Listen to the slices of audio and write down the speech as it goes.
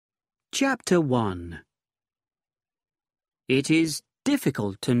Chapter 1. It is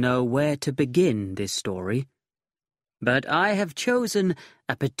difficult to know where to begin this story, but I have chosen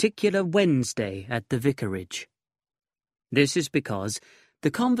a particular Wednesday at the vicarage. This is because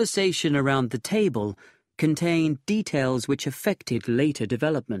the conversation around the table contained details which affected later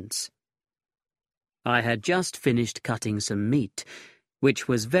developments. I had just finished cutting some meat, which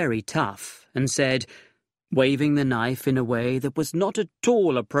was very tough, and said, waving the knife in a way that was not at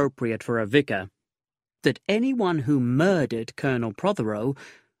all appropriate for a vicar, that anyone who murdered Colonel Protheroe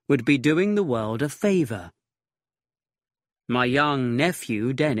would be doing the world a favour. My young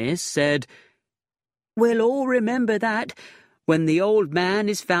nephew, Dennis, said, "We'll all remember that when the old man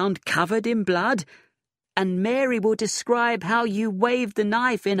is found covered in blood, and Mary will describe how you waved the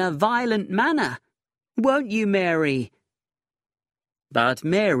knife in a violent manner. Won't you, Mary?" But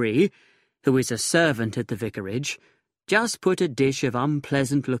Mary, who is a servant at the vicarage, just put a dish of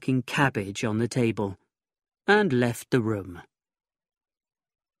unpleasant-looking cabbage on the table and left the room.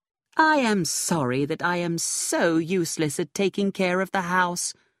 "I am sorry that I am so useless at taking care of the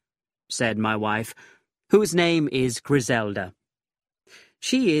house," said my wife, whose name is Griselda.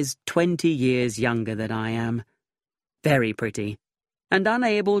 She is 20 years younger than I am, very pretty, and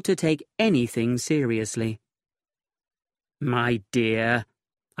unable to take anything seriously. "My dear,"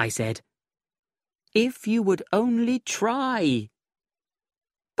 I said, "if you would only try."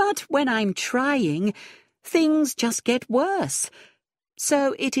 "But when I'm trying, things just get worse.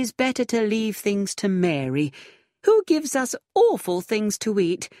 So it is better to leave things to Mary, who gives us awful things to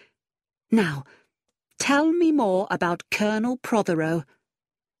eat. Now, tell me more about Colonel Protheroe."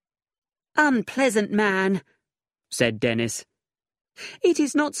 "Unpleasant man," said Dennis. "It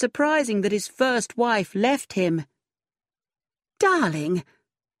is not surprising that his first wife left him." "Darling,"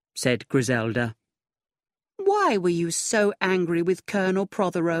 said Griselda, "why were you so angry with Colonel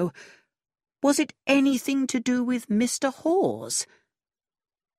Protheroe? Was it anything to do with Mr. Hawes?"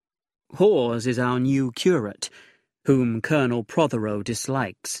 Hawes is our new curate, whom Colonel Protheroe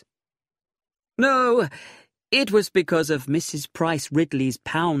dislikes. "No, it was because of Mrs. Price Ridley's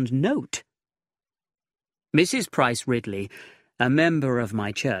pound note." Mrs. Price Ridley, a member of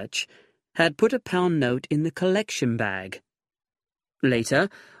my church, had put a pound note in the collection bag. Later,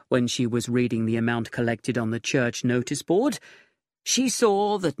 when she was reading the amount collected on the church notice board, she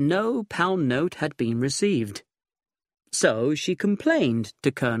saw that no pound note had been received. So she complained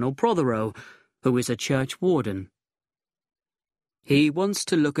to Colonel Protheroe, who is a church warden. "He wants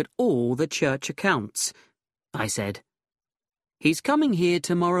to look at all the church accounts," I said. "He's coming here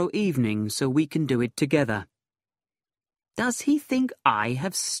tomorrow evening so we can do it together." Does he think I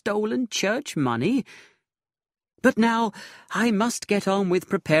have stolen church money? But now I must get on with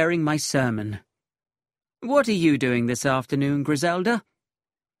preparing my sermon. What are you doing this afternoon, Griselda?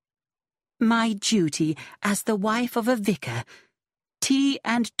 "My duty as the wife of a vicar. Tea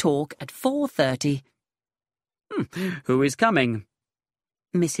and talk at 4:30. Who is coming?"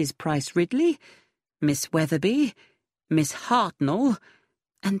 "Mrs. Price Ridley, Miss Weatherby, Miss Hartnell,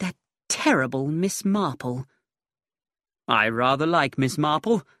 and that terrible Miss Marple." "I rather like Miss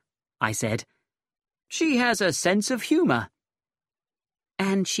Marple," I said. "She has a sense of humour."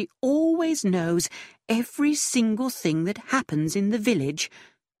 "And she always knows every single thing that happens in the village,"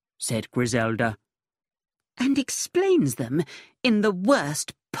 said Griselda, "and explains them in the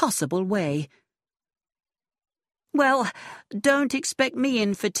worst possible way." "Well, don't expect me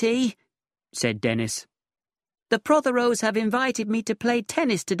in for tea," said Dennis. "The Protheroes have invited me to play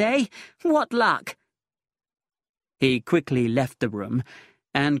tennis today. What luck!" He quickly left the room,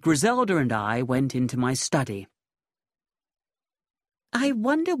 and Griselda and I went into my study. "I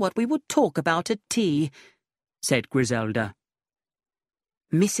wonder what we will talk about at tea," said Griselda.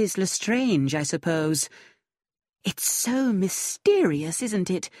 "Mrs. Lestrange, I suppose. It's so mysterious, isn't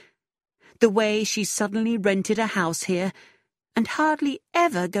it? The way she suddenly rented a house here, and hardly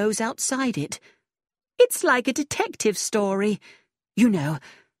ever goes outside it. It's like a detective story. You know,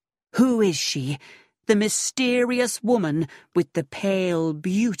 who is she? The mysterious woman with the pale,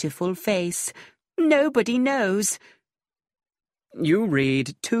 beautiful face. Nobody knows." "You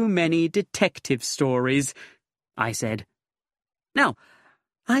read too many detective stories," I said. "Now,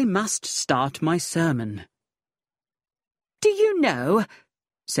 I must start my sermon." "Do you know,"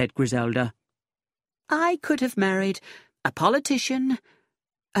 said Griselda, "I could have married a politician,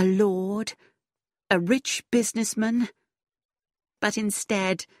 a lord, a rich businessman, but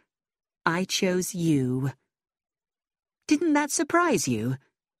instead I chose you. Didn't that surprise you?"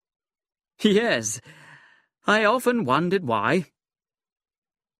 "Yes, I often wondered why."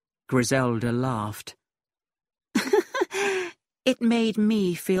 Griselda laughed. It made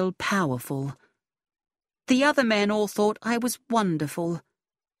me feel powerful. The other men all thought I was wonderful.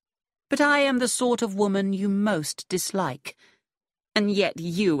 But I am the sort of woman you most dislike. And yet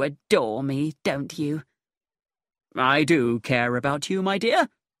you adore me, don't you? I do care about you, my dear.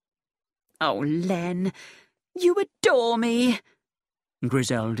 Oh, Len, you adore me,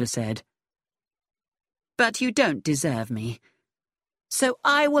 Griselda said. But you don't deserve me. So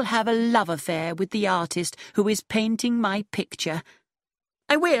I will have a love affair with the artist who is painting my picture.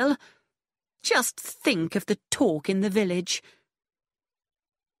 I will. Just think of the talk in the village.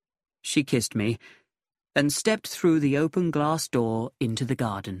 She kissed me and stepped through the open glass door into the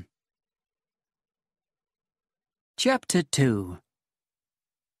garden. Chapter 2.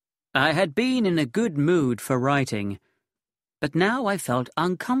 I had been in a good mood for writing, but now I felt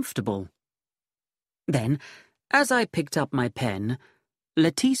uncomfortable. Then, as I picked up my pen,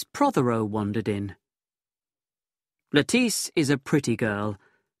 Lettice Protheroe wandered in. Lettice is a pretty girl,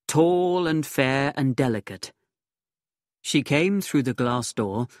 tall and fair and delicate. She came through the glass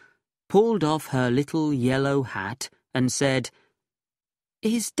door, pulled off her little yellow hat, and said,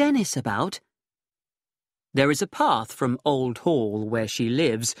 "Is Dennis about?" There is a path from Old Hall, where she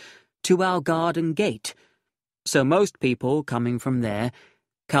lives, to our garden gate, so most people coming from there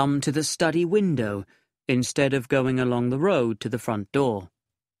come to the study window instead of going along the road to the front door.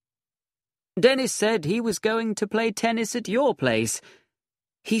 Dennis said he was going to play tennis at your place.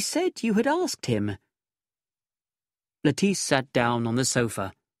 He said you had asked him. Lettice sat down on the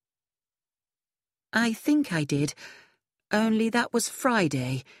sofa. I think I did, only that was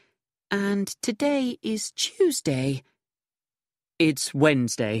Friday, and today is Tuesday. It's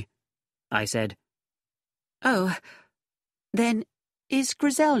Wednesday, I said. Oh, then is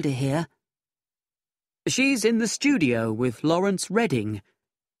Griselda here? She's in the studio with Lawrence Redding.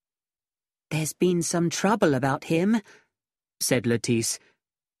 There's been some trouble about him, said Lettice,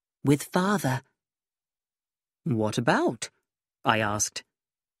 with Father. What about? I asked.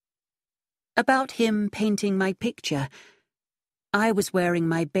 About him painting my picture. I was wearing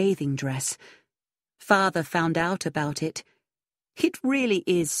my bathing dress. Father found out about it. It really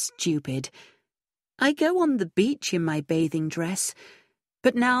is stupid. I go on the beach in my bathing dress,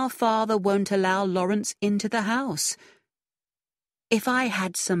 but now Father won't allow Lawrence into the house. If I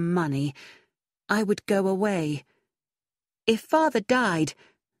had some money, I would go away. If Father died,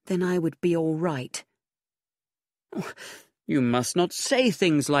 then I would be all right. You must not say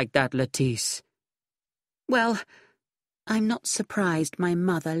things like that, Lettice. Well, I'm not surprised my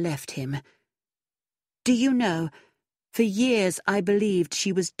mother left him. Do you know, for years I believed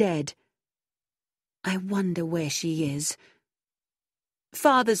she was dead. I wonder where she is.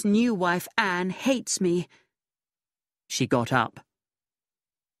 Father's new wife, Anne, hates me. She got up.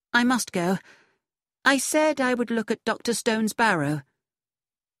 I must go. I said I would look at Dr. Stone's barrow.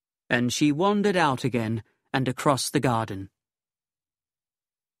 And she wandered out again and across the garden.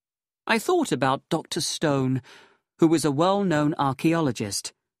 I thought about Dr. Stone, who was a well-known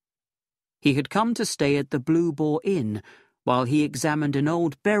archaeologist. He had come to stay at the Blue Boar Inn while he examined an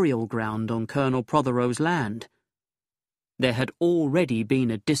old burial ground on Colonel Protheroe's land. There had already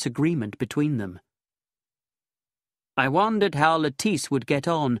been a disagreement between them. I wondered how Lettice would get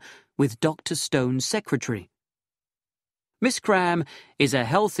on with Dr. Stone's secretary. Miss Cram is a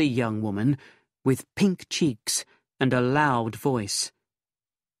healthy young woman with pink cheeks and a loud voice.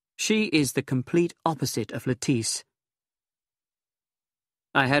 She is the complete opposite of Lettice.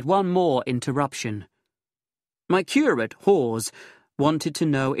 I had one more interruption. My curate, Hawes, wanted to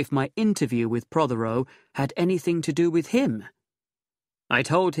know if my interview with Protheroe had anything to do with him. I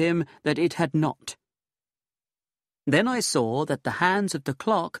told him that it had not. Then I saw that the hands of the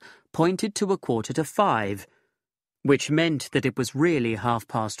clock pointed to 5:15, which meant that it was really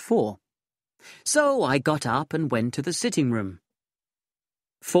 4:30. So I got up and went to the sitting room.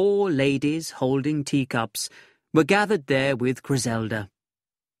 4 ladies holding teacups were gathered there with Griselda.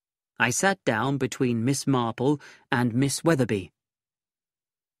 I sat down between Miss Marple and Miss Weatherby.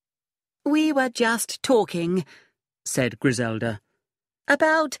 We were just talking, said Griselda,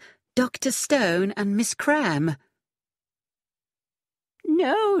 about Dr. Stone and Miss Cram.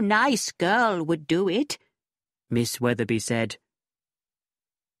 No nice girl would do it, Miss Weatherby said.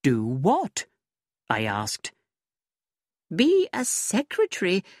 Do what? I asked. Be a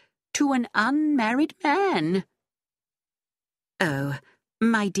secretary to an unmarried man. Oh,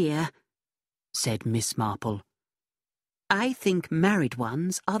 my dear, said Miss Marple. I think married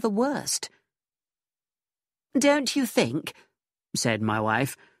ones are the worst. Don't you think, said my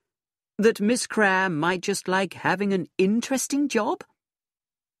wife, that Miss Cram might just like having an interesting job?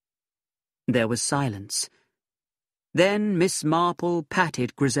 There was silence. Then Miss Marple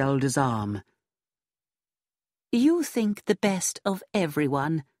patted Griselda's arm. You think the best of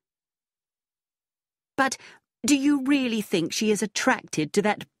everyone. But do you really think she is attracted to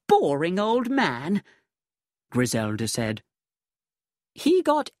that boring old man? Griselda said. He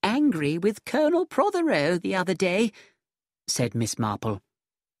got angry with Colonel Protheroe the other day, said Miss Marple.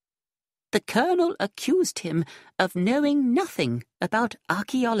 The Colonel accused him of knowing nothing about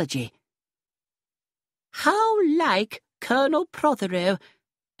archaeology. How like Colonel Protheroe,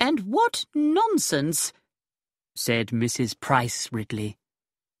 and what nonsense, said Mrs. Price Ridley.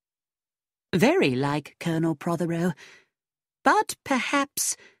 Very like Colonel Protheroe, but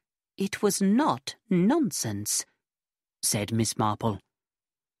perhaps it was not nonsense, said Miss Marple.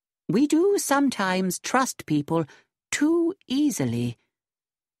 We do sometimes trust people too easily.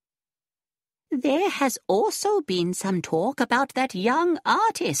 There has also been some talk about that young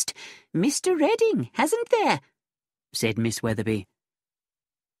artist, Mr. Redding, hasn't there? Said Miss Weatherby.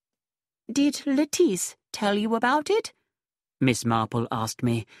 Did Lettice tell you about it? Miss Marple asked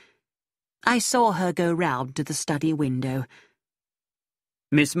me. I saw her go round to the study window.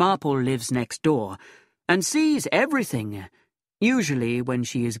 Miss Marple lives next door and sees everything, usually when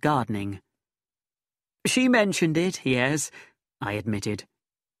she is gardening. She mentioned it, yes, I admitted.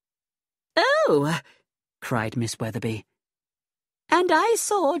 Oh, cried Miss Weatherby. And I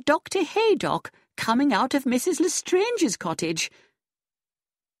saw Dr. Haydock coming out of Mrs. Lestrange's cottage.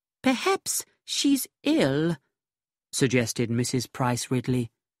 Perhaps she's ill, suggested Mrs. Price Ridley.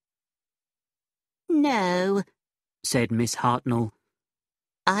 No, said Miss Hartnell.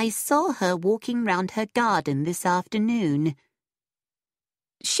 I saw her walking round her garden this afternoon.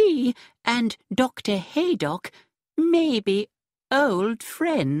 She and Dr. Haydock may be old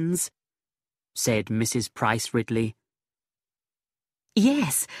friends, said Mrs. Price Ridley.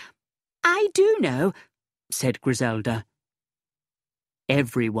 Yes, I do know, said Griselda.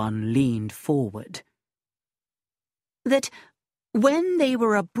 Everyone leaned forward. That when they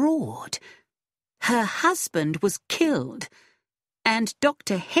were abroad, her husband was killed, and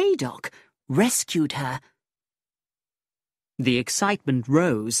Dr. Haydock rescued her. The excitement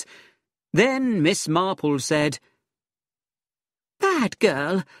rose. Then Miss Marple said, Bad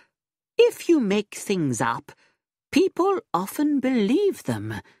girl, if you make things up, people often believe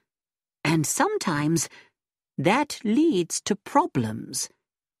them, and sometimes that leads to problems.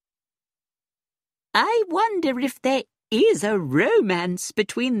 I wonder if there is a romance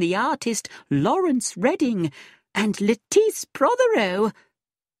between the artist Lawrence Redding and Lettice Protheroe,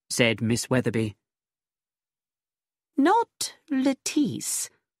 said Miss Weatherby. Not Lettice.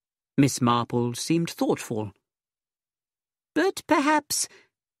 Miss Marple seemed thoughtful. But perhaps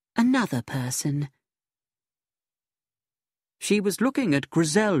another person. She was looking at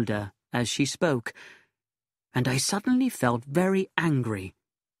Griselda as she spoke, and I suddenly felt very angry.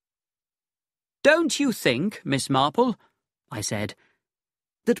 Don't you think, Miss Marple, I said,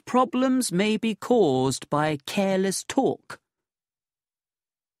 that problems may be caused by careless talk?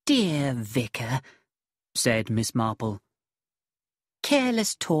 Dear Vicar, said Miss Marple,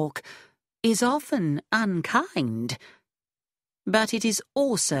 careless talk is often unkind, but it is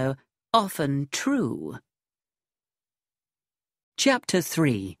also often true. Chapter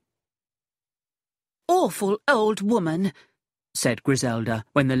 3. Awful old woman, said Griselda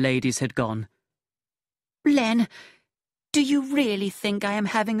when the ladies had gone. Len, do you really think I am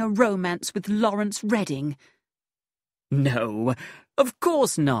having a romance with Lawrence Redding? No, of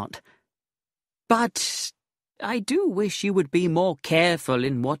course not. But I do wish you would be more careful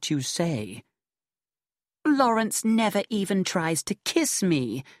in what you say. Lawrence never even tries to kiss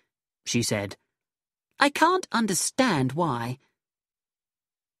me, she said. I can't understand why.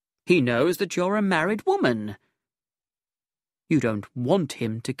 He knows that you're a married woman. You don't want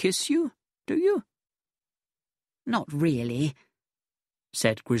him to kiss you, do you? Not really,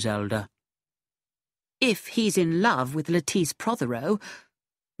 said Griselda. If he's in love with Lettice Protheroe,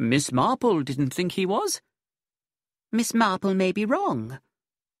 Miss Marple didn't think he was. Miss Marple may be wrong.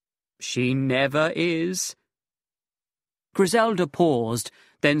 She never is. Griselda paused,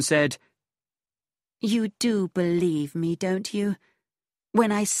 then said, You do believe me, don't you,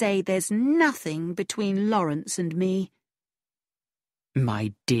 when I say there's nothing between Lawrence and me?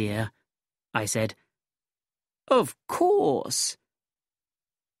 My dear, I said, of course.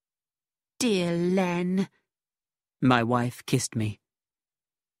 Dear Len, my wife kissed me.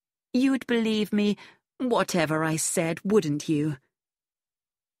 You'd believe me whatever I said, wouldn't you?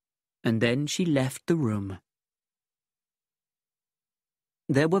 And then she left the room.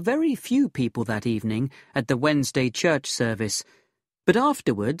 There were very few people that evening at the Wednesday church service, but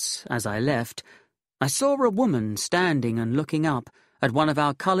afterwards, as I left, I saw a woman standing and looking up at one of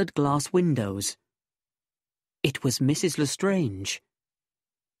our coloured glass windows. It was Mrs. Lestrange.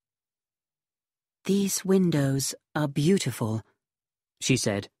 "These windows are beautiful," she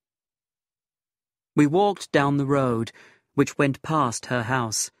said. We walked down the road, which went past her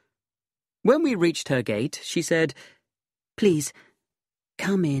house. When we reached her gate, she said, "Please,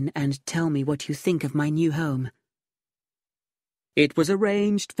 come in and tell me what you think of my new home." It was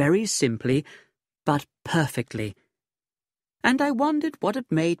arranged very simply, but perfectly. And I wondered what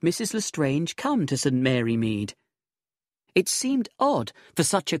had made Mrs. Lestrange come to St. Mary Mead. It seemed odd for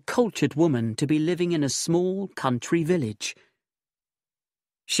such a cultured woman to be living in a small country village.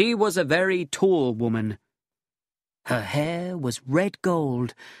 She was a very tall woman. Her hair was red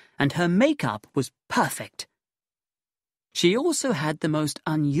gold, and her makeup was perfect. She also had the most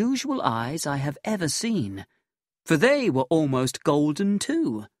unusual eyes I have ever seen, for they were almost golden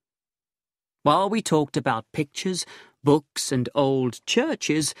too. While we talked about pictures, books, and old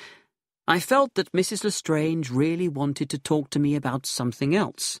churches, I felt that Mrs. Lestrange really wanted to talk to me about something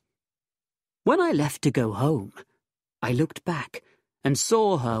else. When I left to go home, I looked back and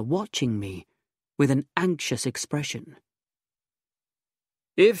saw her watching me with an anxious expression.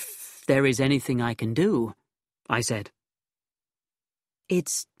 "If there is anything I can do," I said.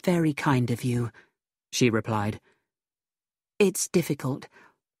 "It's very kind of you," she replied. "It's difficult.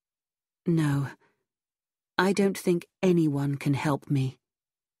 No, I don't think anyone can help me."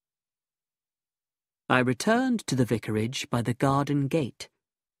 I returned to the vicarage by the garden gate.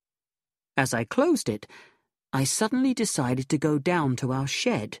 As I closed it, I suddenly decided to go down to our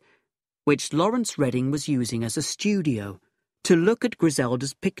shed, which Lawrence Reading was using as a studio, to look at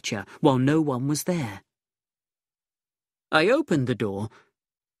Griselda's picture while no one was there. I opened the door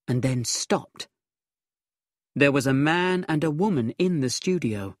and then stopped. There was a man and a woman in the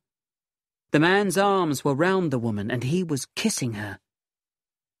studio. The man's arms were round the woman and he was kissing her.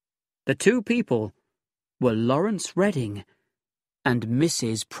 The two people were Lawrence Reading and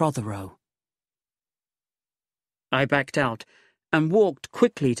Mrs. Protheroe. I backed out and walked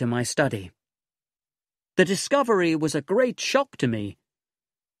quickly to my study. The discovery was a great shock to me.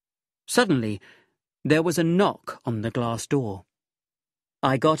 Suddenly, there was a knock on the glass door.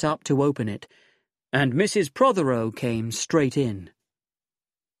 I got up to open it, and Mrs. Protheroe came straight in.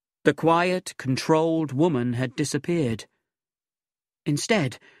 The quiet, controlled woman had disappeared.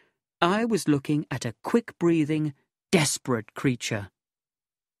 Instead, I was looking at a quick-breathing, desperate creature.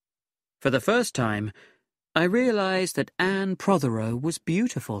 For the first time, I realized that Anne Protheroe was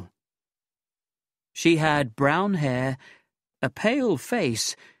beautiful. She had brown hair, a pale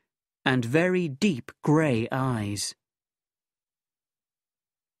face, and very deep grey eyes.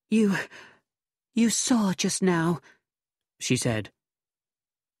 You saw just now," she said.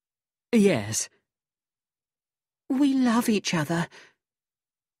 "Yes." "We love each other."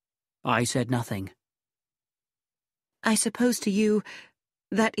 I said nothing. "I suppose to you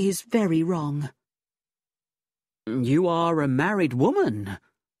that is very wrong." "You are a married woman."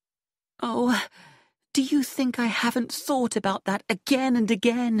 "Oh, do you think I haven't thought about that again and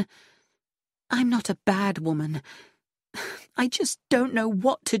again? I'm not a bad woman. I just don't know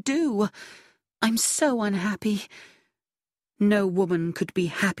what to do. I'm so unhappy. No woman could be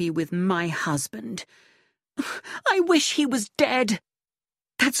happy with my husband. I wish he was dead.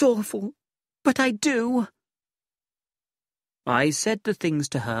 That's awful, but I do." I said the things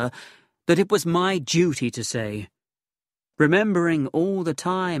to her that it was my duty to say, remembering all the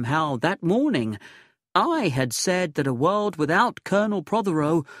time how that morning I had said that a world without Colonel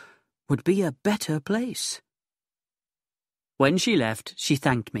Protheroe would be a better place. When she left, she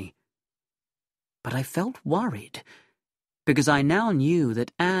thanked me. But I felt worried, because I now knew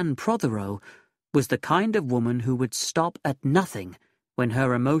that Anne Protheroe was the kind of woman who would stop at nothing when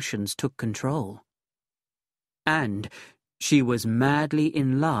her emotions took control. And she was madly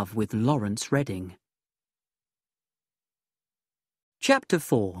in love with Lawrence Reading. Chapter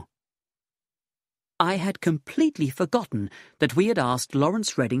 4. I had completely forgotten that we had asked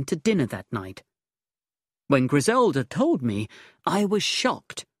Lawrence Reading to dinner that night. When Griselda told me, I was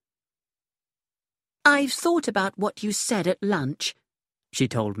shocked. "I've thought about what you said at lunch," she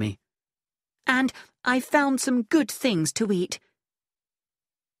told me, "and I've found some good things to eat."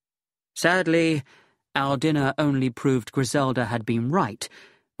 Sadly, our dinner only proved Griselda had been right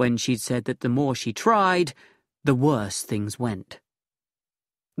when she'd said that the more she tried, the worse things went.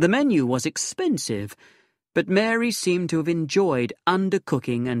 The menu was expensive, but Mary seemed to have enjoyed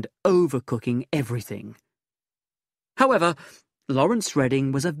undercooking and overcooking everything. However, Lawrence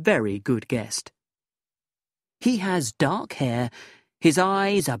Reading was a very good guest. He has dark hair, his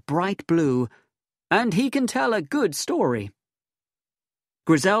eyes are bright blue, and he can tell a good story."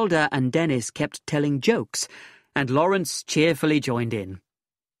 Griselda and Dennis kept telling jokes, and Lawrence cheerfully joined in.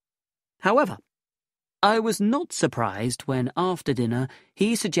 However, I was not surprised when, after dinner,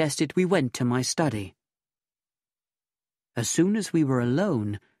 he suggested we went to my study. As soon as we were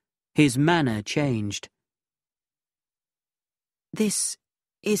alone, his manner changed. "This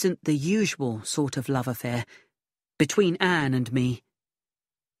isn't the usual sort of love affair between Anne and me."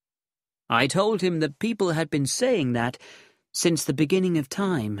 I told him that people had been saying that since the beginning of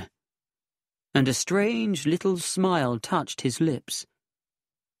time, and a strange little smile touched his lips.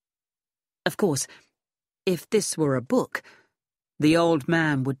 Of course, if this were a book, the old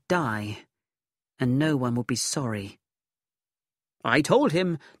man would die, and no one would be sorry. I told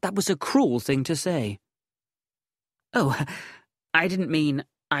him that was a cruel thing to say. Oh, I didn't mean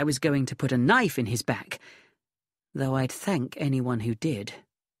I was going to put a knife in his back, though I'd thank anyone who did.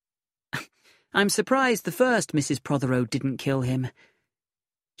 I'm surprised the first Mrs. Protheroe didn't kill him.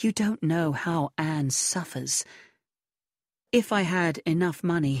 You don't know how Anne suffers. If I had enough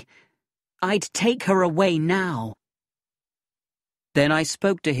money, I'd take her away now." Then I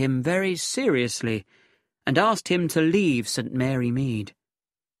spoke to him very seriously and asked him to leave St. Mary Mead.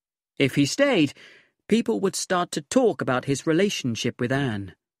 If he stayed, people would start to talk about his relationship with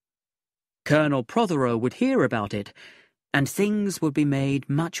Anne. Colonel Protheroe would hear about it, and things would be made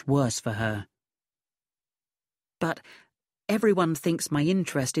much worse for her. "But everyone thinks my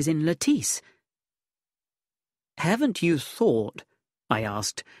interest is in Lettice." "Haven't you thought," I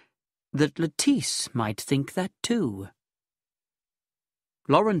asked, "that Lettice might think that too?"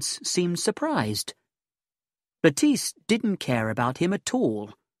 Lawrence seemed surprised. Lettice didn't care about him at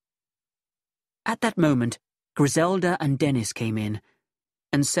all. At that moment, Griselda and Dennis came in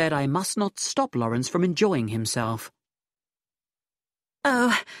and said I must not stop Lawrence from enjoying himself.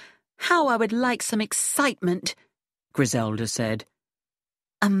 "Oh, how I would like some excitement," Griselda said.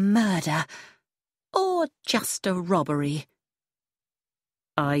 "A murder, or just a robbery."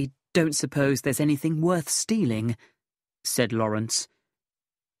 "I don't suppose there's anything worth stealing," said Lawrence.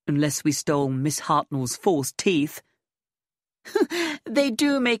 "Unless we stole Miss Hartnell's false teeth." "They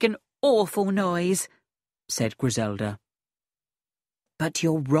do make an awful noise," said Griselda. "But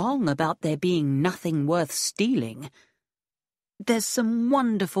you're wrong about there being nothing worth stealing. There's some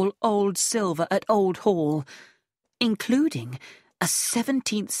wonderful old silver at Old Hall, including a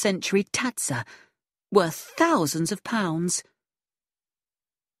 17th century tazza worth thousands of pounds."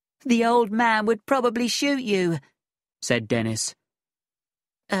 "The old man would probably shoot you," said Dennis.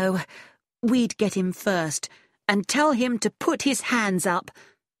 "Oh, we'd get him first and tell him to put his hands up,"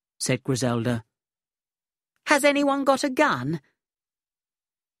 said Griselda. "Has anyone got a gun?"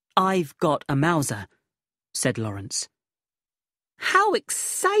 "I've got a Mauser," said Lawrence. "How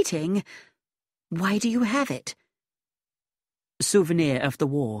exciting! Why do you have it?" "Souvenir of the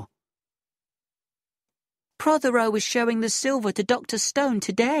war." "Protheroe was showing the silver to Dr. Stone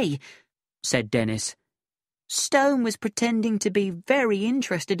today," said Dennis. "Stone was pretending to be very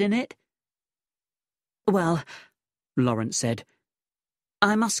interested in it." "Well," Lawrence said,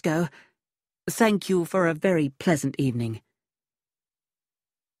 "I must go. Thank you for a very pleasant evening."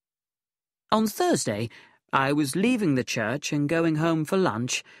 On Thursday, I was leaving the church and going home for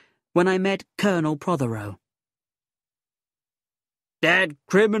lunch when I met Colonel Protheroe. "That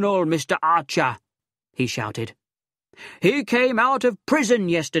criminal, Mr. Archer," he shouted. "He came out of prison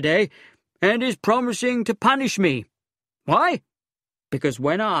yesterday and is promising to punish me. Why? Because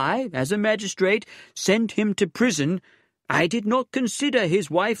when I, as a magistrate, sent him to prison, I did not consider his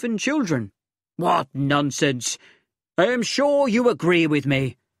wife and children. What nonsense! I am sure you agree with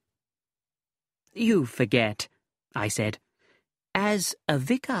me." "You forget," I said. "As a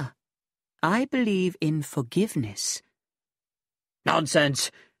vicar, I believe in forgiveness."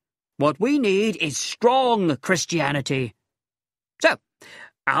 "Nonsense! What we need is strong Christianity. So,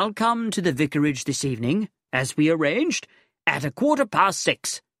 I'll come to the vicarage this evening, as we arranged, at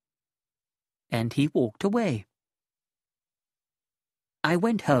 6:15. And he walked away. I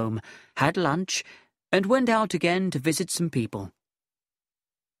went home, had lunch, and went out again to visit some people.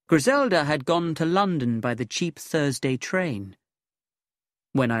 Griselda had gone to London by the cheap Thursday train.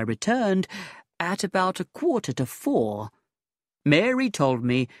 When I returned, at about 4:15, Mary told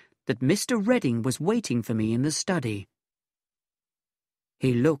me that Mr. Redding was waiting for me in the study.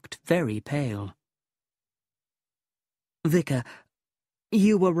 He looked very pale. "Vicar,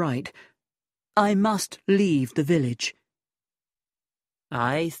 you were right. I must leave the village."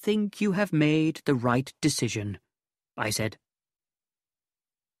 "I think you have made the right decision," I said.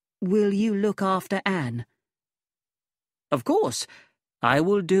 "Will you look after Anne?" "Of course. I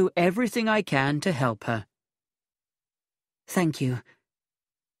will do everything I can to help her." "Thank you."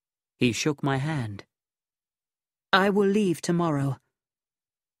 He shook my hand. "I will leave tomorrow."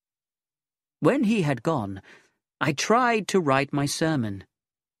 When he had gone, I tried to write my sermon.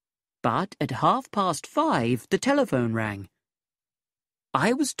 But at 5:30 the telephone rang.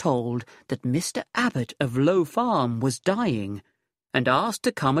 I was told that Mr. Abbott of Low Farm was dying and asked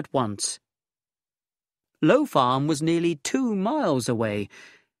to come at once. Low Farm was nearly 2 miles away,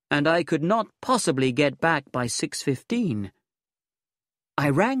 and I could not possibly get back by 6:15. I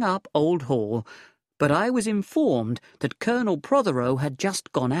rang up Old Hall, but I was informed that Colonel Protheroe had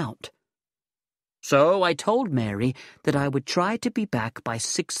just gone out. So I told Mary that I would try to be back by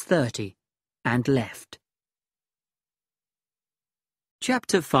 6:30, and left.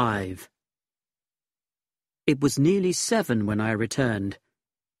 Chapter 5. It was nearly 7 when I returned.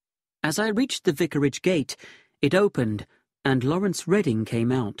 As I reached the vicarage gate, it opened, and Lawrence Redding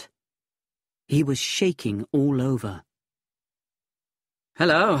came out. He was shaking all over.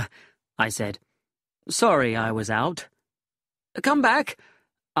 "Hello," I said. "Sorry I was out. Come back.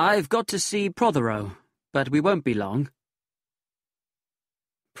 I've got to see Protheroe, but we won't be long."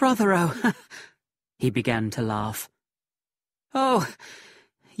 "Protheroe," he began to laugh. "Oh,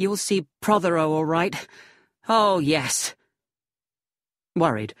 you'll see Protheroe all right. Oh, yes."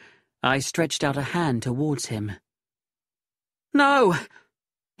 Worried, I stretched out a hand towards him. "No,"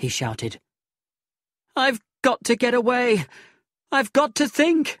 he shouted. "I've got to get away. I've got to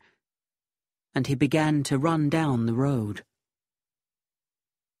think." And he began to run down the road.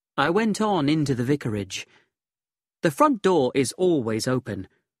 I went on into the vicarage. The front door is always open,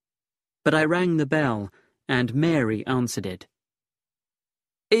 but I rang the bell, and Mary answered it.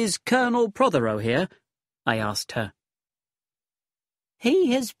 "Is Colonel Protheroe here?" I asked her.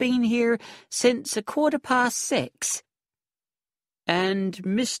 "He has been here since 6:15. "And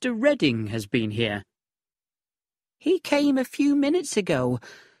Mr. Redding has been here?" "He came a few minutes ago.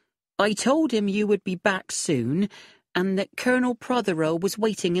 I told him you would be back soon, and that Colonel Protheroe was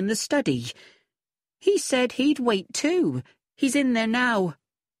waiting in the study. He said he'd wait too. He's in there now."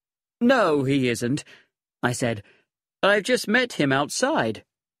 "No, he isn't," I said. "I've just met him outside."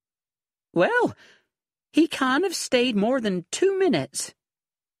 "Well, he can't have stayed more than 2 minutes.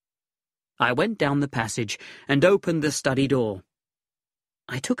 I went down the passage and opened the study door.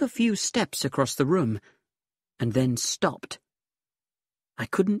 I took a few steps across the room, and then stopped. I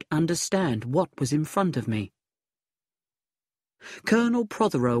couldn't understand what was in front of me. Colonel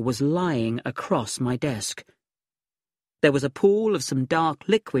Protheroe was lying across my desk. There was a pool of some dark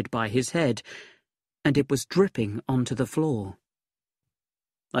liquid by his head, and it was dripping onto the floor.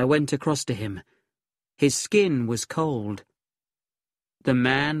 I went across to him. His skin was cold. The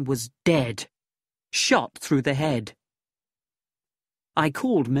man was dead, shot through the head. I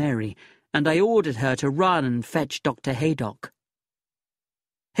called Mary, and I ordered her to run and fetch Dr. Haydock.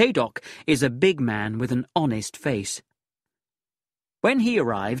 Haydock is a big man with an honest face. When he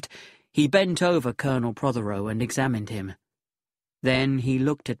arrived, he bent over Colonel Protheroe and examined him. Then he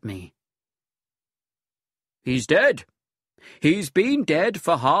looked at me. "He's dead. He's been dead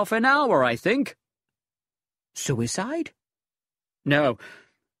for half an hour, I think." "Suicide?" "No.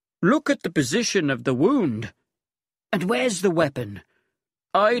 Look at the position of the wound. And where's the weapon?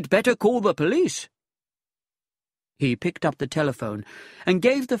 I'd better call the police." He picked up the telephone and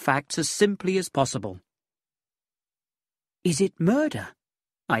gave the facts as simply as possible. "Is it murder?"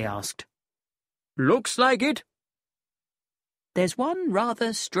 I asked. "Looks like it." "There's one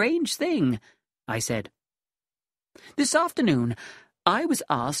rather strange thing," I said. "This afternoon I was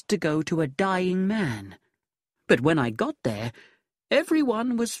asked to go to a dying man, but when I got there,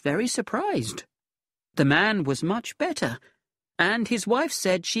 everyone was very surprised. The man was much better, and his wife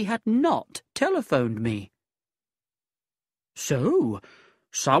said she had not telephoned me." "So,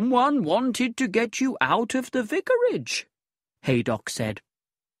 someone wanted to get you out of the vicarage," Haydock said.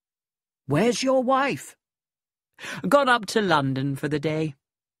 "Where's your wife?" "Gone up to London for the day."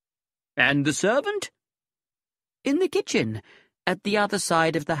 "And the servant?" "In the kitchen, at the other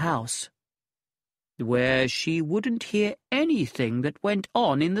side of the house." "Where she wouldn't hear anything that went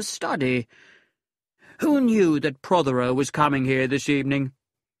on in the study. Who knew that Protheroe was coming here this evening?"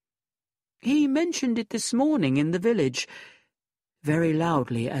 "He mentioned it this morning in the village, very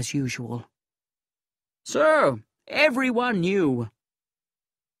loudly as usual." "So, everyone knew."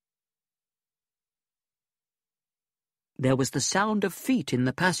 There was the sound of feet in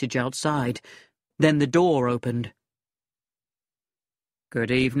the passage outside. Then the door opened. "Good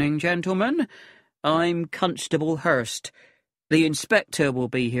evening, gentlemen. I'm Constable Hurst. The inspector will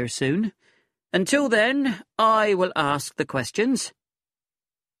be here soon. Until then, I will ask the questions."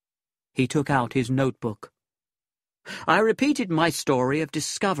 He took out his notebook. I repeated my story of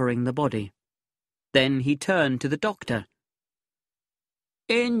discovering the body. Then he turned to the doctor.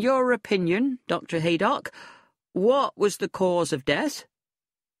 "In your opinion, Dr. Haydock, what was the cause of death?"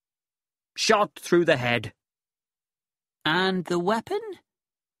 "Shot through the head." "And the weapon?"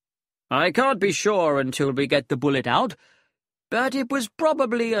 "I can't be sure until we get the bullet out, but it was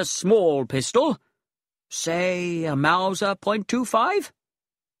probably a small pistol. Say a Mauser .25.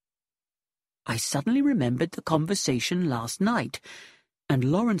 I suddenly remembered the conversation last night, and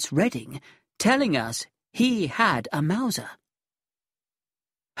Lawrence Redding telling us he had a Mauser.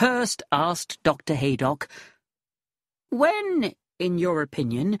 Hurst asked Dr. Haydock, "When, in your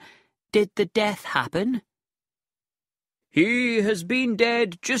opinion, did the death happen?" "He has been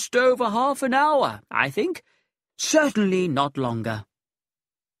dead just over half an hour, I think. Certainly not longer."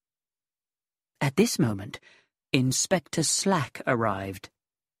 At this moment, Inspector Slack arrived.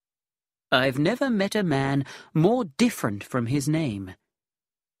 I've never met a man more different from his name.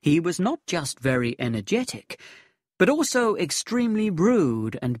 He was not just very energetic, but also extremely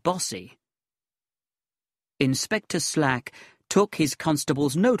rude and bossy. Inspector Slack took his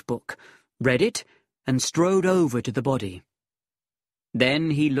constable's notebook, read it, and strode over to the body.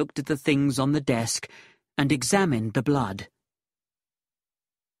 Then he looked at the things on the desk and examined the blood.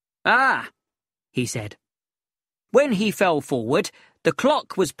 "Ah," he said. "When he fell forward, the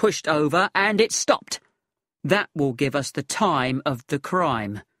clock was pushed over and it stopped. That will give us the time of the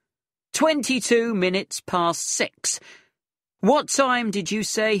crime. 22 minutes past 6. What time did you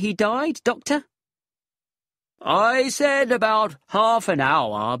say he died, Doctor?" "I said about half an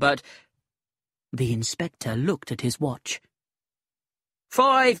hour, but—" The inspector looked at his watch.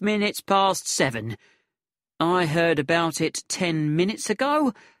 5 minutes past 7. I heard about it 10 minutes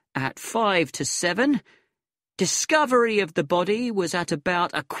ago, at 5 to 7. Discovery of the body was at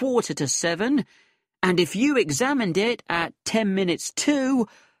about 6:45 to 7, and if you examined it at 10 minutes to,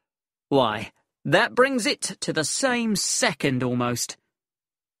 why, that brings it to the same second almost.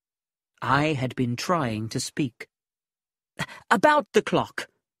 I had been trying to speak. "About the clock.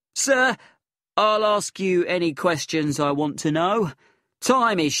 Sir, I'll ask you any questions I want to know.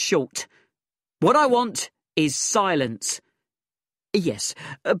 Time is short. What I want is silence." "Yes,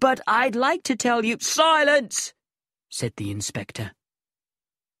 but I'd like to tell you—" "Silence!" said the inspector.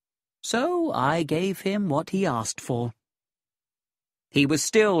 So I gave him what he asked for. He was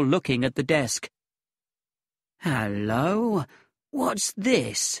still looking at the desk. "Hello, what's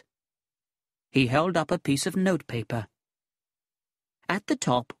this?" He held up a piece of notepaper. At the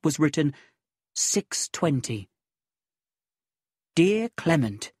top was written 6:20. "Dear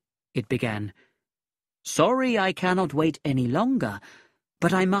Clement," it began. "Sorry I cannot wait any longer,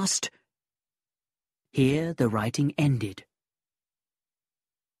 but I must—" Here the writing ended.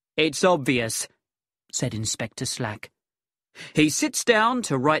 "It's obvious," said Inspector Slack. "He sits down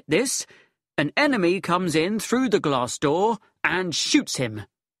to write this, an enemy comes in through the glass door and shoots him."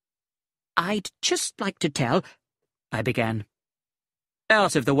 "I'd just like to tell—" I began.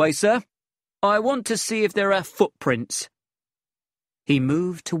 "Out of the way, sir. I want to see if there are footprints." He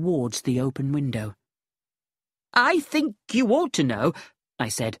moved towards the open window. "I think you ought to know," I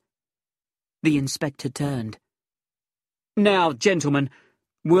said. The inspector turned. "Now, gentlemen,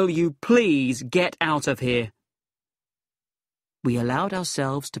 will you please get out of here?" We allowed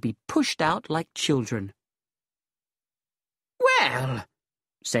ourselves to be pushed out like children. "Well,"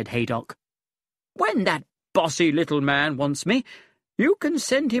 said Haydock, "when that bossy little man wants me, you can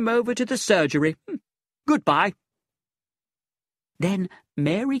send him over to the surgery. Goodbye." Then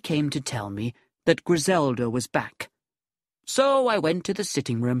Mary came to tell me that Griselda was back. So I went to the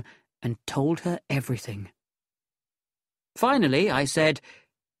sitting room and told her everything. Finally, I said,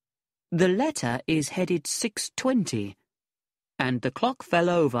 "The letter is headed 6:20, and the clock fell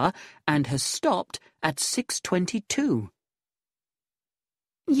over and has stopped at 6:22.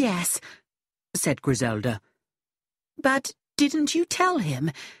 "Yes," said Griselda. "But didn't you tell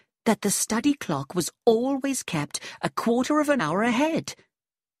him that the study clock was always kept 1/4 of an hour ahead?"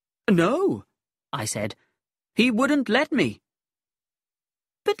 "No," I said. "He wouldn't let me."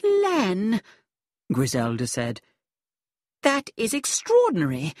 "But Len," Griselda said, "that is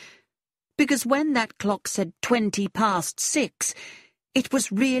extraordinary, because when that clock said 20 past 6, it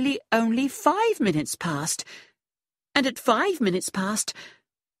was really only 5 minutes past, and at 5 minutes past,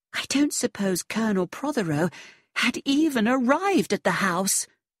 I don't suppose Colonel Protheroe had even arrived at the house."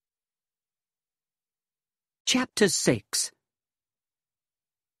 Chapter 6.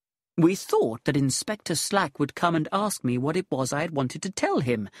 We thought that Inspector Slack would come and ask me what it was I had wanted to tell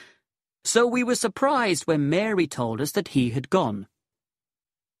him, so we were surprised when Mary told us that he had gone.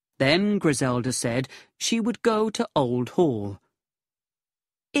 Then Griselda said she would go to Old Hall.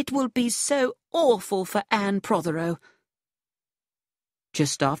 "It will be so awful for Anne Protheroe."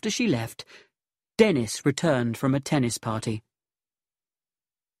 Just after she left, Dennis returned from a tennis party.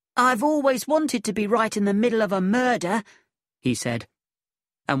 "I've always wanted to be right in the middle of a murder," he said,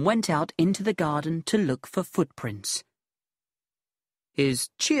 and went out into the garden to look for footprints. His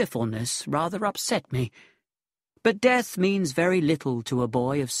cheerfulness rather upset me, but death means very little to a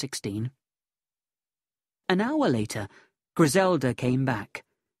boy of 16. An hour later, Griselda came back.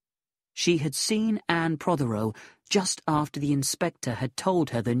 She had seen Anne Protheroe just after the inspector had told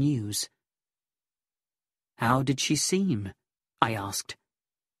her the news. "How did she seem?" I asked.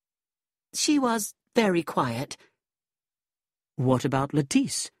 "She was very quiet." "What about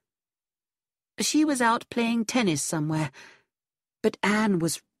Lettice?" "She was out playing tennis somewhere, but Anne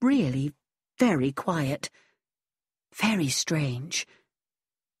was really very quiet. Very strange."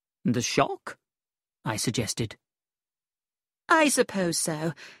 "The shock?" I suggested. "I suppose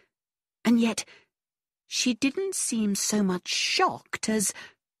so. And yet she didn't seem so much shocked as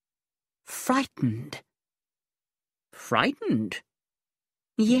frightened." "Frightened?"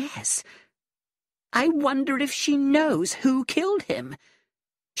 "Yes. I wonder if she knows who killed him.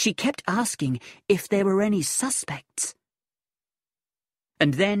 She kept asking if there were any suspects."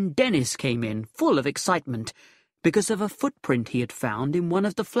 And then Dennis came in, full of excitement, because of a footprint he had found in one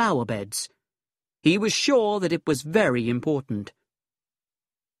of the flower beds. He was sure that it was very important.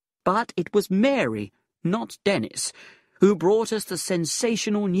 But it was Mary, not Dennis, who brought us the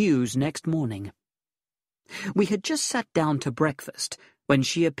sensational news next morning. We had just sat down to breakfast when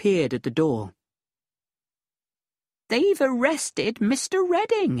she appeared at the door. "They've arrested Mr.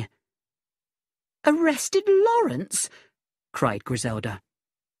 Redding." "Arrested Lawrence?" cried Griselda.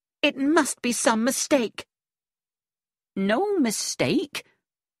 "It must be some mistake." "No mistake,"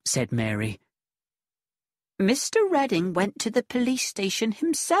 said Mary. "Mr. Redding went to the police station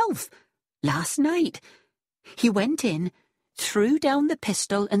himself last night. He went in, threw down the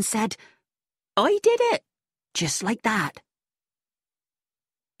pistol and said, 'I did it,' just like that."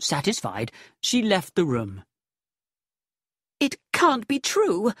 Satisfied, she left the room. "It can't be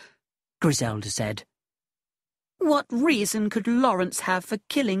true," Griselda said. "What reason could Lawrence have for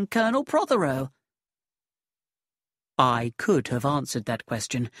killing Colonel Protheroe?" I could have answered that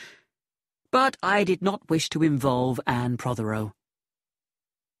question, but I did not wish to involve Anne Protheroe.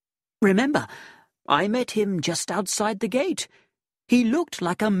 "Remember, I met him just outside the gate. He looked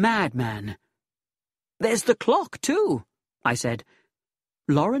like a madman." "There's the clock, too," I said.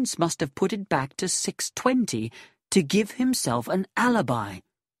 "Lawrence must have put it back to 6:20 to give himself an alibi.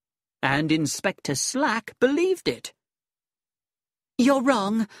 And Inspector Slack believed it." "You're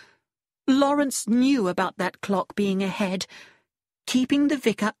wrong. Lawrence knew about that clock being ahead. Keeping the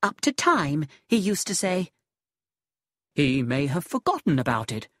vicar up to time, he used to say." "He may have forgotten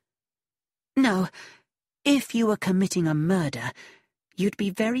about it." "No. If you were committing a murder, you'd be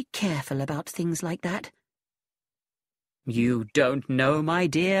very careful about things like that." "You don't know, my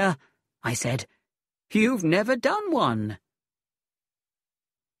dear," I said. "You've never done one."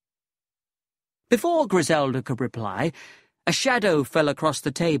 Before Griselda could reply, a shadow fell across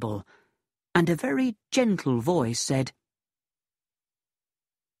the table, and a very gentle voice said,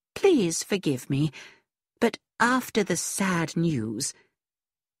 "Please forgive me, but after the sad news—"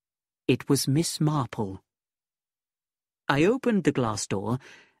 It was Miss Marple. I opened the glass door,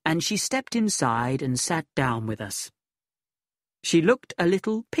 and she stepped inside and sat down with us. She looked a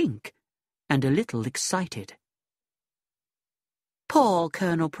little pink and a little excited. "Poor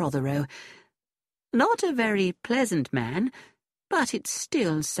Colonel Protheroe. Not a very pleasant man, but it's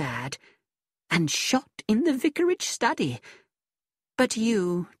still sad. And shot in the vicarage study. But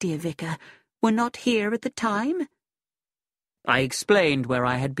you, dear vicar, were not here at the time?" I explained where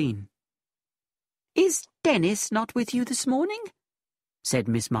I had been. "Is Dennis not with you this morning?" said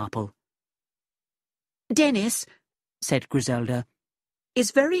Miss Marple. "Dennis," said Griselda,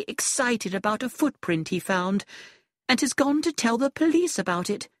 "is very excited about a footprint he found, and has gone to tell the police about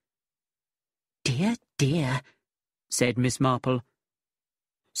it." "Dear, dear," said Miss Marple.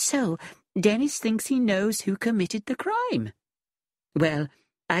 "So Dennis thinks he knows who committed the crime. Well,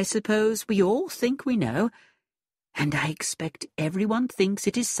 I suppose we all think we know, and I expect everyone thinks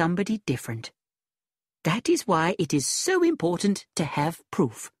it is somebody different. That is why it is so important to have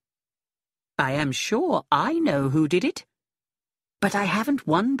proof. I am sure I know who did it, but I haven't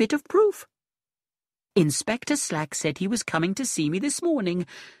one bit of proof. Inspector Slack said he was coming to see me this morning,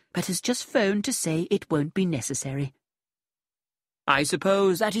 but has just phoned to say it won't be necessary." "I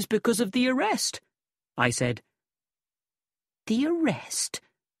suppose that is because of the arrest," I said. "The arrest?"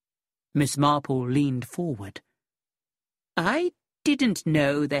 Miss Marple leaned forward. I didn't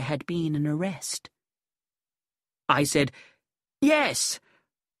know there had been an arrest. I said, Yes,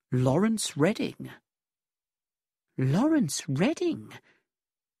 Lawrence Redding. Lawrence Redding?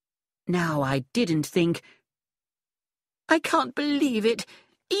 Now, I didn't think... I can't believe it,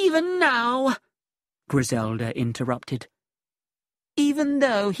 even now, Griselda interrupted. Even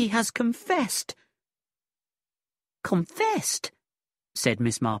though he has confessed. Confessed? Said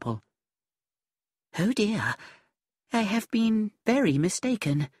Miss Marple. Oh dear, I have been very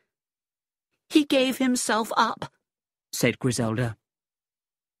mistaken. He gave himself up, said Griselda.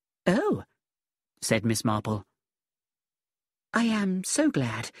 Oh, said Miss Marple. I am so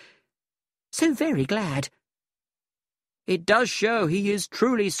glad, so very glad. It does show he is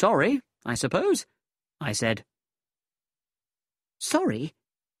truly sorry, I suppose, I said. Sorry?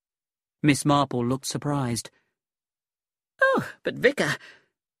 Miss Marple looked surprised. Oh, but Vicar,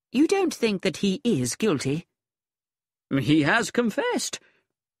 you don't think that he is guilty? He has confessed.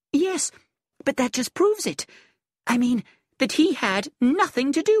 Yes, but that just proves it. I mean, that he had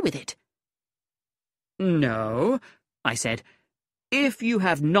nothing to do with it. No, I said. If you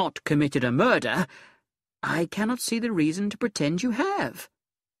have not committed a murder, I cannot see the reason to pretend you have.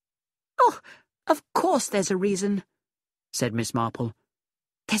 Oh, of course there's a reason, said Miss Marple.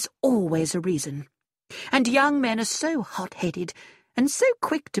 There's always a reason. And young men are so hot-headed and so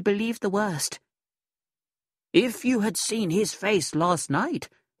quick to believe the worst. If you had seen his face last night,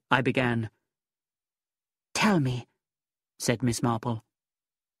 I began. Tell me, said Miss Marple.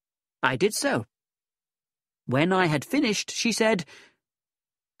 I did so. When I had finished, she said,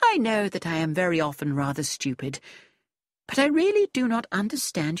 I know that I am very often rather stupid, but I really do not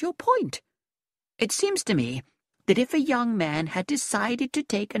understand your point. It seems to me that if a young man had decided to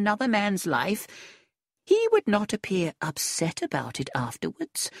take another man's life, he would not appear upset about it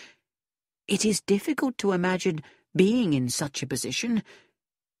afterwards. It is difficult to imagine being in such a position,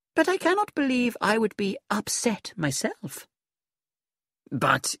 but I cannot believe I would be upset myself.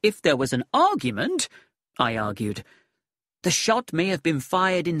 But if there was an argument, I argued, the shot may have been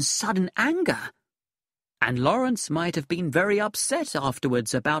fired in sudden anger, and Lawrence might have been very upset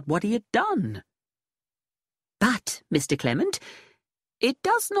afterwards about what he had done. But, Mr. Clement, it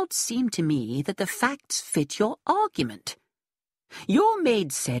does not seem to me that the facts fit your argument. Your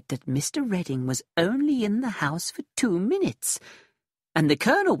maid said that Mr. Redding was only in the house for 2 minutes, and the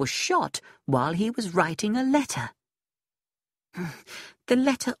Colonel was shot while he was writing a letter. The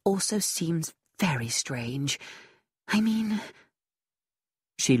letter also seems very strange. I mean...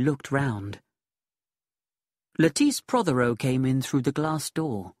 She looked round. Lettice Protheroe came in through the glass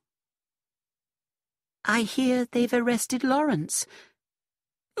door. I hear they've arrested Lawrence.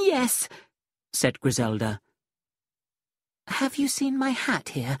 Yes, said Griselda. Have you seen my hat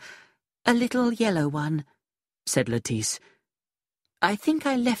here? A little yellow one, said Lettice. I think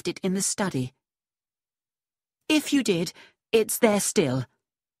I left it in the study. If you did, it's there still,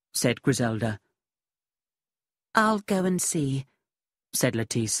 said Griselda. I'll go and see, said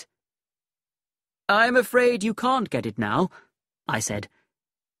Lettice. I'm afraid you can't get it now, I said.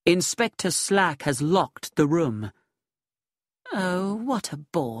 Inspector Slack has locked the room. Oh, what a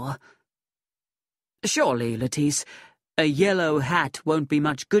bore. Surely, Lettice, a yellow hat won't be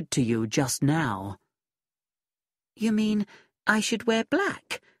much good to you just now. You mean I should wear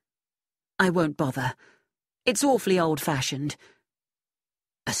black? I won't bother. It's awfully old-fashioned.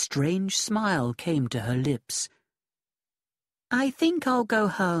 A strange smile came to her lips. I think I'll go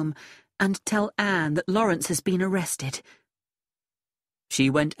home and tell Anne that Lawrence has been arrested. She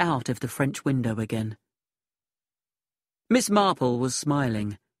went out of the French window again. Miss Marple was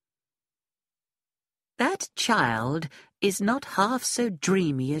smiling. That child is not half so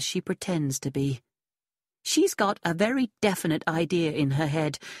dreamy as she pretends to be. She's got a very definite idea in her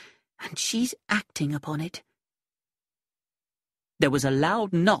head, and she's acting upon it. There was a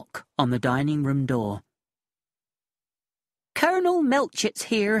loud knock on the dining-room door. Colonel Melchett's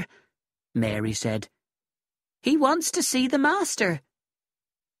here, Mary said. He wants to see the master.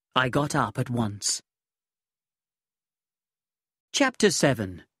 I got up at once. Chapter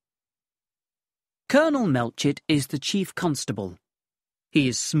 7. Colonel Melchett is the chief constable. He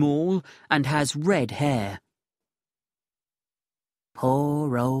is small and has red hair.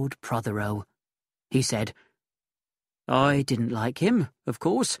 Poor old Protheroe, he said. I didn't like him, of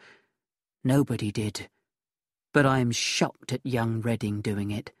course. Nobody did. But I'm shocked at young Redding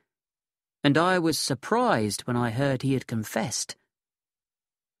doing it. And I was surprised when I heard he had confessed.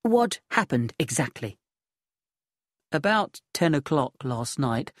 What happened exactly? About 10 o'clock last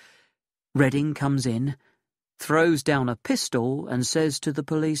night, Redding comes in, throws down a pistol and says to the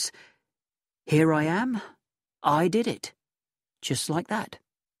police, Here I am. I did it. Just like that.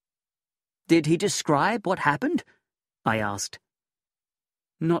 Did he describe what happened? I asked.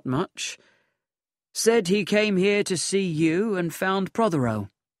 Not much. Said he came here to see you and found Protheroe.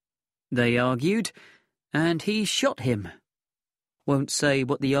 They argued, and he shot him. Won't say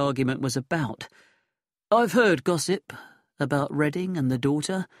what the argument was about. I've heard gossip about Redding and the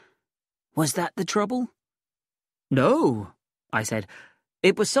daughter. Was that the trouble? No, I said.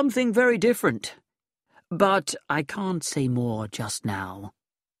 It was something very different. But I can't say more just now.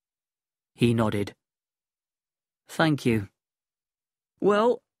 He nodded. Thank you.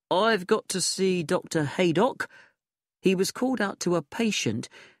 Well, I've got to see Dr. Haydock. He was called out to a patient,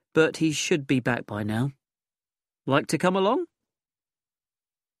 but he should be back by now. Like to come along?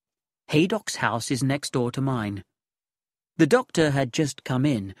 Haydock's house is next door to mine. The doctor had just come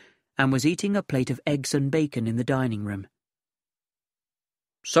in and was eating a plate of eggs and bacon in the dining room.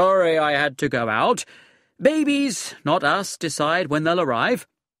 Sorry I had to go out. Babies, not us, decide when they'll arrive.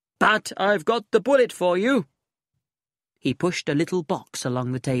 But I've got the bullet for you. He pushed a little box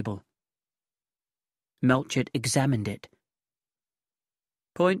along the table. Melchett examined it.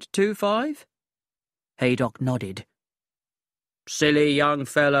 .25? Haydock nodded. Silly young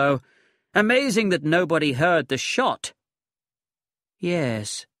fellow. Amazing that nobody heard the shot.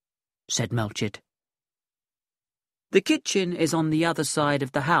 Yes, said Melchett. The kitchen is on the other side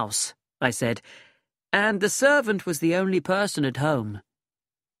of the house, I said, and the servant was the only person at home.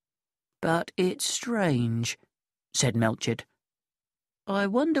 But it's strange, said Melchett. I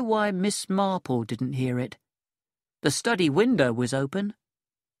wonder why Miss Marple didn't hear it. The study window was open.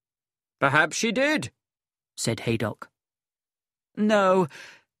 Perhaps she did, said Haydock. No,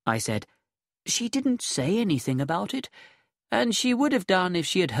 I said. She didn't say anything about it, and she would have done if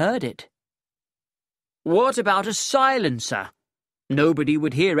she had heard it. What about a silencer? Nobody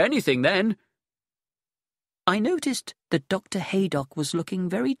would hear anything then. I noticed that Dr. Haydock was looking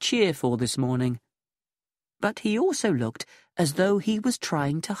very cheerful this morning, but he also looked as though he was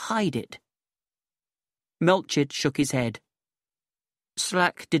trying to hide it. Melchett shook his head.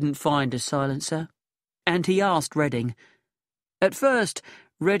 Slack didn't find a silencer, and he asked Redding. At first,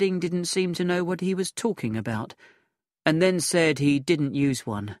 Redding didn't seem to know what he was talking about, and then said he didn't use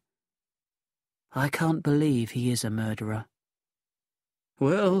one. I can't believe he is a murderer.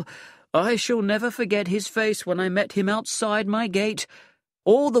 Well, I shall never forget his face when I met him outside my gate.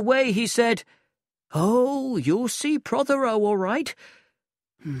 All the way he said, "Oh, you'll see Protheroe all right."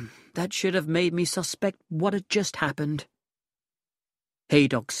 That should have made me suspect what had just happened.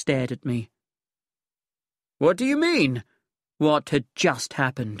 Haydock stared at me. What do you mean? What had just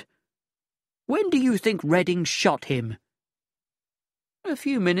happened? When do you think Redding shot him? A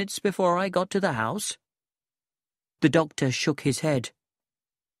few minutes before I got to the house. The doctor shook his head.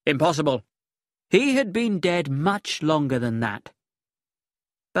 Impossible. He had been dead much longer than that.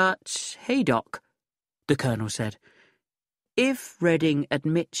 But, Haydock, the colonel said, if Redding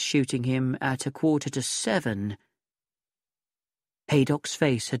admits shooting him at 7:15... Haydock's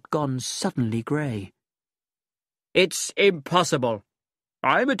face had gone suddenly grey. It's impossible.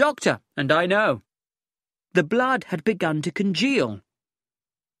 I'm a doctor, and I know. The blood had begun to congeal.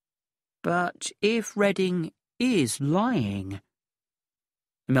 But if Redding is lying...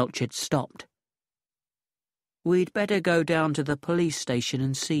 Melchett stopped. We'd better go down to the police station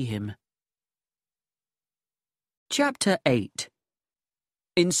and see him. Chapter 8.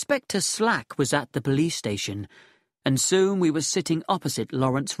 Inspector Slack was at the police station, and soon we were sitting opposite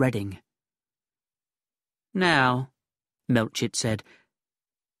Lawrence Redding. Now, Melchett said,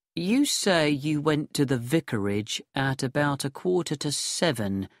 you say you went to the vicarage at about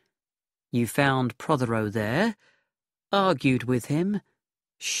 7:15. You found Protheroe there, argued with him,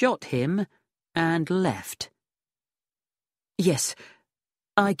 shot him, and left. Yes,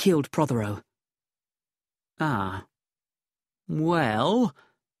 I killed Protheroe. Ah. Well,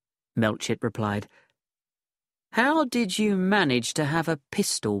 Melchett replied, how did you manage to have a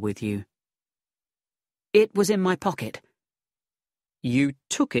pistol with you? It was in my pocket. You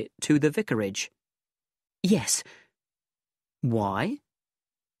took it to the vicarage? Yes. Why?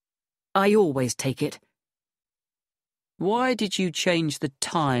 I always take it. Why did you change the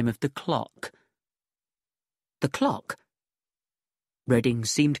time of the clock? The clock? Redding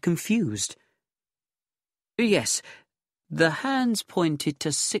seemed confused. Yes, the hands pointed to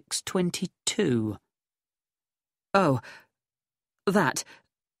 6:22. Oh, that.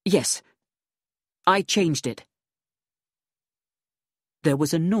 Yes. I changed it. There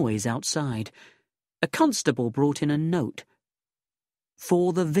was a noise outside. A constable brought in a note.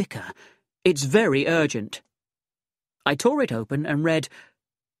 For the vicar. It's very urgent. I tore it open and read,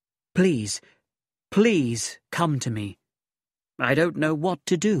 Please, please come to me. I don't know what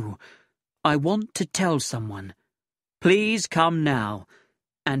to do. I want to tell someone. Please come now,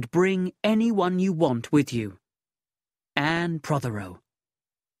 and bring anyone you want with you. Anne Protheroe.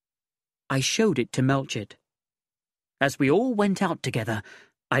 I showed it to Melchett. As we all went out together,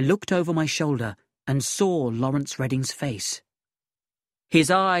 I looked over my shoulder and saw Lawrence Redding's face.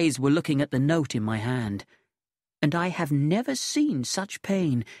 His eyes were looking at the note in my hand, and I have never seen such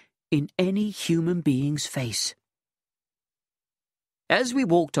pain in any human being's face. As we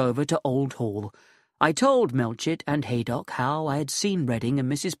walked over to Old Hall, I told Melchett and Haydock how I had seen Redding and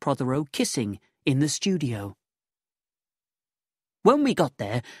Mrs. Protheroe kissing in the studio. When we got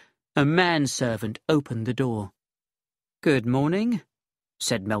there, a manservant opened the door. "Good morning,"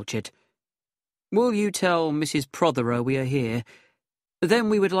 said Melchett. "Will you tell Mrs. Protheroe we are here? Then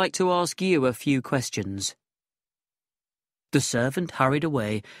we would like to ask you a few questions." The servant hurried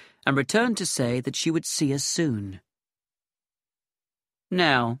away and returned to say that she would see us soon.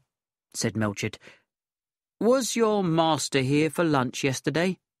 "Now," said Melchett, "was your master here for lunch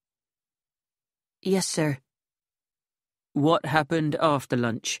yesterday?" "Yes, sir." "What happened after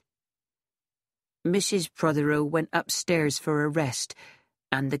lunch?" "Mrs. Protheroe went upstairs for a rest,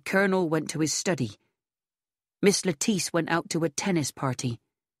 and the Colonel went to his study. Miss Lettice went out to a tennis party.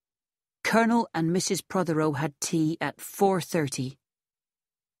 Colonel and Mrs. Protheroe had tea at 4:30.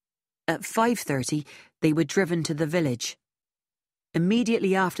 At 5:30, they were driven to the village.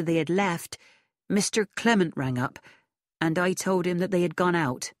 Immediately after they had left, Mr. Clement rang up, and I told him that they had gone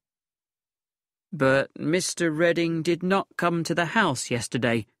out." "But Mr. Redding did not come to the house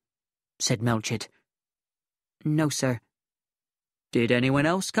yesterday," said Melchett. "No, sir." "Did anyone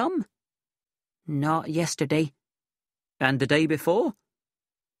else come?" "Not yesterday." "And the day before?"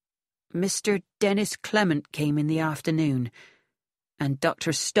 "Mr. Dennis Clement came in the afternoon, and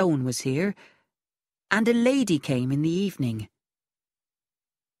Dr. Stone was here, and a lady came in the evening."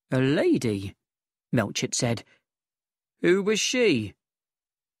 "A lady?" Melchett said. "Who was she?"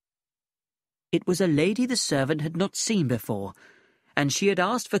 It was a lady the servant had not seen before, and she had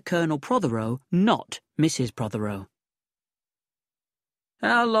asked for Colonel Protheroe, not Mrs. Protheroe.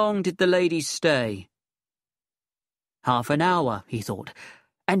 "How long did the lady stay?" Half an hour, he thought,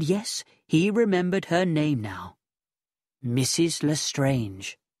 and yes, he remembered her name now. Mrs.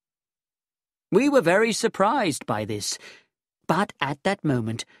 Lestrange. We were very surprised by this, but at that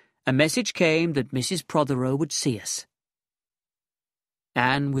moment a message came that Mrs. Protheroe would see us.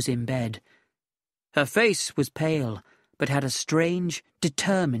 Anne was in bed. Her face was pale, but had a strange,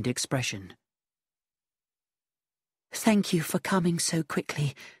 determined expression. "Thank you for coming so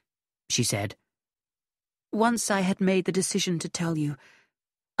quickly," she said. "Once I had made the decision to tell you,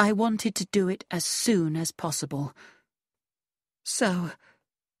 I wanted to do it as soon as possible. So,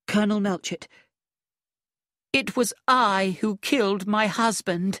 Colonel Melchett, it was I who killed my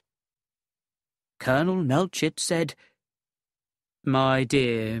husband." Colonel Melchett said, "My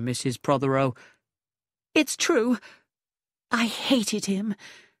dear Mrs. Protheroe—" "It's true. I hated him,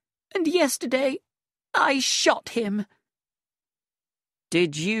 and yesterday I shot him."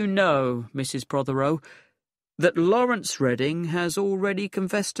 "Did you know, Mrs. Protheroe, that Lawrence Redding has already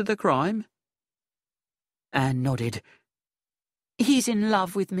confessed to the crime?" Anne nodded. "He's in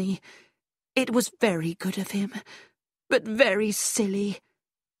love with me. It was very good of him, but very silly."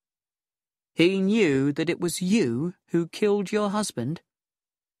 "He knew that it was you who killed your husband?"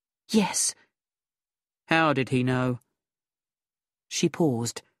 "Yes." "How did he know?" She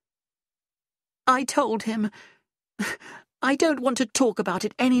paused. "I told him. I don't want to talk about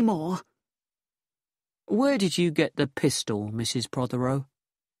it any more." "Where did you get the pistol, Mrs. Protheroe?"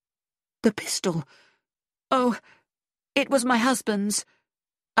 "The pistol? Oh, it was my husband's.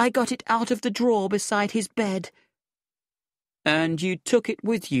 I got it out of the drawer beside his bed." "And you took it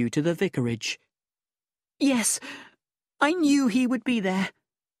with you to the vicarage?" "Yes, I knew he would be there."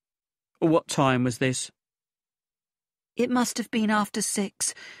 "What time was this?" "It must have been after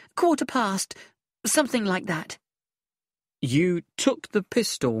 6, 1:15, something like that." "You took the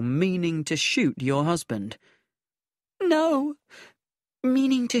pistol meaning to shoot your husband?" "No,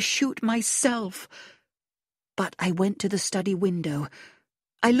 meaning to shoot myself. But I went to the study window.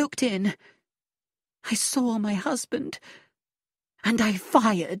 I looked in. I saw my husband, and I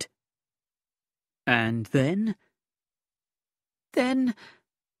fired." "And then?" "Then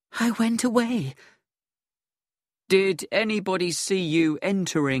I went away." "Did anybody see you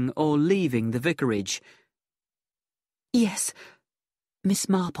entering or leaving the vicarage?" "Yes, Miss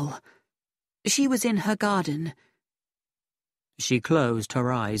Marple. She was in her garden." She closed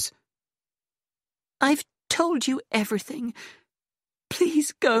her eyes. "I've told you everything.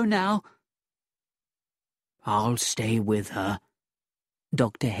 Please go now." "I'll stay with her,"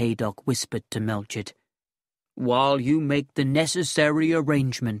 Dr. Haydock whispered to Melchett, "while you make the necessary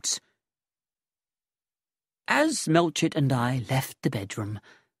arrangements." As Melchett and I left the bedroom,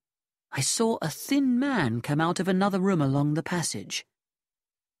 I saw a thin man come out of another room along the passage.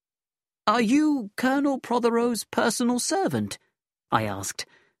 "Are you Colonel Protheroe's personal servant?" I asked.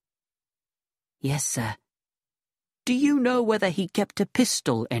 "Yes, sir." "Do you know whether he kept a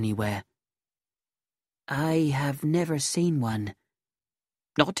pistol anywhere?" "I have never seen one."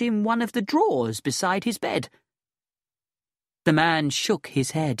 "Not in one of the drawers beside his bed?" The man shook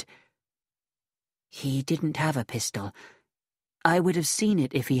his head. "He didn't have a pistol. I would have seen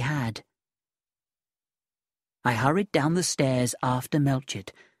it if he had." I hurried down the stairs after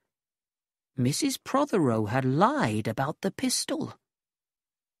Melchett. Mrs. Protheroe had lied about the pistol.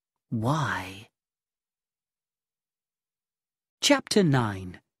 Why? Chapter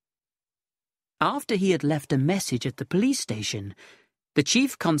 9. After he had left a message at the police station, the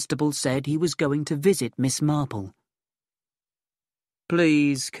chief constable said he was going to visit Miss Marple.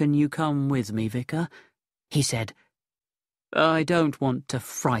 "Please, can you come with me, Vicar?" he said. "I don't want to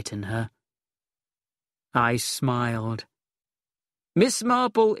frighten her." I smiled. Miss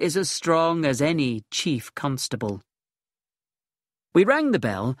Marple is as strong as any chief constable. We rang the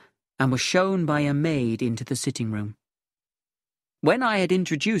bell and were shown by a maid into the sitting room. When I had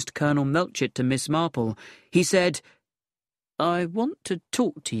introduced Colonel Melchett to Miss Marple, he said, "I want to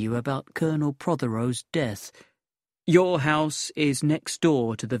talk to you about Colonel Protheroe's death. Your house is next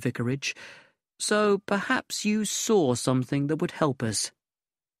door to the vicarage, so perhaps you saw something that would help us."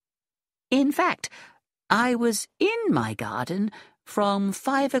 In fact, I was in my garden from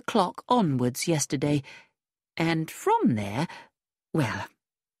 5 o'clock onwards yesterday, and from there, well,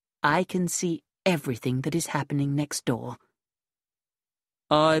 I can see everything that is happening next door.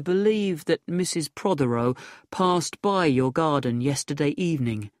 "I believe that Mrs. Protheroe passed by your garden yesterday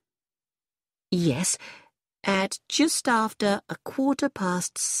evening." "Yes, at just after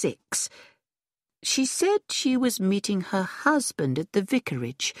 6:15. She said she was meeting her husband at the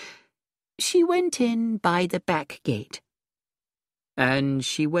vicarage. She went in by the back gate." "And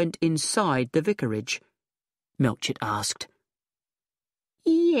she went inside the vicarage?" Melchett asked.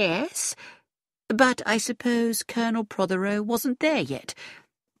 "Yes, but I suppose Colonel Protheroe wasn't there yet,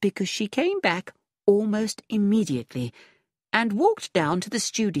 because she came back almost immediately and walked down to the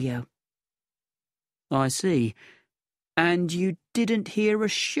studio." "I see. And you didn't hear a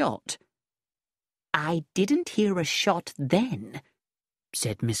shot?" "I didn't hear a shot then,"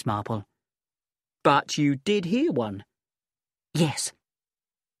 said Miss Marple. "But you did hear one?" "Yes.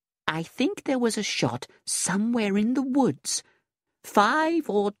 I think there was a shot somewhere in the woods, 5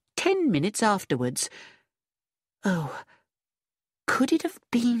 or 10 minutes afterwards. Oh, could it have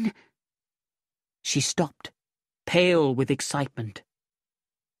been—" She stopped, pale with excitement.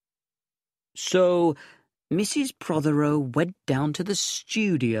 "So, Mrs. Protheroe went down to the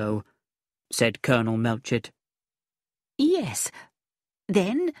studio," said Colonel Melchett. "Yes.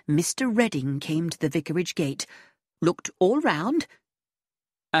 Then Mr. Redding came to the vicarage gate, looked all round—"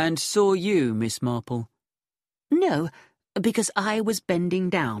 "And saw you, Miss Marple?" "No, because I was bending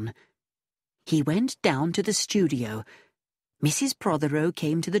down. He went down to the studio. Mrs. Protheroe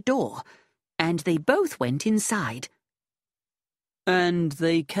came to the door, and they both went inside." "And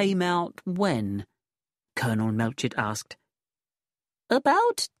they came out when?" Colonel Melchett asked.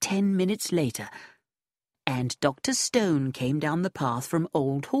 "About 10 minutes later, and Dr. Stone came down the path from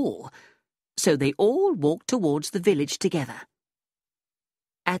Old Hall, so they all walked towards the village together.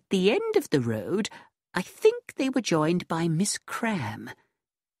 At the end of the road, I think they were joined by Miss Cram.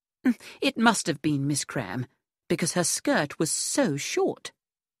 It must have been Miss Cram, because her skirt was so short."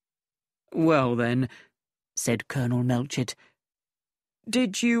 "Well then," said Colonel Melchett,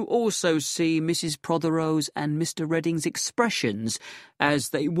 "did you also see Mrs. Protheroe's and Mr. Redding's expressions as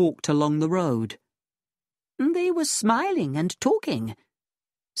they walked along the road?" "They were smiling and talking,"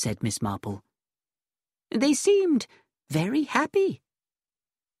 said Miss Marple. "They seemed very happy."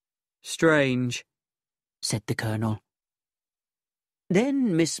 "Strange," said the Colonel.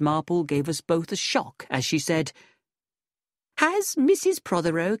 Then Miss Marple gave us both a shock as she said, "Has Mrs.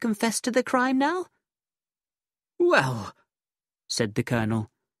 Protheroe confessed to the crime now?" "Well," said the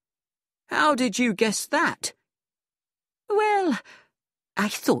Colonel, "how did you guess that?" "Well, I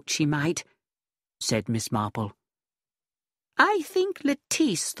thought she might," said Miss Marple. "I think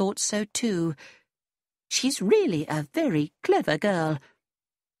Lettice thought so too. She's really a very clever girl.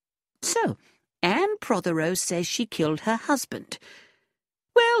 So, Anne Protheroe says she killed her husband.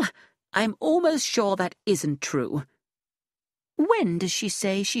 Well, I'm almost sure that isn't true. When does she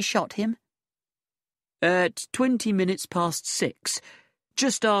say she shot him? At 20 minutes past 6,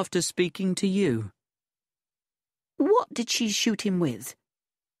 just after speaking to you. What did she shoot him with?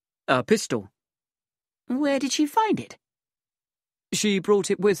 A pistol. Where did she find it? She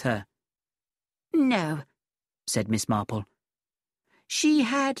brought it with her. No, said Miss Marple. She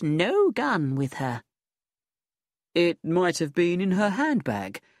had no gun with her. It might have been in her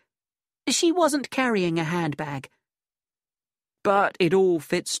handbag. She wasn't carrying a handbag. But it all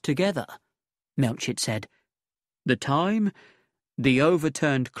fits together, Melchett said. The time, the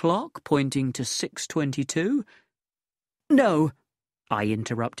overturned clock pointing to 6:22. No, I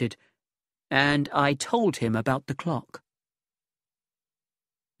interrupted, and I told him about the clock.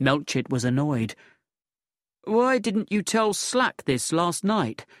 Melchett was annoyed. Why didn't you tell Slack this last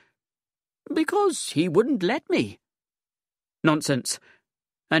night? Because he wouldn't let me. Nonsense.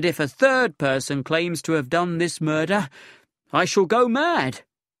 And if a third person claims to have done this murder, I shall go mad.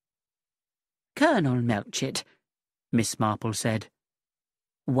 Colonel Melchett, Miss Marple said,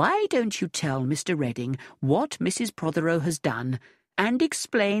 why don't you tell Mr. Redding what Mrs. Protheroe has done and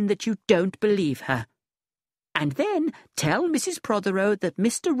explain that you don't believe her? And then tell Mrs. Protheroe that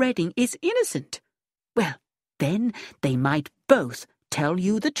Mr. Redding is innocent. Well, then they might both tell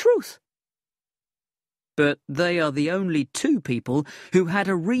you the truth. But they are the only two people who had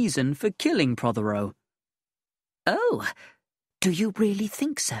a reason for killing Protheroe. Oh, do you really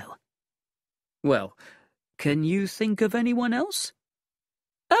think so? Well, can you think of anyone else?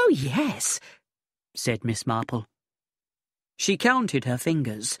 Oh, yes, said Miss Marple. She counted her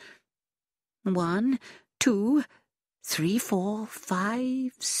fingers. 1, 2, 3, 4,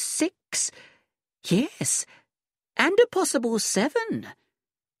 5, 6. Yes, and a possible 7.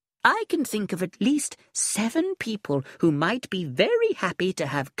 I can think of at least 7 people who might be very happy to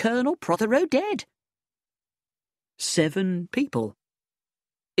have Colonel Protheroe dead. 7 people?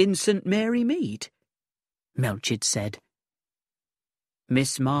 In St. Mary Mead? Melchett said.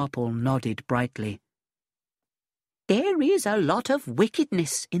 Miss Marple nodded brightly. There is a lot of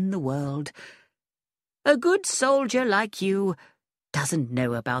wickedness in the world. A good soldier like you doesn't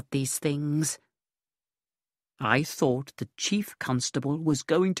know about these things. I thought the Chief Constable was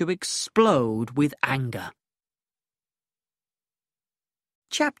going to explode with anger.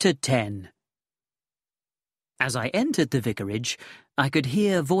 Chapter 10. As I entered the vicarage, I could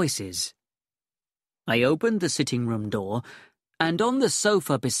hear voices. I opened the sitting-room door, and on the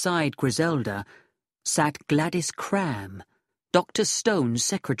sofa beside Griselda sat Gladys Cram, Dr. Stone's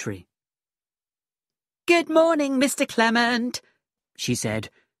secretary. "Good morning, Mr. Clement," she said.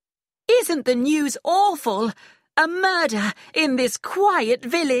 "Isn't the news awful? A murder in this quiet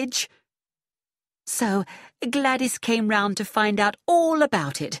village." "So Gladys came round to find out all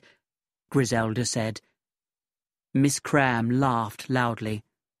about it," Griselda said. Miss Cram laughed loudly.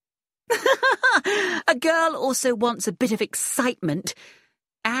 "A girl also wants a bit of excitement.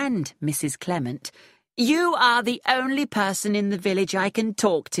 And, Mrs. Clement, you are the only person in the village I can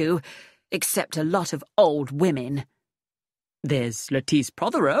talk to, except a lot of old women." "There's Lettice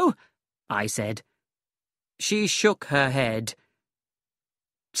Protheroe," I said. She shook her head.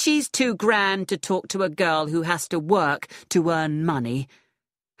 "She's too grand to talk to a girl who has to work to earn money.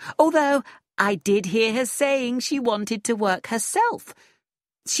 Although I did hear her saying she wanted to work herself.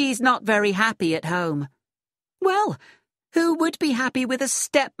 She's not very happy at home. Well, who would be happy with a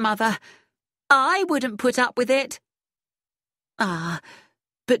stepmother? I wouldn't put up with it." "Ah,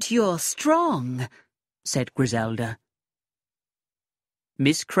 but you're strong," said Griselda.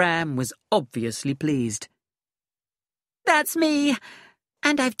 Miss Cram was obviously pleased. "That's me,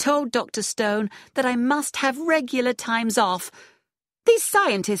 and I've told Dr. Stone that I must have regular times off. These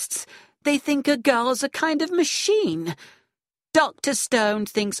scientists, they think a girl's a kind of machine. Dr. Stone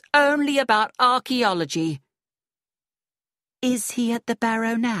thinks only about archaeology." "Is he at the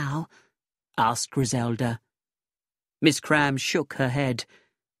barrow now?" asked Griselda. Miss Cram shook her head.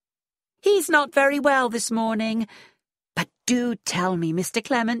 "He's not very well this morning. But do tell me, Mr.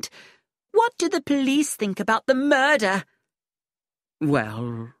 Clement, what do the police think about the murder?"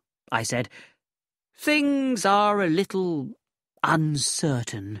 "Well," I said, "things are a little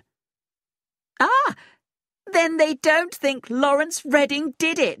uncertain." "Ah, then they don't think Lawrence Redding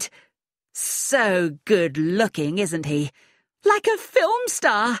did it. So good-looking, isn't he? Like a film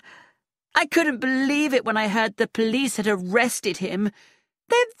star. I couldn't believe it when I heard the police had arrested him.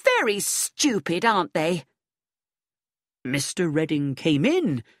 They're very stupid, aren't they?" "Mr. Redding came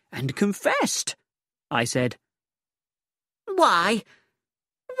in and confessed," I said. "Why?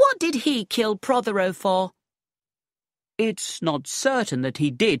 What did he kill Protheroe for?" "It's not certain that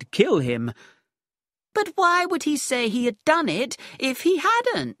he did kill him. But why would he say he had done it if he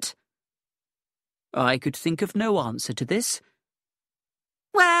hadn't? I could think of no answer to this.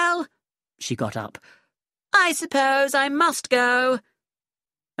 Well, she got up, I suppose I must go.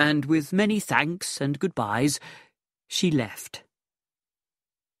 And with many thanks and goodbyes, she left.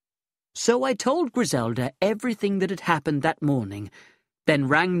 So I told Griselda everything that had happened that morning, then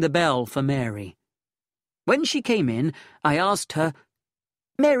rang the bell for Mary. When she came in, I asked her,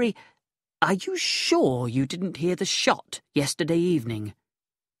 "Mary, are you sure you didn't hear the shot yesterday evening?"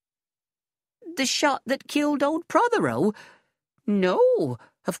 The shot that killed old Protheroe? No,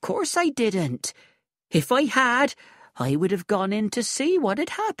 of course I didn't. If I had, I would have gone in to see what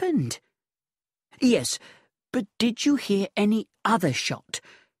had happened. Yes, but did you hear any other shot?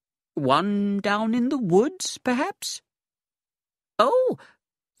 One down in the woods, perhaps? Oh,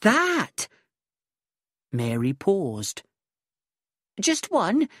 that! Mary paused. Just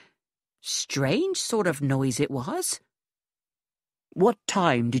one. Strange sort of noise it was. What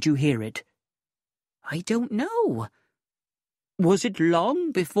time did you hear it? I don't know. Was it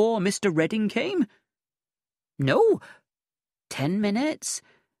long before Mr. Redding came? No. 10 minutes,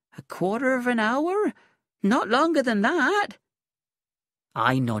 a quarter of an hour, not longer than that.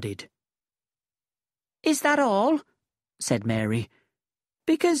 I nodded. Is that all? Said Mary.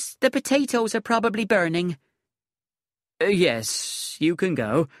 Because the potatoes are probably burning. Yes, you can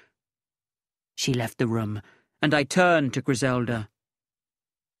go. She left the room, and I turned to Griselda.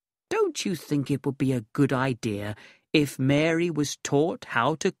 Don't you think it would be a good idea if Mary was taught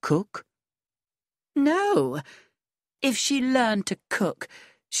how to cook? No. If she learned to cook,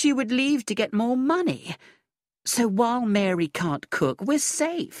 she would leave to get more money. So while Mary can't cook, we're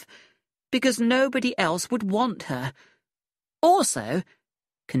safe, because nobody else would want her. Also,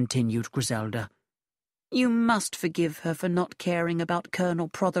 continued Griselda, you must forgive her for not caring about Colonel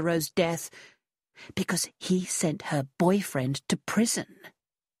Protheroe's death, because he sent her boyfriend to prison.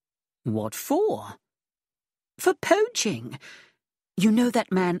 What for? For poaching. You know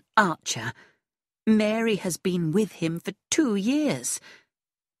that man Archer? Mary has been with him for 2 years.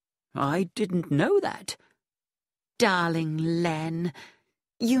 I didn't know that. Darling Len,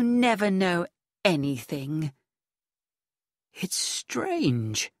 you never know anything. It's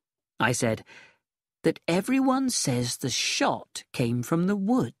strange, I said, that everyone says the shot came from the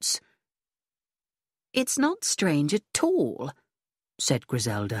woods. It's not strange at all, said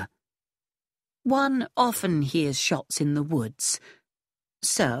Griselda. One often hears shots in the woods.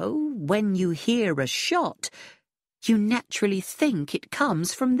 So, when you hear a shot, you naturally think it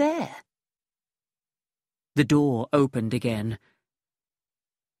comes from there. The door opened again.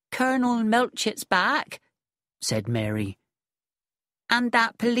 Colonel Melchett's back, said Mary. And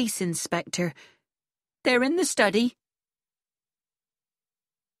that police inspector. They're in the study.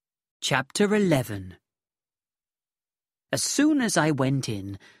 Chapter 11. As soon as I went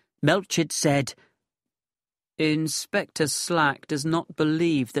in, Melchett said, Inspector Slack does not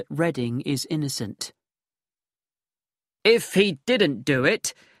believe that Redding is innocent. If he didn't do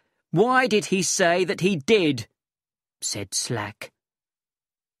it, why did he say that he did? Said Slack.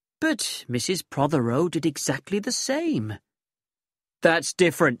 But Mrs. Protheroe did exactly the same. That's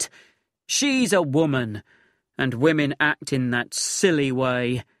different. She's a woman, and women act in that silly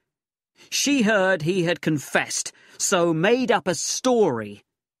way. She heard he had confessed, so made up a story.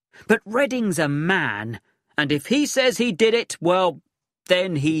 But Redding's a man, and if he says he did it, well,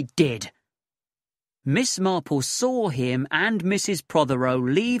 then he did. Miss Marple saw him and Mrs. Protheroe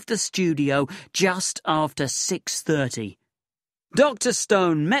leave the studio just after 6:30. Dr.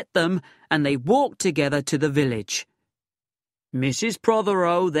 Stone met them, and they walked together to the village. Mrs.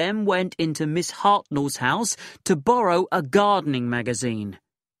 Protheroe then went into Miss Hartnell's house to borrow a gardening magazine.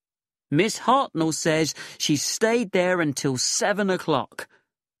 Miss Hartnell says she stayed there until 7 o'clock,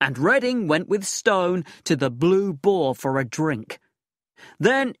 and Redding went with Stone to the Blue Boar for a drink.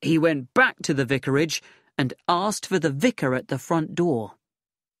 Then he went back to the vicarage and asked for the vicar at the front door.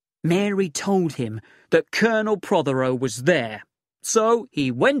 Mary told him that Colonel Protheroe was there, so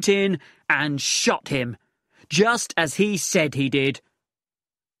he went in and shot him, just as he said he did.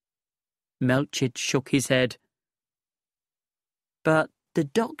 Melchett shook his head. But the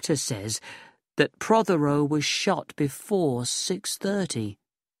doctor says that Protheroe was shot before 6:30.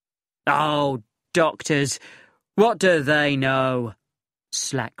 Oh, doctors, what do they know?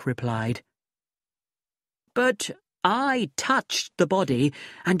 Slack replied. But I touched the body,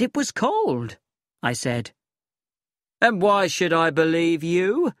 and it was cold, I said. And why should I believe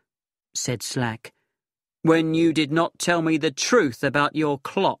you? Said Slack, when you did not tell me the truth about your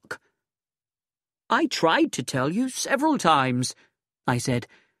clock. I tried to tell you several times, I said,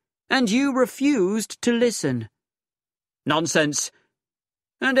 and you refused to listen. Nonsense.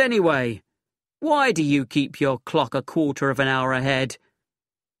 And anyway, why do you keep your clock a quarter of an hour ahead?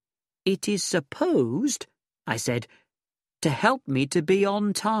 It is supposed, I said, to help me to be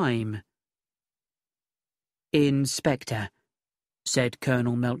on time. Inspector, said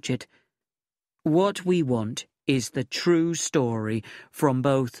Colonel Melchett, what we want is the true story from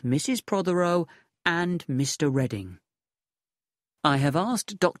both Mrs. Protheroe and Mr. Redding. I have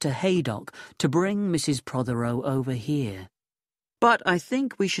asked Dr. Haydock to bring Mrs. Protheroe over here, but I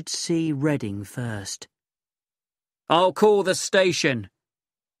think we should see Redding first. I'll call the station,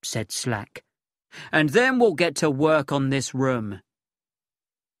 said Slack, and then we'll get to work on this room.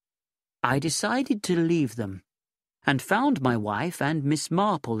 I decided to leave them, and found my wife and Miss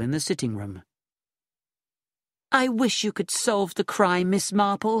Marple in the sitting room. I wish you could solve the crime, Miss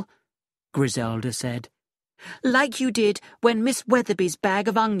Marple, Griselda said, like you did when Miss Weatherby's bag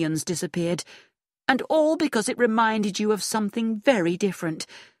of onions disappeared, and all because it reminded you of something very different.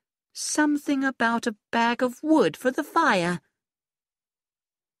 Something about a bag of wood for the fire.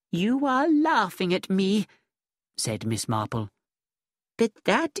 You are laughing at me, said Miss Marple. But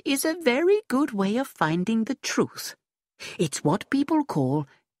that is a very good way of finding the truth. It's what people call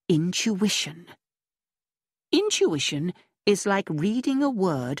intuition. Intuition is like reading a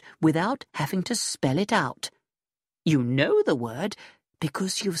word without having to spell it out. You know the word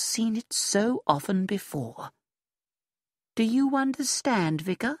because you've seen it so often before. Do you understand,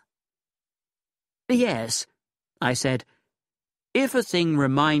 Vicar? Yes, I said. If a thing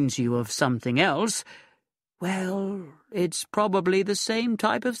reminds you of something else, well, it's probably the same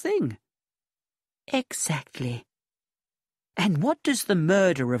type of thing. Exactly. And what does the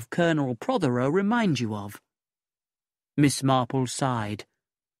murder of Colonel Protheroe remind you of? Miss Marple sighed.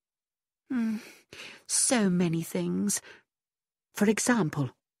 So many things. For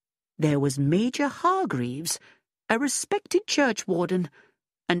example, there was Major Hargreaves, a respected churchwarden,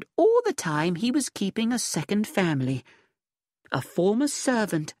 and all the time he was keeping a second family, a former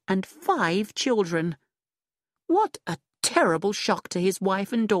servant and 5 children. What a terrible shock to his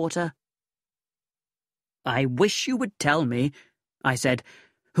wife and daughter. I wish you would tell me, I said,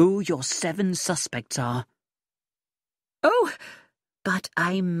 who your 7 suspects are. Oh, but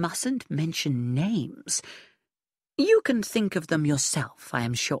I mustn't mention names. You can think of them yourself, I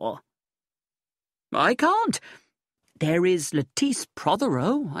am sure. I can't. There is Lettice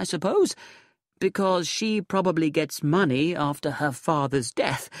Protheroe, I suppose, because she probably gets money after her father's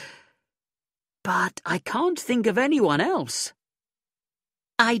death. But I can't think of anyone else.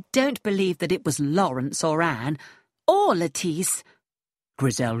 I don't believe that it was Lawrence or Anne, or Lettice,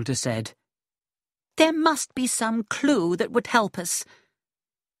 Griselda said. There must be some clue that would help us.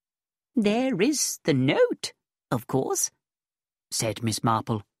 There is the note, of course, said Miss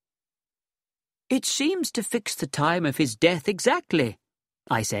Marple. It seems to fix the time of his death exactly,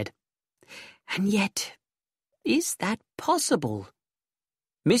 I said. And yet, is that possible?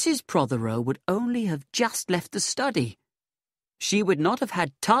 Mrs. Protheroe would only have just left the study. She would not have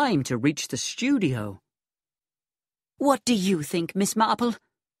had time to reach the studio. What do you think, Miss Marple?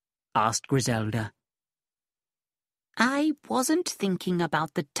 Asked Griselda. I wasn't thinking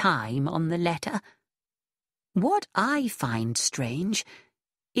about the time on the letter. What I find strange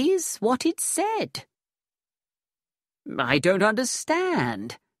is what it said. I don't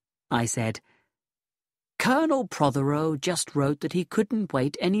understand, I said. Colonel Protheroe just wrote that he couldn't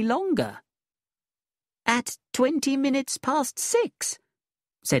wait any longer. At 20 minutes past 6,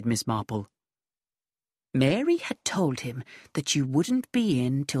 said Miss Marple. Mary had told him that you wouldn't be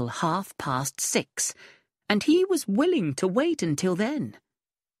in till 6:30, and he was willing to wait until then.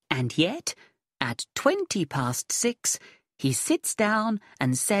 And yet, at 20 past 6, he sits down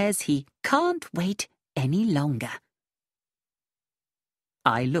and says he can't wait any longer.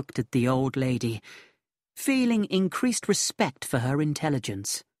 I looked at the old lady, feeling increased respect for her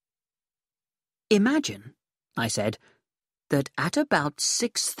intelligence. Imagine, I said, that at about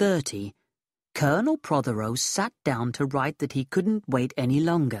 6:30, Colonel Protheroe sat down to write that he couldn't wait any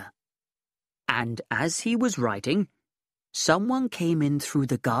longer. And as he was writing, someone came in through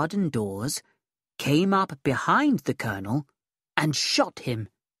the garden doors, came up behind the Colonel, and shot him.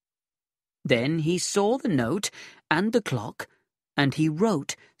 Then he saw the note and the clock, and he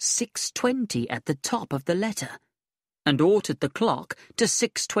wrote 6:20 at the top of the letter, and altered the clock to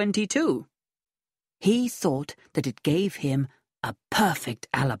 6:22. He thought that it gave him a perfect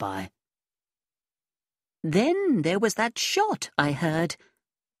alibi. Then there was that shot I heard,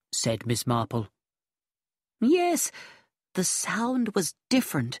 said Miss Marple. Yes, the sound was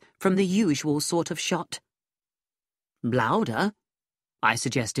different from the usual sort of shot. Louder, I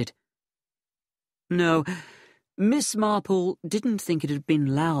suggested. No, Miss Marple didn't think it had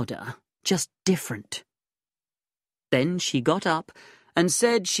been louder, just different. Then she got up and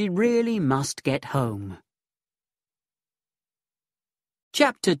said she really must get home.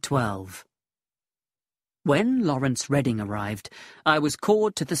 Chapter 12. When Lawrence Redding arrived, I was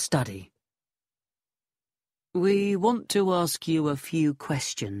called to the study. "We want to ask you a few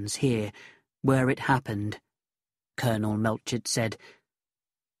questions here, where it happened," Colonel Melchett said.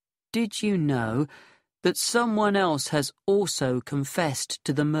 "Did you know that someone else has also confessed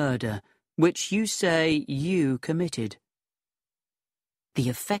to the murder, which you say you committed?" The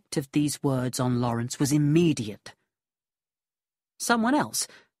effect of these words on Lawrence was immediate. "Someone else?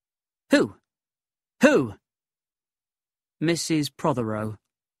 Who? Who?" "Mrs. Protheroe,"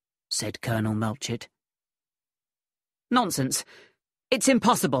 said Colonel Melchett. "Nonsense. It's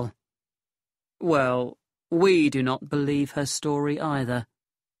impossible." "Well, we do not believe her story either,"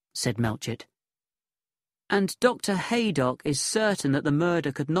 said Melchett. "And Dr. Haydock is certain that the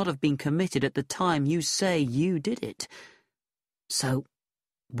murder could not have been committed at the time you say you did it. So,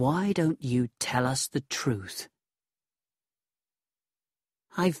 why don't you tell us the truth?"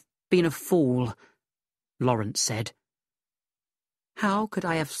 "I've been a fool," Lawrence said. "How could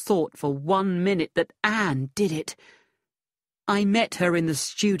I have thought for 1 minute that Anne did it? I met her in the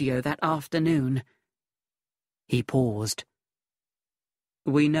studio that afternoon." He paused.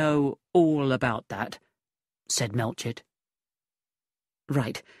 "We know all about that," said Melchett.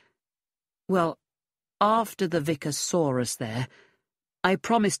 "Right. Well, after the vicar saw us there, I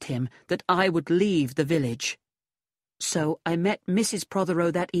promised him that I would leave the village. So I met Mrs.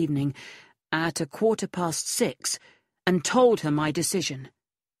 Protheroe that evening at 6:15 and told her my decision.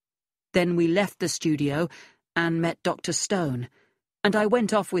 Then we left the studio and met Dr. Stone, and I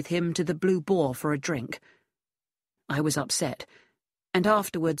went off with him to the Blue Boar for a drink. I was upset, and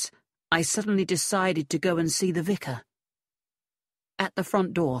afterwards I suddenly decided to go and see the vicar. At the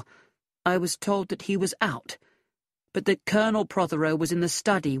front door, I was told that he was out, but that Colonel Protheroe was in the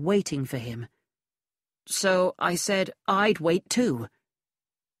study waiting for him. So I said I'd wait too."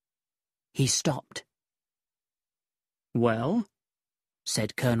 He stopped. "Well?"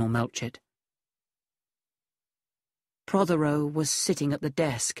 said Colonel Melchett. Protheroe was sitting at the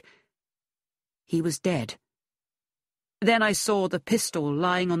desk. He was dead. Then I saw the pistol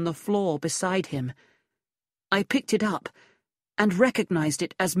lying on the floor beside him. I picked it up and recognized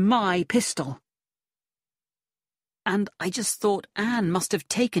it as my pistol. And I just thought Anne must have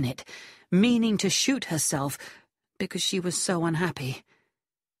taken it, meaning to shoot herself, because she was so unhappy.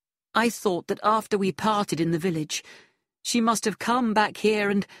 I thought that after we parted in the village, she must have come back here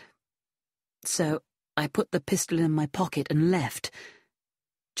and... So I put the pistol in my pocket and left.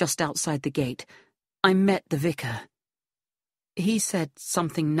 Just outside the gate, I met the vicar. He said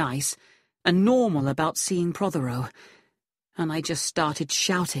something nice and normal about seeing Protheroe, and I just started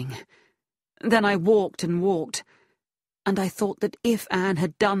shouting. Then I walked and walked, and I thought that if Anne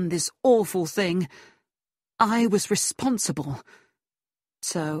had done this awful thing, I was responsible.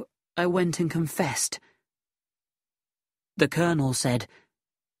 So I went and confessed." The colonel said,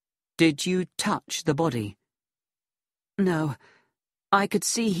 "Did you touch the body?" "No, I could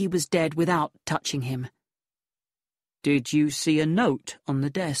see he was dead without touching him." "Did you see a note on the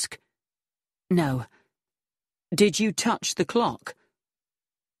desk?" "No." "Did you touch the clock?"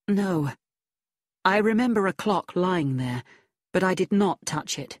 "No. I remember a clock lying there, but I did not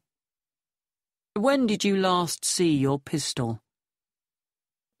touch it." "When did you last see your pistol?"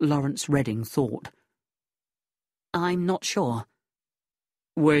 Lawrence Redding thought. "I'm not sure."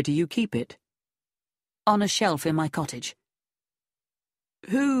 "Where do you keep it?" "On a shelf in my cottage."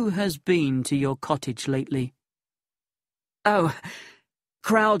 "Who has been to your cottage lately?" "Oh,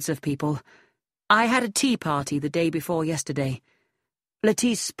 crowds of people. I had a tea party the day before yesterday.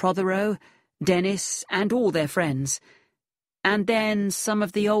 Lettice Protheroe, Dennis, and all their friends. And then some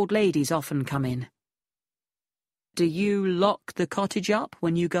of the old ladies often come in." "Do you lock the cottage up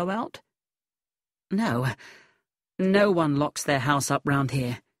when you go out?" "No. No one locks their house up round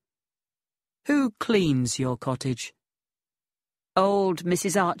here." "Who cleans your cottage?" "Old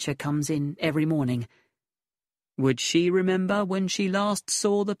Mrs. Archer comes in every morning." "Would she remember when she last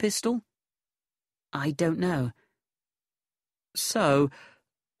saw the pistol?" "I don't know." "So,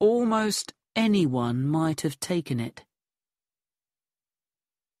 almost anyone might have taken it."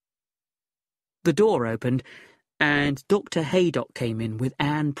 The door opened, and Dr. Haydock came in with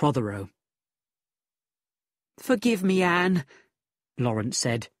Anne Protheroe. "Forgive me, Anne," Lawrence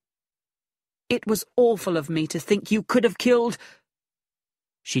said. "It was awful of me to think you could have killed—"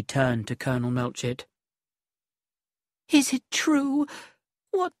 She turned to Colonel Melchett. "Is it true?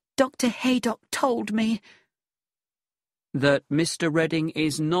 What Dr. Haydock told me. That Mr. Redding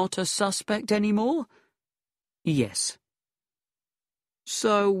is not a suspect anymore? Yes.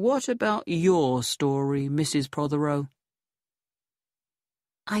 So what about your story, Mrs. Protheroe?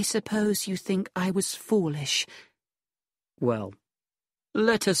 I suppose you think I was foolish. Well,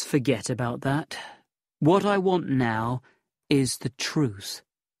 let us forget about that. What I want now is the truth.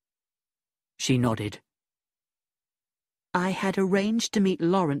 She nodded. I had arranged to meet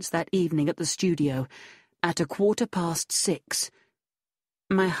Lawrence that evening at the studio at 6:15.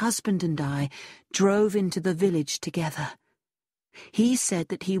 My husband and I drove into the village together. He said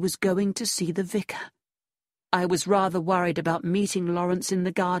that he was going to see the vicar. I was rather worried about meeting Lawrence in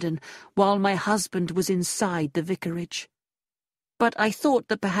the garden while my husband was inside the vicarage. But I thought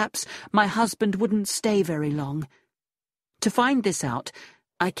that perhaps my husband wouldn't stay very long. To find this out,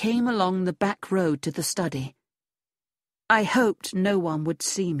 I came along the back road to the study. I hoped no one would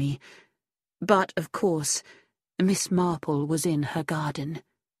see me, but, of course, Miss Marple was in her garden.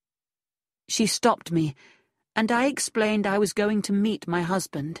 She stopped me, and I explained I was going to meet my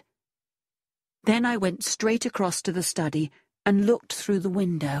husband. Then I went straight across to the study and looked through the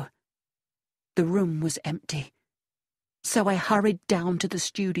window. The room was empty. So I hurried down to the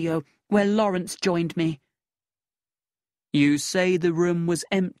studio, where Lawrence joined me. You say the room was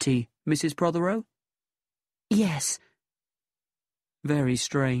empty, Mrs. Protheroe? Yes. Very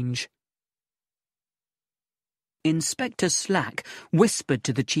strange. Inspector Slack whispered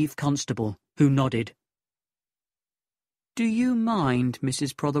to the Chief Constable, who nodded. Do you mind,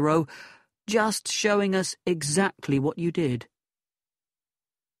 Mrs. Protheroe, just showing us exactly what you did?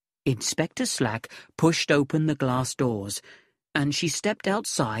 Inspector Slack pushed open the glass doors, and she stepped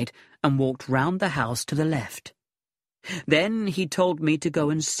outside and walked round the house to the left. Then he told me to go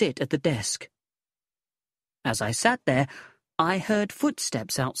and sit at the desk. As I sat there, I heard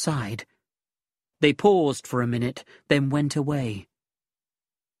footsteps outside. They paused for a minute, then went away.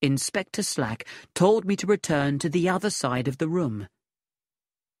 Inspector Slack told me to return to the other side of the room.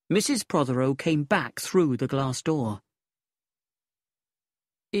 Mrs. Protheroe came back through the glass door.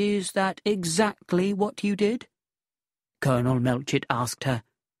 Is that exactly what you did? Colonel Melchett asked her.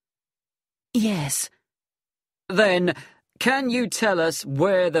 Yes. Then, can you tell us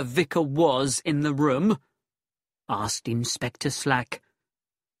where the vicar was in the room? Asked Inspector Slack.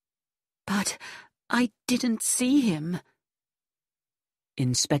 But I didn't see him.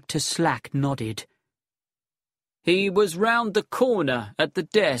 Inspector Slack nodded. He was round the corner at the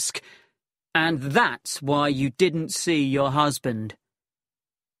desk, and that's why you didn't see your husband.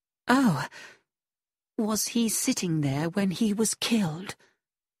 Oh, was he sitting there when he was killed?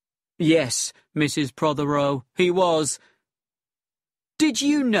 Yes, Mrs. Protheroe, he was. Did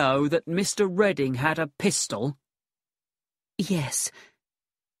you know that Mr. Redding had a pistol? Yes.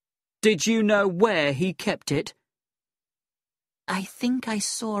 Did you know where he kept it? I think I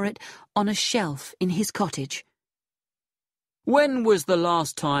saw it on a shelf in his cottage. When was the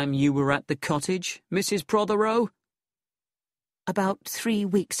last time you were at the cottage, Mrs. Protheroe? About 3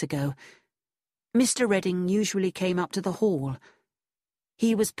 weeks ago. Mr. Redding usually came up to the hall.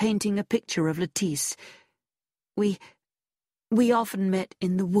 He was painting a picture of Lettice. We often met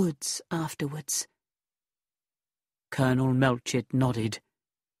in the woods afterwards. Colonel Melchett nodded.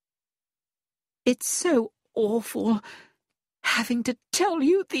 It's so awful, having to tell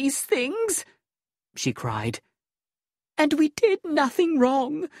you these things, she cried. And we did nothing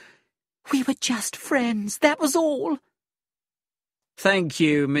wrong. We were just friends, that was all. Thank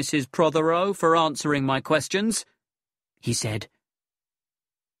you, Mrs. Protheroe, for answering my questions, he said.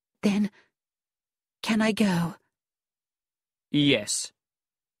 Then, can I go? Yes.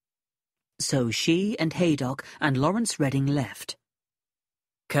 So she and Haydock and Lawrence Redding left.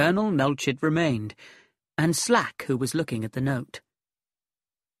 Colonel Melchett remained, and Slack, who was looking at the note.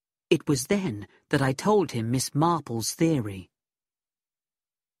 It was then that I told him Miss Marple's theory.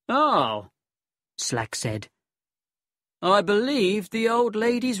 Oh, Slack said. I believe the old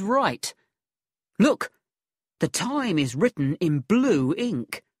lady's right. Look, the time is written in blue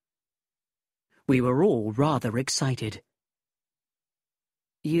ink. We were all rather excited.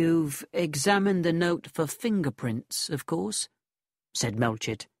 You've examined the note for fingerprints, of course, said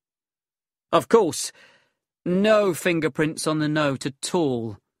Melchett. Of course. No fingerprints on the note at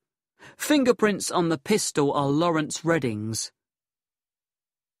all. Fingerprints on the pistol are Lawrence Redding's.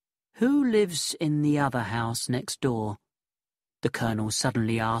 Who lives in the other house next door? The Colonel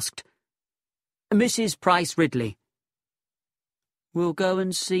suddenly asked. Mrs. Price Ridley. We'll go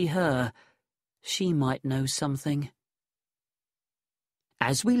and see her. She might know something.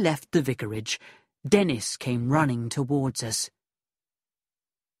 As we left the vicarage, Dennis came running towards us.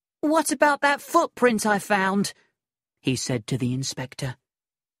 "What about that footprint I found?" he said to the inspector.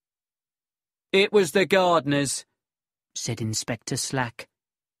 "It was the gardener's," said Inspector Slack.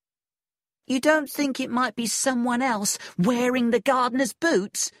 "You don't think it might be someone else wearing the gardener's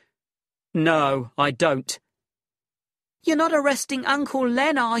boots?" "No, I don't." "You're not arresting Uncle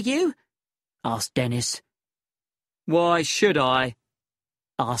Len, are you?" asked Dennis. "Why should I?"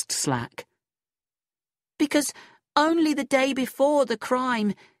 asked Slack. "Because only the day before the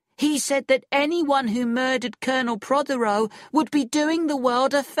crime, he said that anyone who murdered Colonel Protheroe would be doing the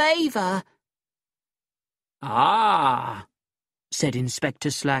world a favour." "Ah," said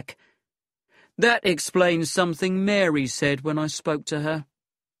Inspector Slack. "That explains something Mary said when I spoke to her.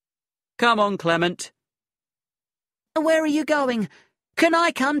 Come on, Clement." "Where are you going? Can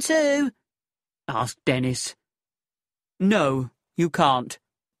I come too?" asked Dennis. "No, you can't,"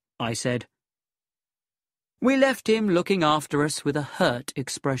 I said. We left him looking after us with a hurt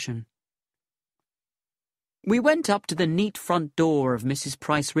expression. We went up to the neat front door of Mrs.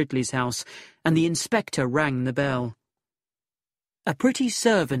 Price Ridley's house, and the inspector rang the bell. A pretty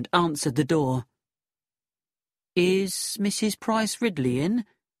servant answered the door. "Is Mrs. Price Ridley in?"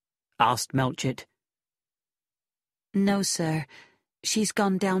 asked Melchett. "No, sir. She's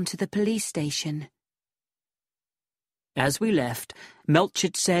gone down to the police station." As we left,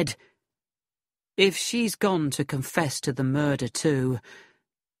 Melchett said, "If she's gone to confess to the murder too,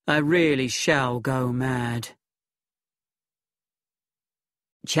 I really shall go mad."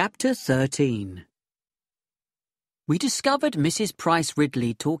 Chapter 13. We discovered Mrs. Price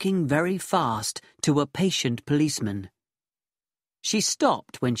Ridley talking very fast to a patient policeman. She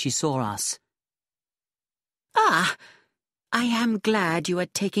stopped when she saw us. "Ah, I am glad you are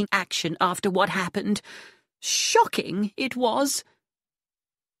taking action after what happened. Shocking it was."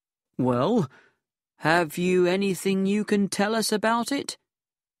 "Well, have you anything you can tell us about it?"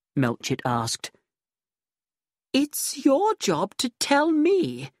 Melchett asked. "It's your job to tell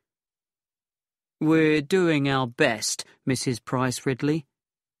me." "We're doing our best, Mrs. Price Ridley,"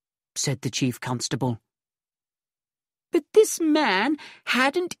 said the Chief Constable. "But this man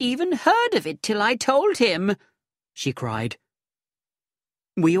hadn't even heard of it till I told him," she cried.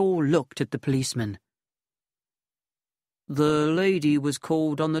 We all looked at the policeman. "The lady was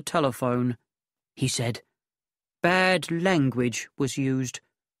called on the telephone," he said. "Bad language was used."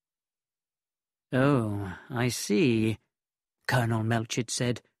 "Oh, I see," Colonel Melchett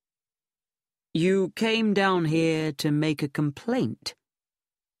said. "You came down here to make a complaint."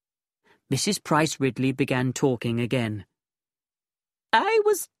 Mrs. Price Ridley began talking again. "I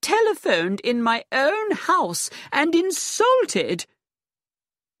was telephoned in my own house and insulted."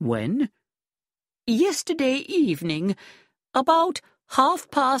 "When?" "Yesterday evening, about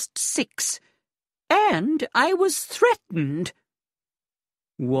 6:30, and I was threatened."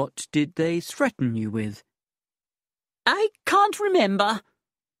 "What did they threaten you with?" "I can't remember."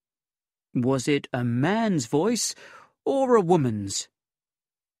 "Was it a man's voice or a woman's?"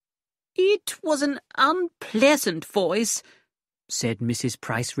 "It was an unpleasant voice," said Mrs.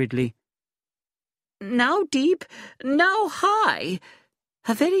 Price Ridley. "Now deep, now high.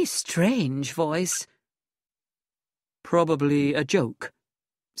 A very strange voice." "Probably a joke,"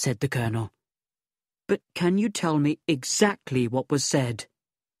 said the Colonel. "But can you tell me exactly what was said?"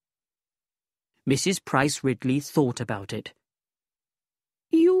 Mrs. Price Ridley thought about it.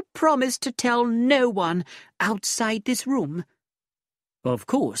 "You promised to tell no one outside this room?" "Of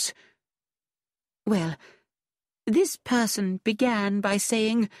course." "Well, this person began by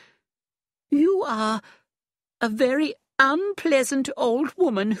saying, 'You are a very unpleasant old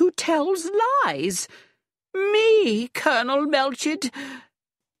woman who tells lies. Me, Colonel Melchett.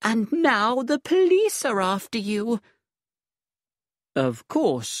 And now the police are after you.'" "Of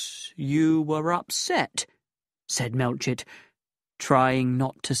course, you were upset," said Melchett, trying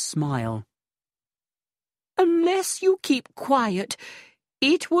not to smile. "Unless you keep quiet,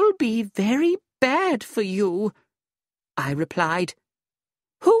 it will be very bad for you," I replied.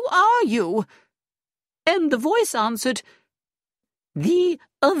 "Who are you?" And the voice answered, "The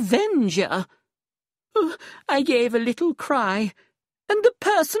Avenger." I gave a little cry, and the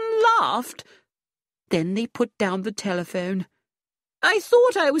person laughed. Then they put down the telephone. I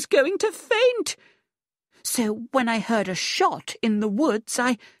thought I was going to faint. So when I heard a shot in the woods,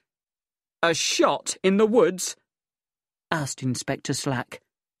 I— "A shot in the woods?" asked Inspector Slack.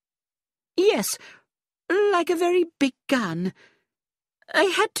 "Yes, like a very big gun. I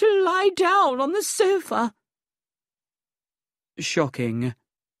had to lie down on the sofa." "Shocking,"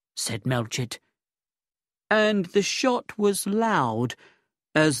 said Melchett. "And the shot was loud,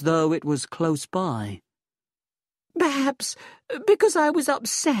 as though it was close by." Perhaps because I was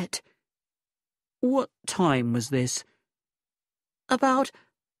upset. What time was this? About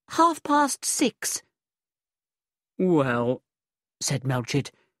 6:30. Well, said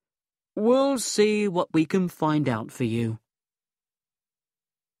Melchett, we'll see what we can find out for you.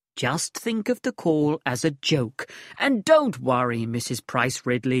 Just think of the call as a joke, and don't worry, Mrs. Price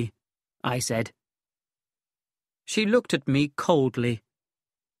Ridley, I said. She looked at me coldly.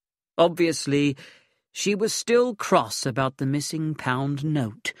 Obviously, she was still cross about the missing pound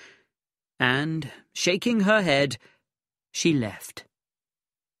note, and, shaking her head, she left.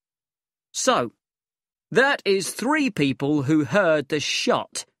 So, that is 3 people who heard the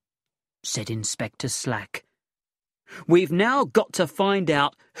shot, said Inspector Slack. We've now got to find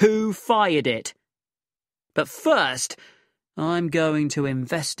out who fired it. But first, I'm going to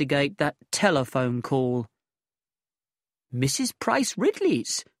investigate that telephone call. Mrs. Price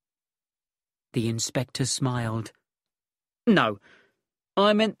Ridley's? The inspector smiled. No,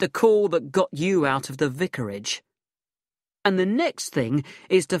 I meant the call that got you out of the vicarage. And the next thing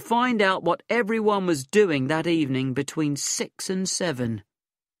is to find out what everyone was doing that evening between 6 and 7.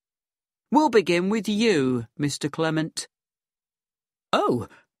 We'll begin with you, Mr. Clement. Oh,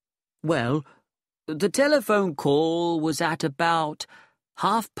 well, the telephone call was at about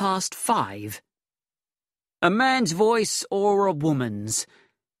 5:30. A man's voice or a woman's?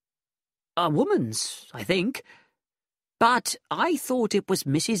 A woman's, I think. But I thought it was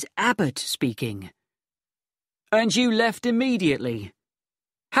Mrs. Abbott speaking. And you left immediately.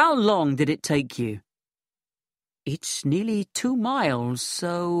 How long did it take you? It's nearly 2 miles,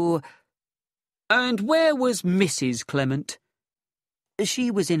 so... And where was Mrs. Clement? She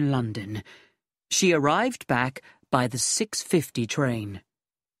was in London. She arrived back by the 6:50 train.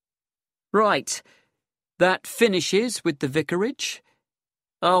 Right. That finishes with the vicarage.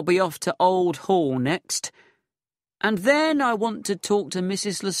 I'll be off to Old Hall next. And then I want to talk to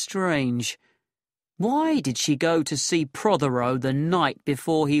Mrs. Lestrange. Why did she go to see Protheroe the night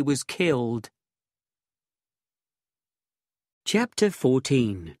before he was killed? Chapter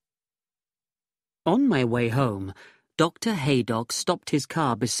 14. On my way home, Dr. Haydock stopped his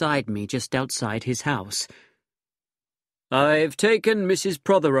car beside me just outside his house. I've taken Mrs.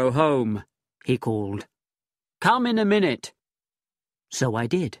 Protheroe home, he called. Come in a minute. So I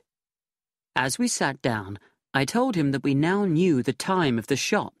did. As we sat down, I told him that we now knew the time of the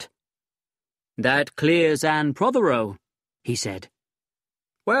shot. That clears Anne Protheroe, he said.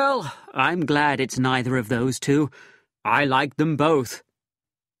 Well, I'm glad it's neither of those 2. I like them both.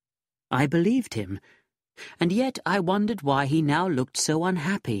 I believed him, and yet I wondered why he now looked so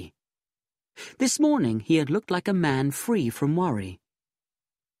unhappy. This morning he had looked like a man free from worry.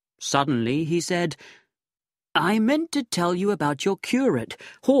 Suddenly he said, I meant to tell you about your curate,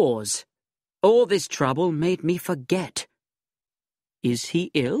 Hawes. All this trouble made me forget. Is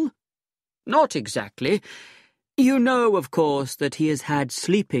he ill? Not exactly. You know, of course, that he has had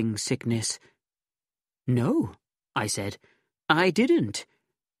sleeping sickness. No, I said. I didn't.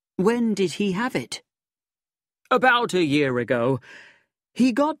 When did he have it? About a year ago.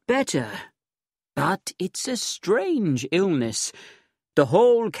 He got better. But it's a strange illness. The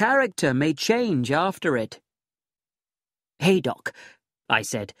whole character may change after it. Haydock, I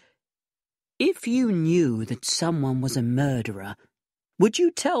said, if you knew that someone was a murderer, would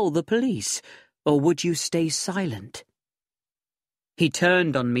you tell the police, or would you stay silent? He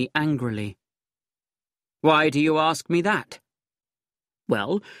turned on me angrily. Why do you ask me that?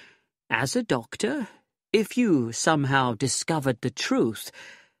 Well, as a doctor, if you somehow discovered the truth,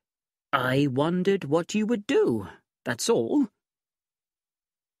 I wondered what you would do, that's all.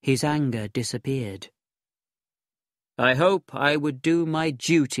 His anger disappeared. I hope I would do my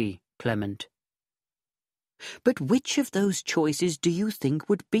duty, Clement. But which of those choices do you think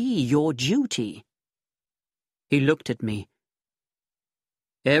would be your duty? He looked at me.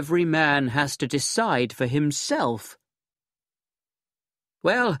 Every man has to decide for himself.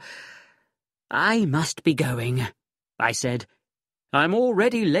 Well, I must be going, I said. I'm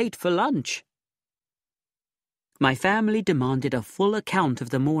already late for lunch. My family demanded a full account of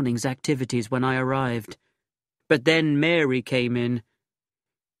the morning's activities when I arrived. But then Mary came in.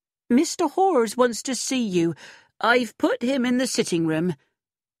 Mr. Hawes wants to see you. I've put him in the sitting room.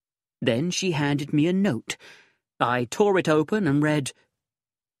 Then she handed me a note. I tore it open and read,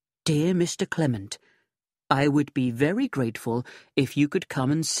 Dear Mr. Clement, I would be very grateful if you could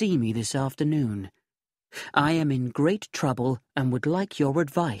come and see me this afternoon. I am in great trouble and would like your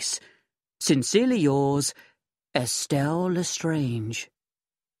advice. Sincerely yours, Estelle Lestrange.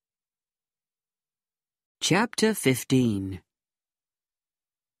 Chapter 15.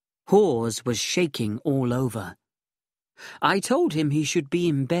 Hawes was shaking all over. I told him he should be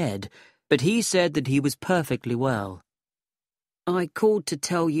in bed, but he said that he was perfectly well. I called to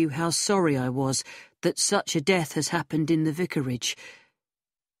tell you how sorry I was that such a death has happened in the vicarage.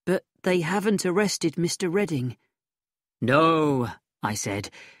 But they haven't arrested Mr. Redding. No, I said.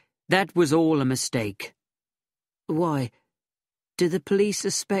 That was all a mistake. Why? Do the police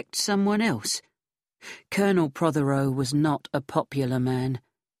suspect someone else? Colonel Protheroe was not a popular man.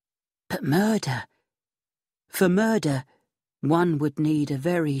 But murder? For murder, one would need a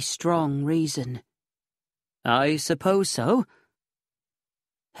very strong reason. I suppose so.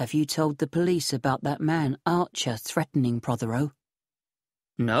 Have you told the police about that man Archer threatening Protheroe?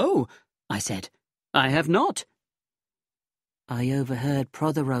 No, I said. I have not. I overheard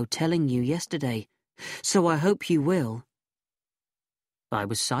Protheroe telling you yesterday, so I hope you will. I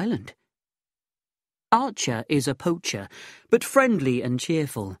was silent. Archer is a poacher, but friendly and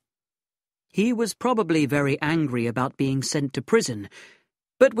cheerful. He was probably very angry about being sent to prison,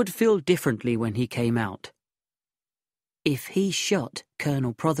 but would feel differently when he came out. If he shot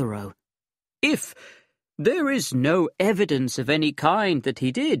Colonel Protheroe. If! There is no evidence of any kind that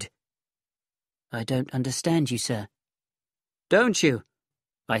he did. I don't understand you, sir. Don't you?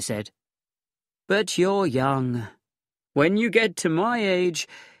 I said. But you're young. When you get to my age,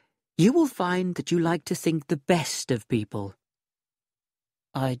 you will find that you like to think the best of people.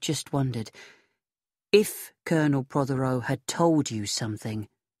 I just wondered, if Colonel Protheroe had told you something.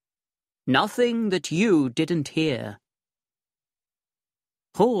 Nothing that you didn't hear.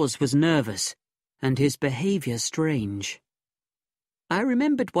 Hawes was nervous, and his behaviour strange. I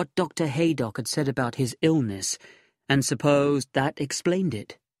remembered what Dr. Haydock had said about his illness, and supposed that explained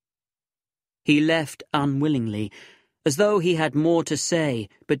it. He left unwillingly, as though he had more to say,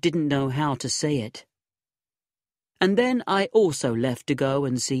 but didn't know how to say it. And then I also left to go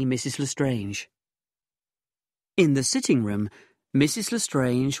and see Mrs. Lestrange. In the sitting room, Mrs.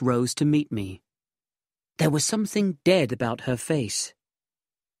 Lestrange rose to meet me. There was something dead about her face.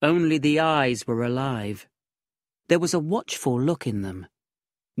 Only the eyes were alive. There was a watchful look in them.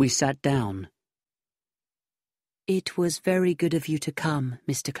 We sat down. It was very good of you to come,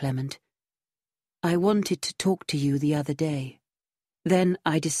 Mr. Clement. I wanted to talk to you the other day. Then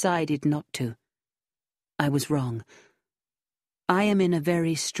I decided not to. I was wrong. I am in a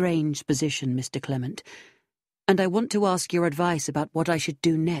very strange position, Mr. Clement, and I want to ask your advice about what I should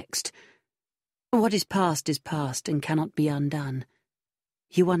do next. What is past and cannot be undone.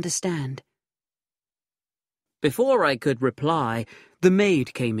 You understand? Before I could reply, the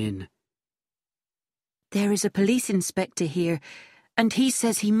maid came in. There is a police inspector here, and he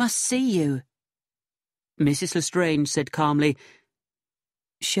says he must see you. Mrs. Lestrange said calmly,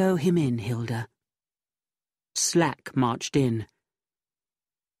 Show him in, Hilda. Slack marched in.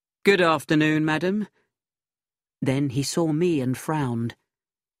 Good afternoon, madam. Then he saw me and frowned.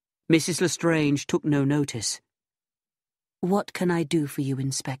 Mrs. Lestrange took no notice. What can I do for you,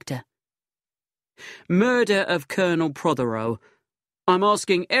 Inspector? Murder of Colonel Protheroe. I'm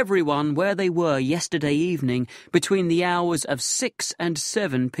asking everyone where they were yesterday evening between the hours of 6 and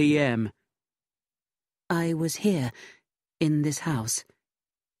 7 p.m. I was here, in this house.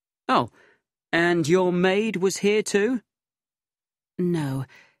 Oh, and your maid was here too? No,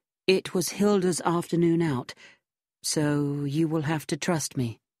 it was Hilda's afternoon out, so you will have to trust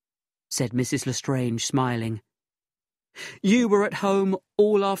me, said Mrs. Lestrange, smiling. You were at home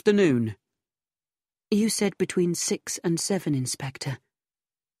all afternoon? You said between 6 and 7, Inspector.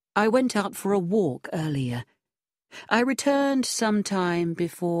 I went out for a walk earlier. I returned some time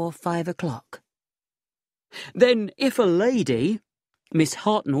before 5 o'clock. Then if a lady, Miss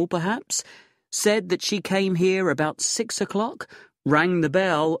Hartnell perhaps, said that she came here about 6 o'clock, rang the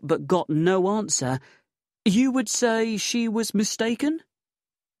bell but got no answer, you would say she was mistaken?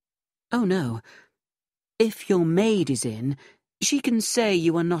 Oh, no. If your maid is in, she can say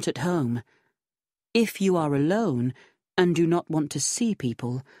you are not at home. If you are alone and do not want to see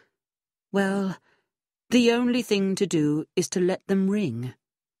people, well, the only thing to do is to let them ring.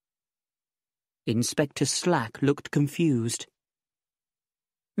 Inspector Slack looked confused.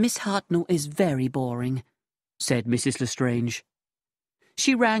 Miss Hartnell is very boring, said Mrs. Lestrange.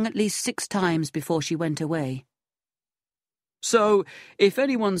 She rang at least 6 times before she went away. So, if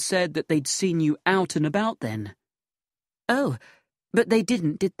anyone said that they'd seen you out and about then? Oh, but they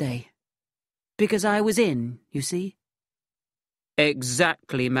didn't, did they? Because I was in, you see?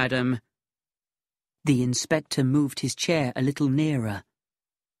 Exactly, madam. The inspector moved his chair a little nearer.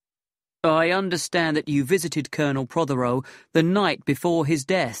 I understand that you visited Colonel Protheroe the night before his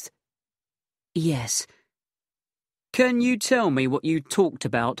death. Yes. Can you tell me what you talked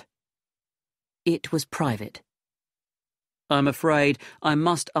about? It was private. I'm afraid I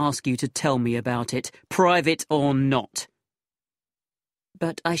must ask you to tell me about it, private or not.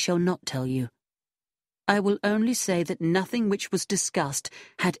 But I shall not tell you. I will only say that nothing which was discussed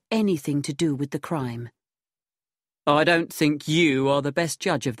had anything to do with the crime. I don't think you are the best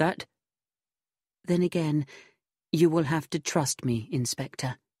judge of that. Then again, you will have to trust me,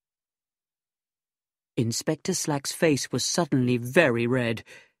 Inspector. Inspector Slack's face was suddenly very red.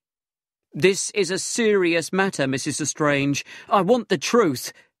 This is a serious matter, Mrs. Lestrange. I want the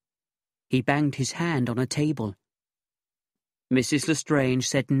truth. He banged his hand on a table. Mrs. Lestrange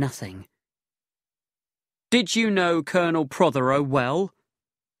said nothing. Did you know Colonel Protheroe well?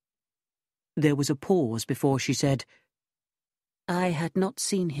 There was a pause before she said, I had not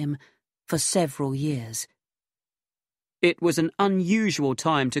seen him for several years. It was an unusual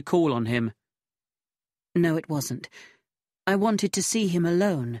time to call on him. No, it wasn't. I wanted to see him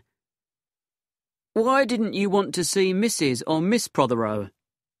alone. Why didn't you want to see Mrs. or Miss Protheroe?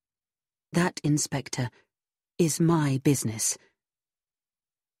 That, Inspector, is my business.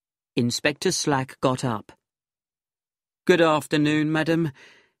 Inspector Slack got up. Good afternoon, madam.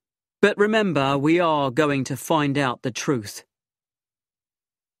 But remember, we are going to find out the truth.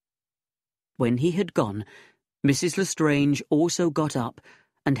 When he had gone, Mrs. Lestrange also got up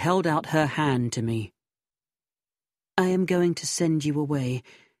and held out her hand to me. I am going to send you away.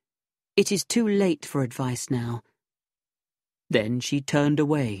 It is too late for advice now. Then she turned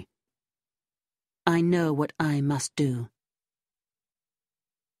away. I know what I must do.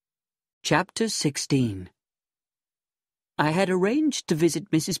 Chapter 16. I had arranged to visit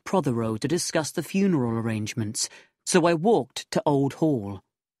Mrs. Protheroe to discuss the funeral arrangements, so I walked to Old Hall.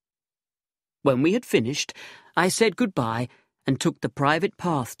 When we had finished, I said goodbye and took the private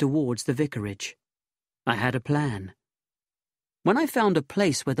path towards the vicarage. I had a plan. When I found a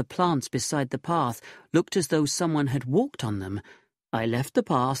place where the plants beside the path looked as though someone had walked on them, I left the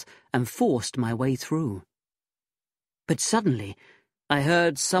path and forced my way through. But suddenly, I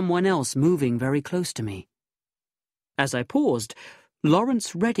heard someone else moving very close to me. As I paused,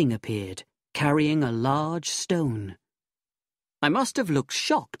 Lawrence Redding appeared, carrying a large stone. I must have looked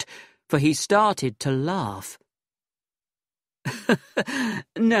shocked, for he started to laugh.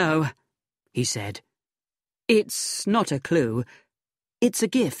 No, he said. It's not a clue. It's a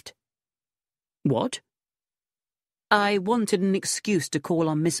gift. What? I wanted an excuse to call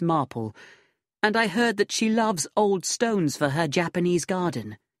on Miss Marple, and I heard that she loves old stones for her Japanese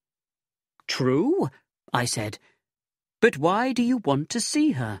garden. True, I said. But why do you want to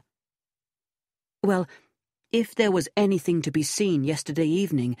see her? Well, if there was anything to be seen yesterday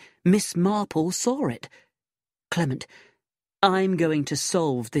evening, Miss Marple saw it. Clement, I'm going to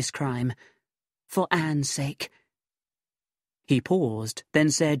solve this crime. For Anne's sake. He paused, then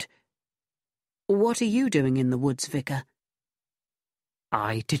said, What are you doing in the woods, Vicar?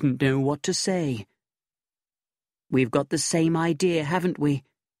 I didn't know what to say. We've got the same idea, haven't we?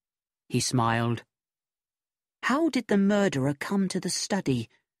 He smiled. How did the murderer come to the study?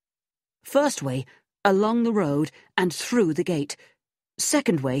 First way, along the road and through the gate.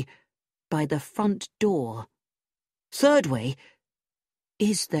 Second way, by the front door. Third way,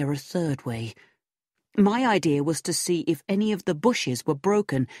 is there a third way? My idea was to see if any of the bushes were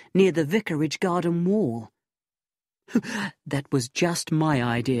broken near the vicarage garden wall. That was just my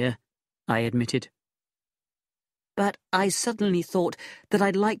idea, I admitted. But I suddenly thought that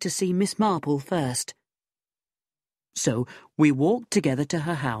I'd like to see Miss Marple first. So we walked together to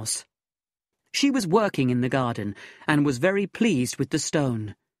her house. She was working in the garden and was very pleased with the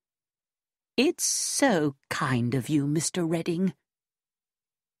stone. It's so kind of you, Mr. Redding.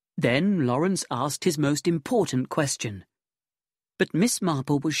 Then Lawrence asked his most important question. But Miss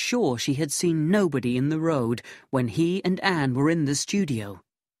Marple was sure she had seen nobody in the road when he and Anne were in the studio.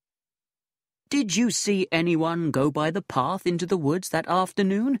 Did you see anyone go by the path into the woods that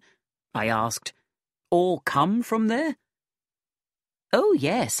afternoon? I asked. Or come from there? Oh,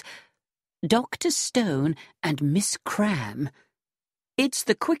 yes. Dr. Stone and Miss Cram. It's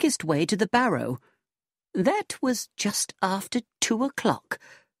the quickest way to the barrow. That was just after 2 o'clock.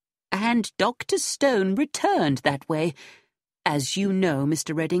 And Dr. Stone returned that way, as you know,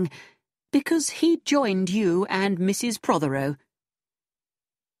 Mr. Redding, because he joined you and Mrs. Protheroe.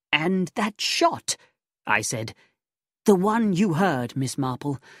 And that shot, I said. The one you heard, Miss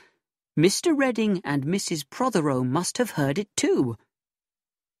Marple. Mr. Redding and Mrs. Protheroe must have heard it too.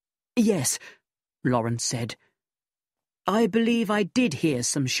 Yes, Lawrence said. I believe I did hear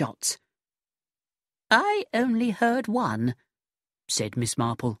some shots. I only heard one, said Miss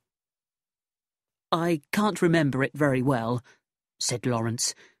Marple. I can't remember it very well, said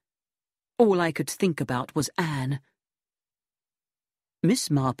Lawrence. All I could think about was Anne. Miss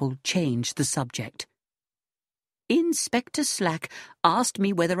Marple changed the subject. Inspector Slack asked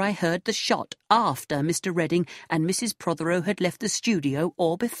me whether I heard the shot after Mr. Redding and Mrs. Protheroe had left the studio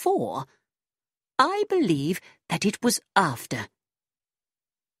or before. I believe that it was after.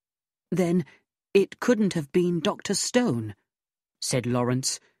 Then it couldn't have been Dr. Stone, said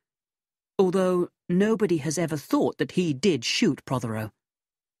Lawrence, although nobody has ever thought that he did shoot Protheroe.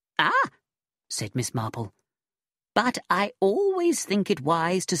 Ah, said Miss Marple. But I always think it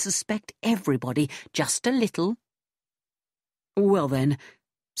wise to suspect everybody just a little. Well then,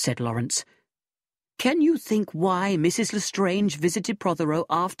 said Lawrence, can you think why Mrs. Lestrange visited Protheroe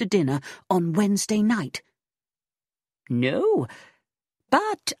after dinner on Wednesday night? No,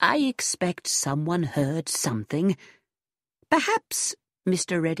 but I expect someone heard something. Perhaps,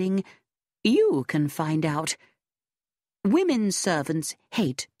 Mr. Redding, you can find out. Women servants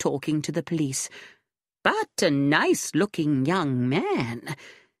hate talking to the police, but a nice-looking young man,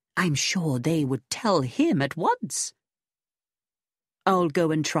 I'm sure they would tell him at once. I'll go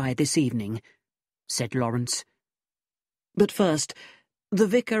and try this evening, said Lawrence. But first, the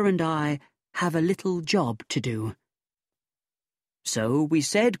vicar and I have a little job to do. So we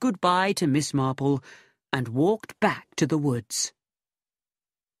said goodbye to Miss Marple and walked back to the woods.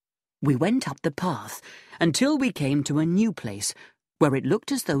 We went up the path until we came to a new place where it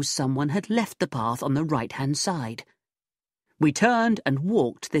looked as though someone had left the path on the right-hand side. We turned and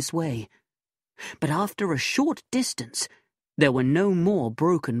walked this way, but after a short distance there were no more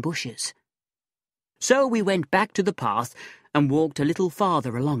broken bushes. So we went back to the path and walked a little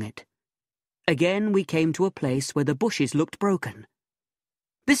farther along it. Again we came to a place where the bushes looked broken.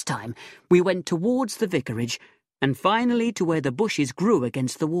 This time we went towards the vicarage and finally to where the bushes grew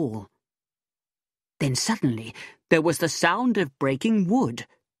against the wall. Then suddenly there was the sound of breaking wood.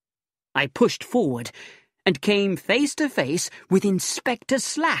 I pushed forward and came face to face with Inspector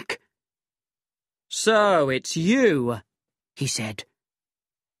Slack. So it's you, he said.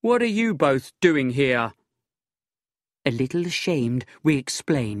 What are you both doing here? A little ashamed, we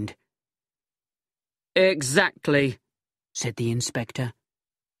explained. Exactly, said the inspector.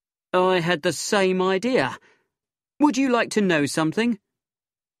 I had the same idea. Would you like to know something?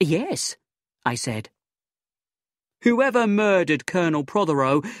 Yes, I said. Whoever murdered Colonel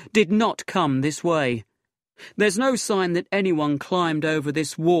Protheroe did not come this way. There's no sign that anyone climbed over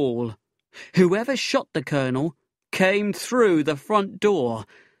this wall. Whoever shot the colonel came through the front door.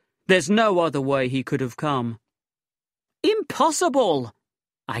 There's no other way he could have come. Impossible,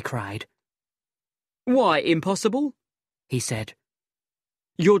 I cried. Why impossible? He said.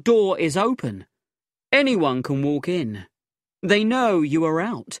 Your door is open. Anyone can walk in. They know you are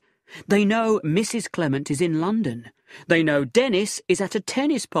out. They know Mrs. Clement is in London. They know Dennis is at a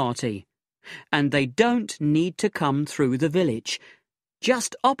tennis party. And they don't need to come through the village.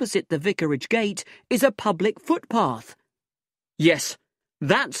 Just opposite the vicarage gate is a public footpath. Yes,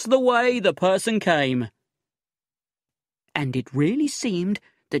 that's the way the person came. And it really seemed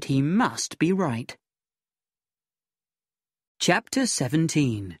that he must be right. Chapter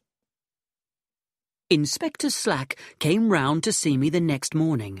 17. Inspector Slack came round to see me the next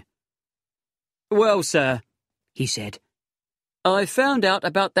morning. Well, sir, he said, I found out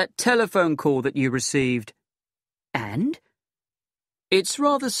about that telephone call that you received. And? It's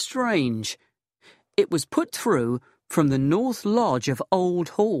rather strange. It was put through from the North Lodge of Old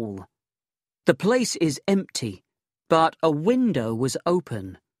Hall. The place is empty, but a window was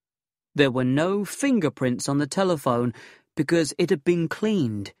open. There were no fingerprints on the telephone because it had been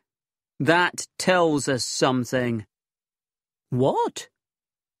cleaned. That tells us something. What?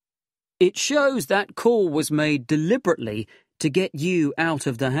 It shows that call was made deliberately to get you out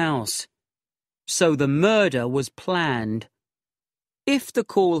of the house. So the murder was planned. If the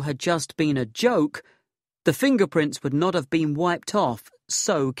call had just been a joke, the fingerprints would not have been wiped off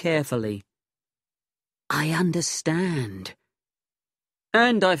so carefully. I understand.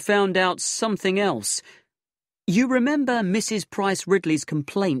 And I found out something else. You remember Mrs. Price Ridley's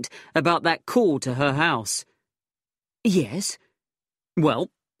complaint about that call to her house? Yes. Well,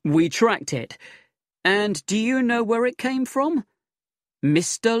 we tracked it. And do you know where it came from?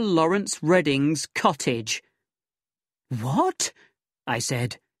 Mr. Lawrence Redding's cottage. What? I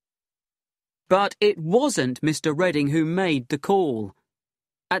said. But it wasn't Mr. Redding who made the call.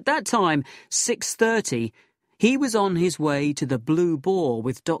 At that time, 6:30, he was on his way to the Blue Boar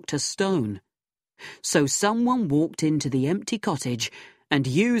with Dr. Stone. So someone walked into the empty cottage and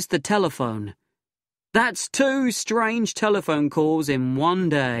used the telephone. That's 2 strange telephone calls in one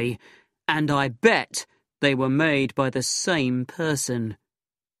day, and I bet they were made by the same person.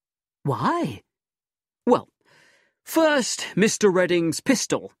 Why? Well, First, Mr. Redding's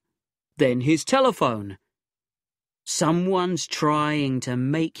pistol, then his telephone. Someone's trying to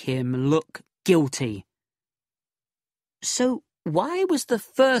make him look guilty. So why was the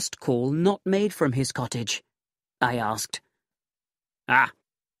first call not made from his cottage? I asked.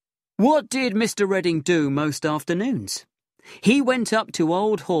 What did Mr. Redding do most afternoons? He went up to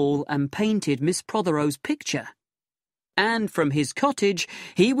Old Hall and painted Miss Protheroe's picture. And from his cottage,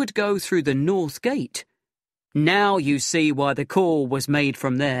 he would go through the north gate. Now you see why the call was made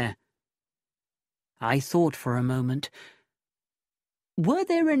from there. I thought for a moment. Were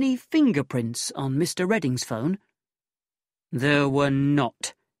there any fingerprints on Mr. Redding's phone? There were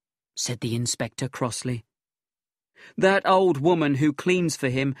not, said the inspector crossly. That old woman who cleans for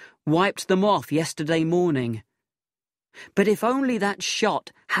him wiped them off yesterday morning. But if only that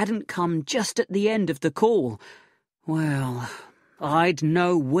shot hadn't come just at the end of the call, well, I'd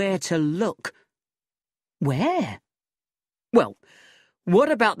know where to look. Where? Well,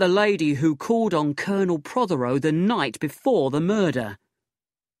 what about the lady who called on Colonel Protheroe the night before the murder?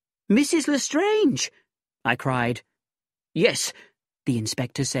 Mrs. Lestrange, I cried. Yes, the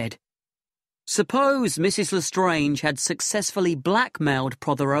inspector said. Suppose Mrs. Lestrange had successfully blackmailed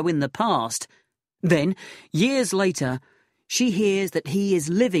Protheroe in the past. Then, years later, she hears that he is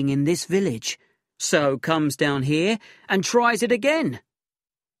living in this village, so comes down here and tries it again.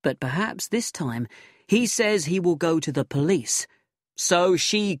 But perhaps this time he says he will go to the police, so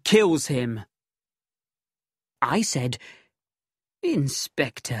she kills him. I said,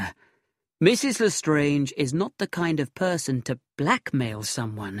 Inspector, Mrs. Lestrange is not the kind of person to blackmail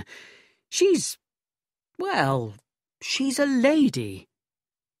someone. She's a lady.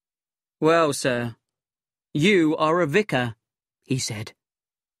 Well, sir, you are a vicar, he said.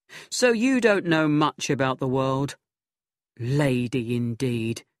 So you don't know much about the world. Lady,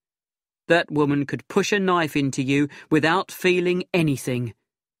 indeed. That woman could push a knife into you without feeling anything.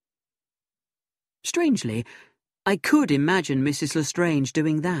 Strangely, I could imagine Mrs. Lestrange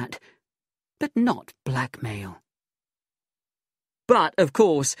doing that, but not blackmail. But, of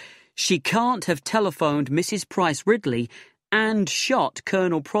course, she can't have telephoned Mrs. Price Ridley and shot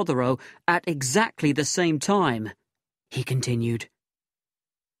Colonel Protheroe at exactly the same time, he continued.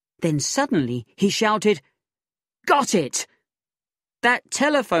 Then suddenly he shouted, "Got it! That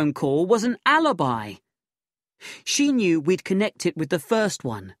telephone call was an alibi. She knew we'd connect it with the first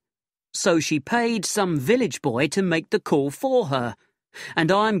one, so she paid some village boy to make the call for her,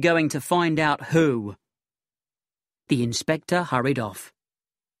 and I'm going to find out who." The inspector hurried off.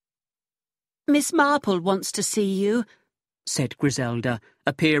 Miss Marple wants to see you, said Griselda,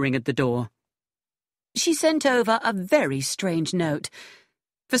 appearing at the door. She sent over a very strange note.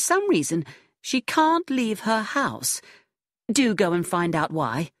 For some reason, she can't leave her house. Do go and find out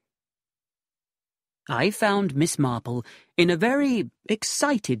why. I found Miss Marple in a very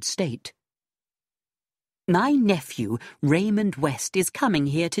excited state. My nephew, Raymond West, is coming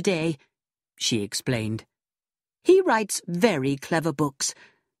here today, she explained. He writes very clever books,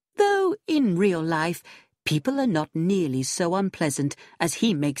 though in real life people are not nearly so unpleasant as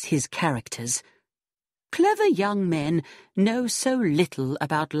he makes his characters. Clever young men know so little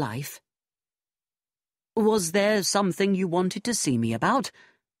about life. Was there something you wanted to see me about?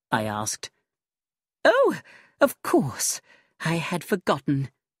 I asked. Oh, of course. I had forgotten.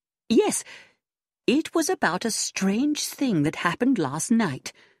 Yes, it was about a strange thing that happened last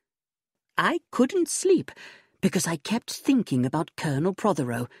night. I couldn't sleep because I kept thinking about Colonel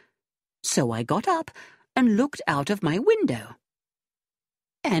Protheroe, so I got up and looked out of my window.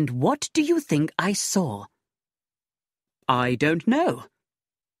 And what do you think I saw? I don't know.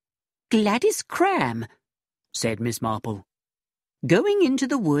 Gladys Cram, said Miss Marple, going into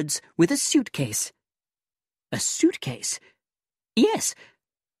the woods with a suitcase. A suitcase? Yes.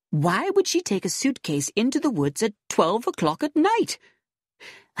 Why would she take a suitcase into the woods at 12 o'clock at night?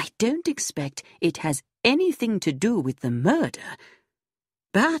 I don't expect it has anything to do with the murder,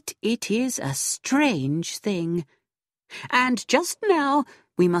 but it is a strange thing. And just now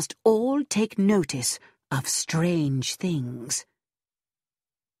we must all take notice of strange things.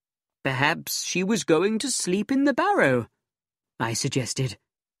 Perhaps she was going to sleep in the barrow, I suggested.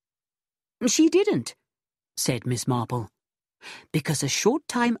 She didn't, said Miss Marple, because a short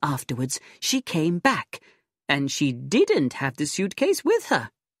time afterwards she came back, and she didn't have the suitcase with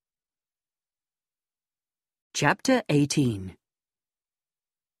her. Chapter 18.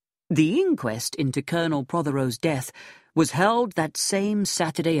 The inquest into Colonel Protheroe's death was held that same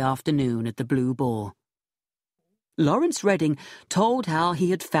Saturday afternoon at the Blue Boar. Lawrence Redding told how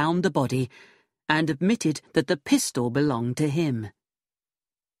he had found the body and admitted that the pistol belonged to him.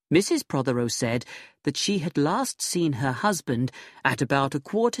 Mrs. Protheroe said that she had last seen her husband at about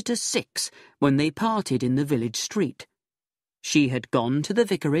 5:45 when they parted in the village street. She had gone to the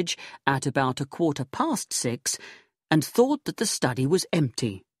vicarage at about 6:15 and thought that the study was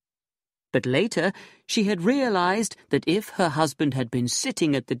empty. But later she had realized that if her husband had been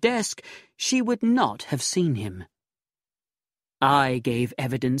sitting at the desk, she would not have seen him. I gave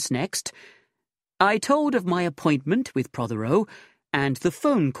evidence next. I told of my appointment with Protheroe and the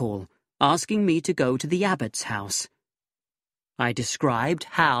phone call asking me to go to the abbot's house. I described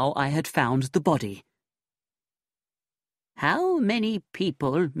how I had found the body. "How many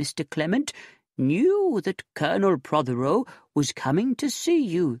people, Mr. Clement, knew that Colonel Protheroe was coming to see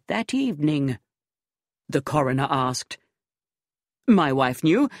you that evening?" the coroner asked. "My wife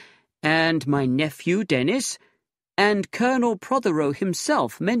knew, and my nephew Dennis, and Colonel Protheroe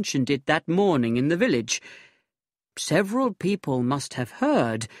himself mentioned it that morning in the village. Several people must have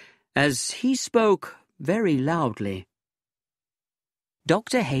heard, as he spoke very loudly."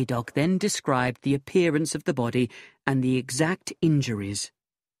 Dr. Haydock then described the appearance of the body and the exact injuries.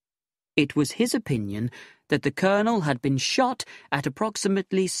 It was his opinion that the colonel had been shot at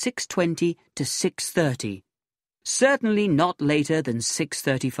approximately 6:20 to 6:30, certainly not later than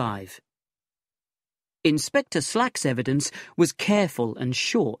 6:35. Inspector Slack's evidence was careful and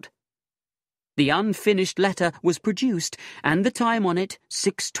short. The unfinished letter was produced, and the time on it,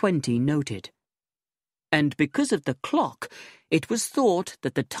 6:20, noted. And because of the clock, it was thought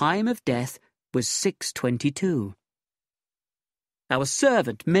that the time of death was 6:22. Our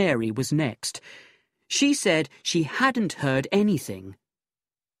servant, Mary, was next. She said she hadn't heard anything.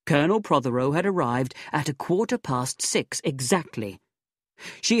 Colonel Protheroe had arrived at 6:15 exactly.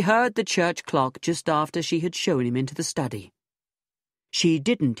 She heard the church clock just after she had shown him into the study. She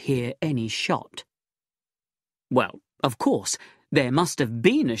didn't hear any shot. Well, of course, there must have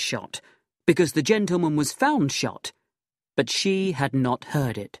been a shot, because the gentleman was found shot, but she had not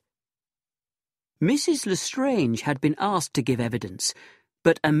heard it. Mrs. Lestrange had been asked to give evidence,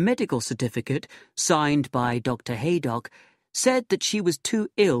 but a medical certificate, signed by Dr. Haydock, said that she was too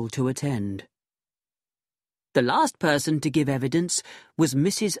ill to attend. The last person to give evidence was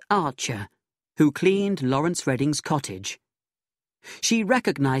Mrs. Archer, who cleaned Lawrence Redding's cottage. She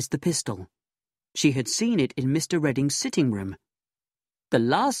recognized the pistol. She had seen it in Mr. Redding's sitting room. The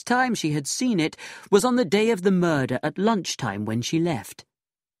last time she had seen it was on the day of the murder at lunchtime when she left.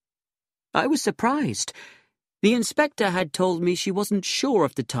 I was surprised. The inspector had told me she wasn't sure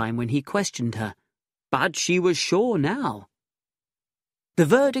of the time when he questioned her, but she was sure now. The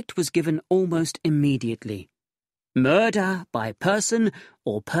verdict was given almost immediately. Murder by person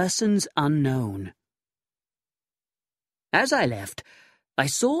or persons unknown. As I left, I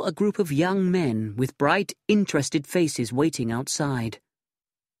saw a group of young men with bright, interested faces waiting outside.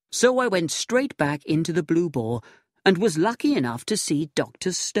 So I went straight back into the Blue Boar and was lucky enough to see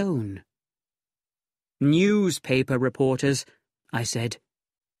Dr. Stone. "Newspaper reporters," I said.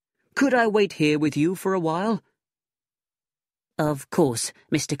 "Could I wait here with you for a while?" "Of course,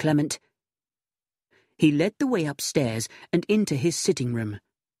 Mr. Clement." He led the way upstairs and into his sitting room,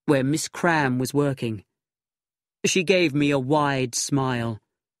 where Miss Cram was working. She gave me a wide smile.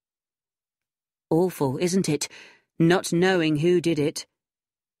 "Awful, isn't it, not knowing who did it?"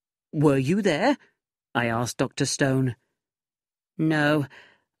 "Were you there?" I asked Dr. Stone. "No,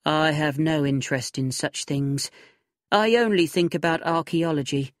 I have no interest in such things. I only think about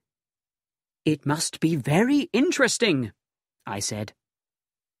archaeology." "It must be very interesting," I said.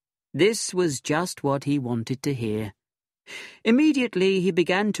 This was just what he wanted to hear. Immediately he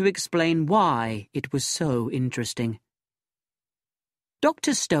began to explain why it was so interesting.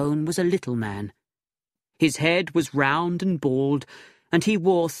 Dr. Stone was a little man. His head was round and bald, and he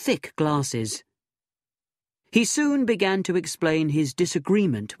wore thick glasses. He soon began to explain his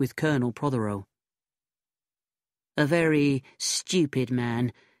disagreement with Colonel Protheroe. A very stupid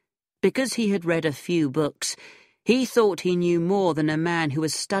man. Because he had read a few books, he thought he knew more than a man who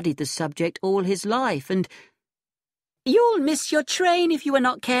has studied the subject all his life, and— "You'll miss your train if you are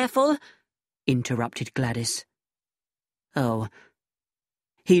not careful," interrupted Gladys. Oh.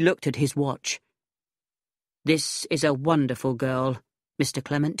 He looked at his watch. "This is a wonderful girl, Mr.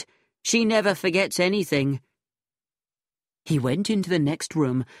 Clement. She never forgets anything." He went into the next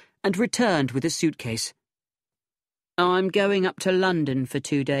room and returned with a suitcase. "I'm going up to London for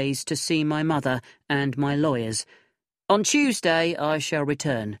 2 days to see my mother and my lawyers. On Tuesday I shall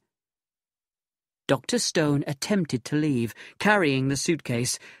return." Dr. Stone attempted to leave, carrying the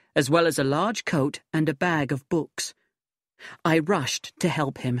suitcase, as well as a large coat and a bag of books. I rushed to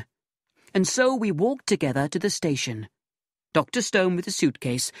help him, and so we walked together to the station. Dr. Stone with the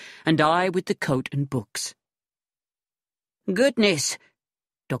suitcase, and I with the coat and books. "Goodness!"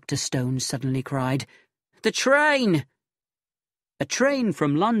 Dr. Stone suddenly cried. "The train!" A train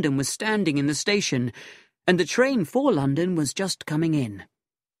from London was standing in the station, and the train for London was just coming in.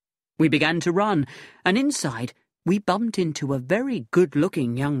 We began to run, and inside we bumped into a very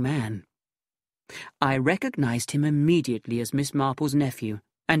good-looking young man. I recognized him immediately as Miss Marple's nephew,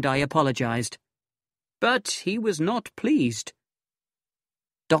 and I apologized. But he was not pleased.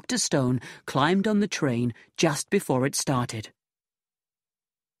 Dr. Stone climbed on the train just before it started.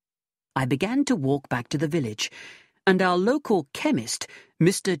 I began to walk back to the village, and our local chemist,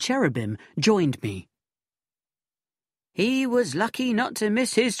 Mr. Cherubim, joined me. "He was lucky not to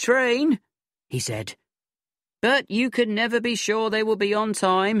miss his train," he said. "But you can never be sure they will be on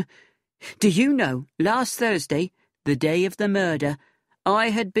time. Do you know, last Thursday, the day of the murder, I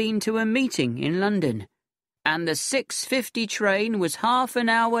had been to a meeting in London, and the 6:50 train was half an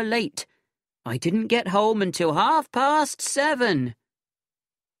hour late. I didn't get home until 7:30.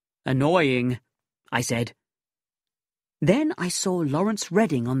 "Annoying," I said. Then I saw Lawrence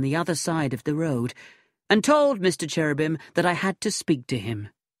Redding on the other side of the road, and told Mr. Cherubim that I had to speak to him.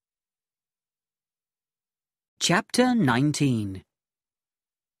 Chapter 19.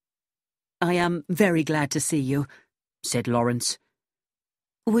 "I am very glad to see you," said Lawrence.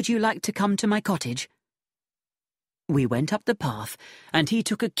 "Would you like to come to my cottage?" We went up the path, and he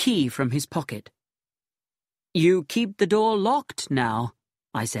took a key from his pocket. "You keep the door locked now,"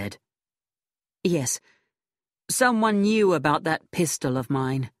 I said. "Yes. Someone knew about that pistol of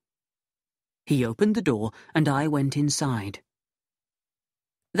mine." He opened the door, and I went inside.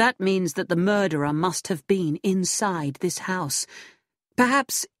 "That means that the murderer must have been inside this house.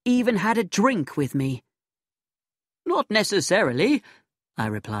 Perhaps even had a drink with me." "Not necessarily," I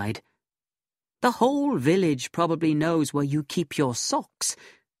replied. "The whole village probably knows where you keep your socks."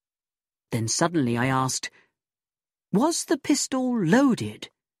 Then suddenly I asked, "Was the pistol loaded?"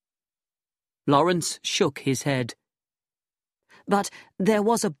 Lawrence shook his head. "But there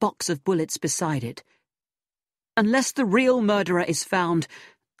was a box of bullets beside it. Unless the real murderer is found,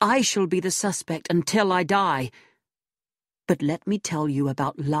 I shall be the suspect until I die. But let me tell you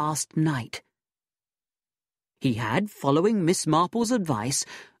about last night." He had, following Miss Marple's advice,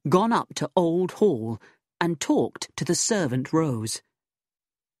 gone up to Old Hall and talked to the servant Rose.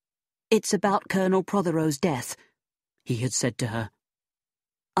 "It's about Colonel Protheroe's death," he had said to her.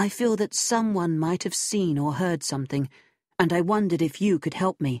 "I feel that someone might have seen or heard something, and I wondered if you could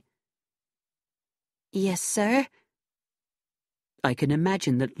help me." "Yes, sir." I can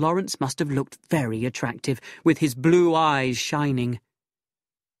imagine that Lawrence must have looked very attractive, with his blue eyes shining.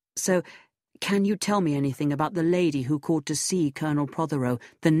 "So, can you tell me anything about the lady who called to see Colonel Protheroe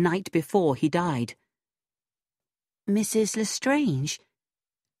the night before he died?" "Mrs. Lestrange?"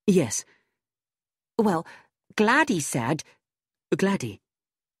 "Yes." "Well, Gladys said—" "Gladdy?"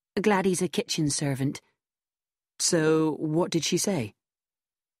 "Gladdy's a kitchen servant." "So, what did she say?"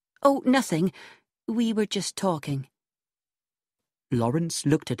 "Oh, nothing. We were just talking." Lawrence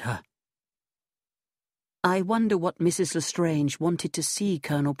looked at her. "I wonder what Mrs. Lestrange wanted to see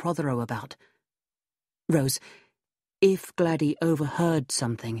Colonel Protheroe about. Rose, if Gladdy overheard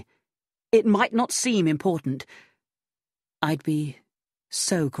something, it might not seem important. I'd be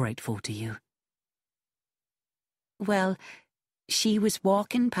so grateful to you." "Well, she was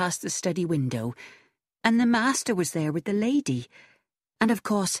walking past the study window, and the master was there with the lady, and of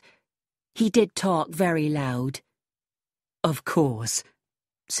course, he did talk very loud." "Of course,"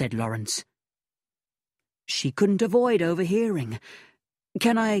 said Lawrence. "She couldn't avoid overhearing.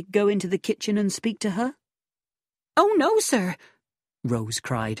 Can I go into the kitchen and speak to her?" "Oh, no, sir," Rose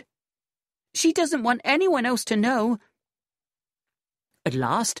cried. "She doesn't want anyone else to know." At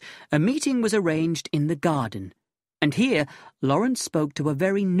last, a meeting was arranged in the garden, and here Lawrence spoke to a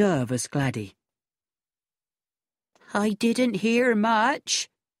very nervous Gladdy. "I didn't hear much,"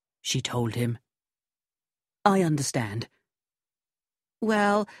 she told him. "I understand."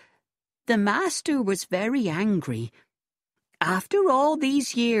 "Well, the master was very angry. After all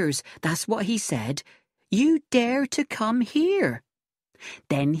these years, that's what he said, you dare to come here.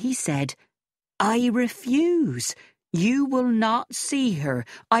 Then he said, I refuse. You will not see her.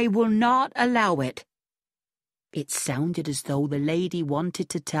 I will not allow it." It sounded as though the lady wanted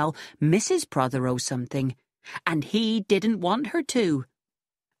to tell Mrs. Protheroe something, and he didn't want her to.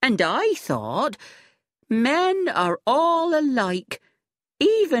 And I thought, men are all alike.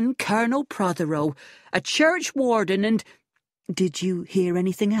 Even Colonel Protheroe, a church warden, and— "Did you hear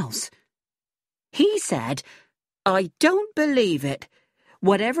anything else?" "He said, I don't believe it.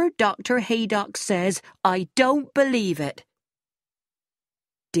 Whatever Dr. Haydock says, I don't believe it.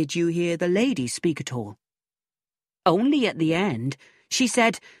 Did you hear the lady speak at all? Only at the end. She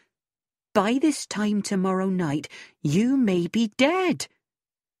said, 'By this time tomorrow night, you may be dead.'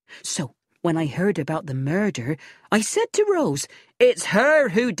 So, when I heard about the murder, I said to Rose, 'It's her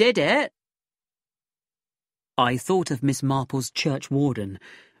who did it.'" I thought of Miss Marple's church warden,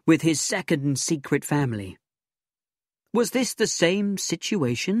 with his second secret family. Was this the same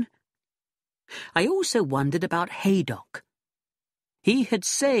situation? I also wondered about Haydock. He had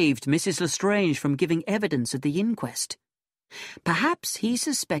saved Mrs. Lestrange from giving evidence at the inquest. Perhaps he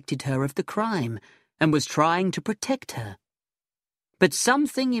suspected her of the crime and was trying to protect her. But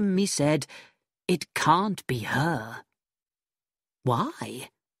something in me said, it can't be her.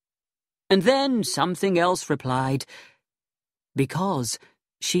 Why? And then something else replied, because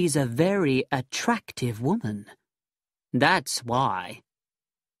she's a very attractive woman. That's why.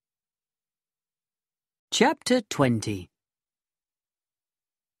 Chapter 20.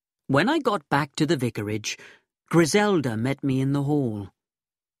 When I got back to the vicarage, Griselda met me in the hall.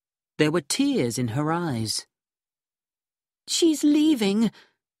 There were tears in her eyes. "She's leaving."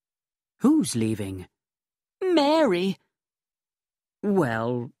 "Who's leaving?" "Mary."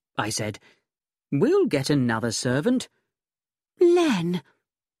 "Well," I said, "we'll get another servant." "Len,"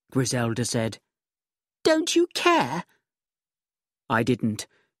 Griselda said, "don't you care?" I didn't.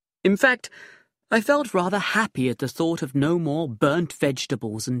 In fact, I felt rather happy at the thought of no more burnt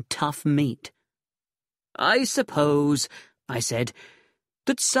vegetables and tough meat. "I suppose," I said,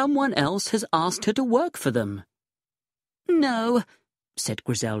 "that someone else has asked her to work for them." "No," said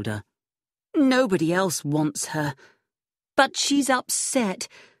Griselda. "Nobody else wants her. But she's upset.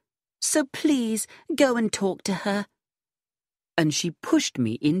 So please go and talk to her." And she pushed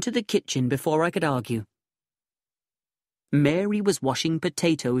me into the kitchen before I could argue. Mary was washing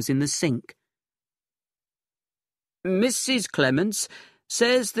potatoes in the sink. "Mrs. Clements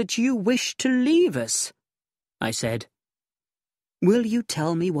says that you wish to leave us," I said. "Will you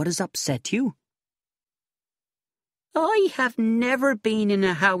tell me what has upset you?" "I have never been in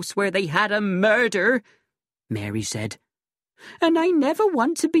a house where they had a murder," Mary said, "and I never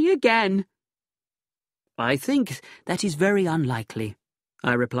want to be again." "I think that is very unlikely,"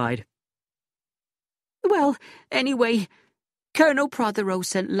 I replied. "Well, anyway, Colonel Protheroe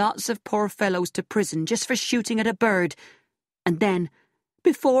sent lots of poor fellows to prison just for shooting at a bird, and then,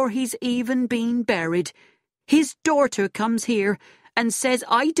 before he's even been buried, his daughter comes here and says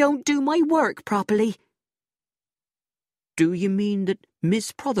I don't do my work properly." "Do you mean that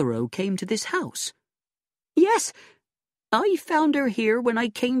Miss Protheroe came to this house?" "Yes. I found her here when I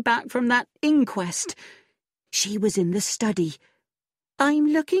came back from that inquest. She was in the study. 'I'm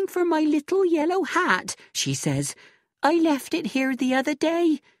looking for my little yellow hat,' she says. 'I left it here the other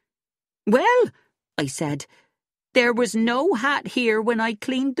day.' 'Well,' I said, 'there was no hat here when I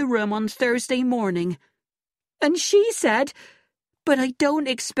cleaned the room on Thursday morning.' And she said, 'But I don't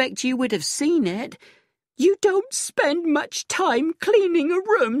expect you would have seen it. You don't spend much time cleaning a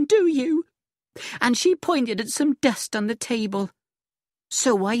room, do you?' And she pointed at some dust on the table.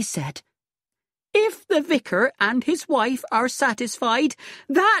 So I said, 'If the vicar and his wife are satisfied,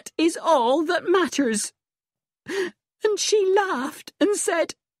 that is all that matters.' And she laughed and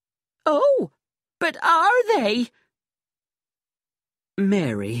said, 'Oh, but are they?'"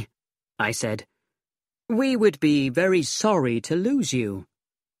 "Mary," I said, "we would be very sorry to lose you."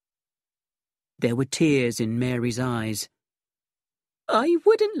 There were tears in Mary's eyes. "I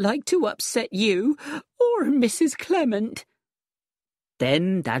wouldn't like to upset you or Mrs. Clement."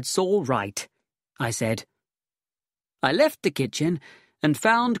 "Then that's all right," I said. I left the kitchen and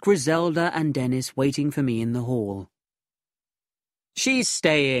found Griselda and Dennis waiting for me in the hall. "She's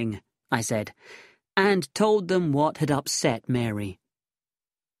staying," I said, and told them what had upset Mary.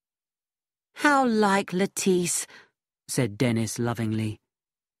 "How like Lettice," said Dennis lovingly.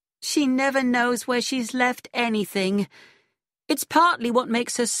 "She never knows where she's left anything. It's partly what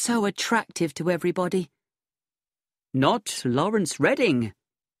makes her so attractive to everybody." "Not Lawrence Redding,"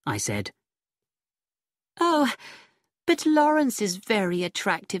 I said. "Oh, but Lawrence is very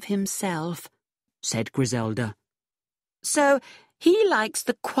attractive himself," said Griselda. "So he likes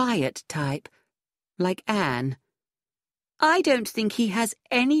the quiet type, like Anne. I don't think he has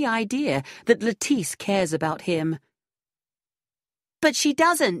any idea that Lettice cares about him." "But she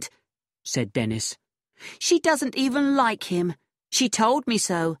doesn't," said Dennis. "She doesn't even like him. She told me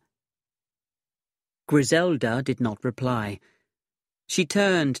so." Griselda did not reply. She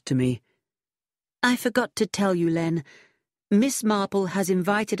turned to me. "I forgot to tell you, Len. Miss Marple has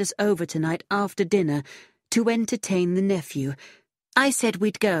invited us over tonight after dinner to entertain the nephew. I said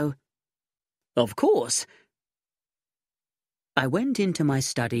we'd go." "Of course." I went into my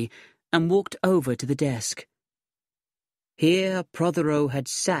study and walked over to the desk. Here Protheroe had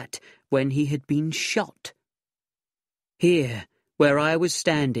sat when he had been shot. Here, where I was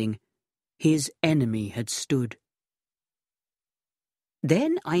standing, his enemy had stood.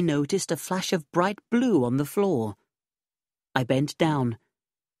 Then I noticed a flash of bright blue on the floor. I bent down.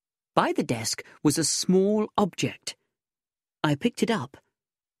 By the desk was a small object. I picked it up.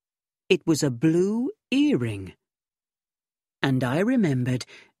 It was a blue earring. And I remembered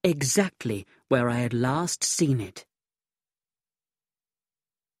exactly where I had last seen it.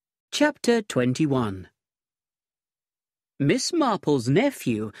 Chapter 21. Miss Marple's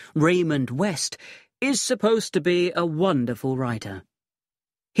nephew, Raymond West, is supposed to be a wonderful writer.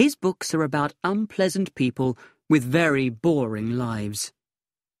 His books are about unpleasant people with very boring lives.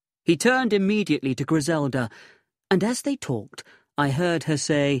 He turned immediately to Griselda, and as they talked, I heard her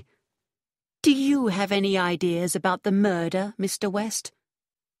say, "Do you have any ideas about the murder, Mr. West?"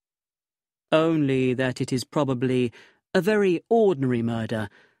 "Only that it is probably a very ordinary murder,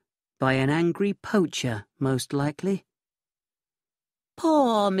 by an angry poacher, most likely."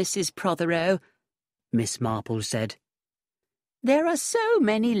 "Poor Mrs. Protheroe," Miss Marple said. "There are so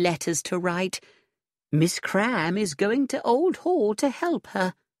many letters to write. Miss Cram is going to Old Hall to help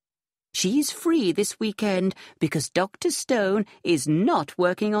her. She's free this weekend because Dr. Stone is not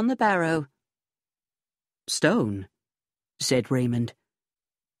working on the barrow." "Stone?" said Raymond.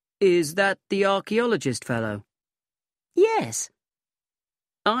 "Is that the archaeologist fellow?" "Yes.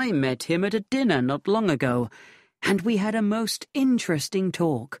 I met him at a dinner not long ago, and we had a most interesting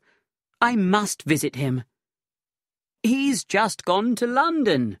talk. I must visit him." "He's just gone to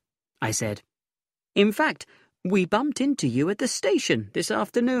London," I said. "In fact, we bumped into you at the station this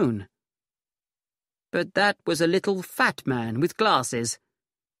afternoon." "But that was a little fat man with glasses.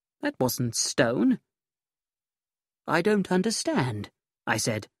 That wasn't Stone." "I don't understand," I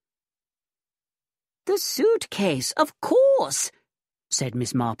said. "The suitcase, of course," said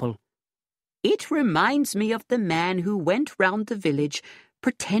Miss Marple. "It reminds me of the man who went round the village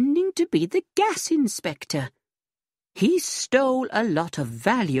pretending to be the gas inspector. He stole a lot of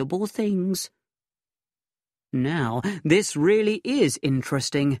valuable things." "Now, this really is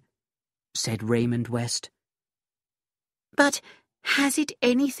interesting," said Raymond West. "But has it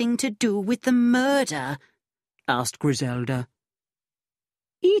anything to do with the murder?" asked Griselda.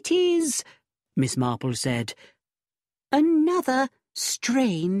 "It is," Miss Marple said, "another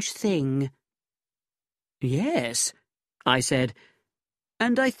strange thing." "Yes," I said,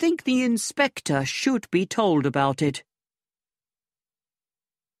 "and I think the inspector should be told about it."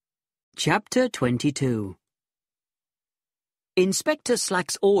 Chapter 22. Inspector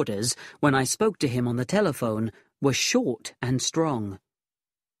Slack's orders, when I spoke to him on the telephone, were short and strong.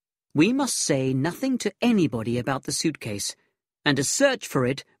 We must say nothing to anybody about the suitcase, and a search for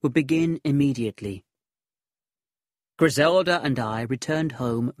it would begin immediately. Griselda and I returned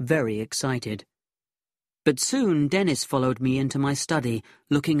home very excited. But soon Dennis followed me into my study,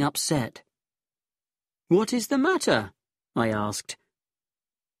 looking upset. "What is the matter?" I asked.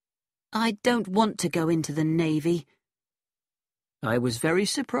 "I don't want to go into the Navy." I was very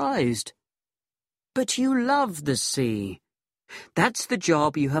surprised. "But you love the sea. That's the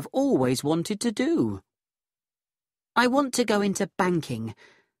job you have always wanted to do." "I want to go into banking.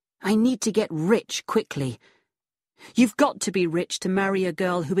 I need to get rich quickly. You've got to be rich to marry a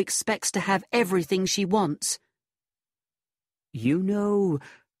girl who expects to have everything she wants." "You know,"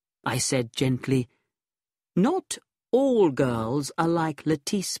 I said gently, "not all girls are like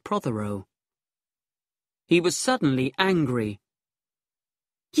Lettice Protheroe." He was suddenly angry.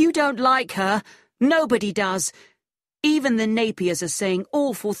 "You don't like her. Nobody does. Even the Napiers are saying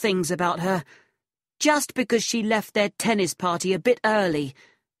awful things about her. Just because she left their tennis party a bit early.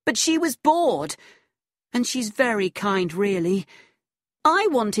 But she was bored. And she's very kind, really. I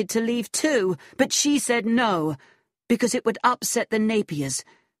wanted to leave too, but she said no, because it would upset the Napiers.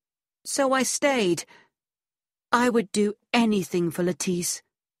 So I stayed. I would do anything for Lettice."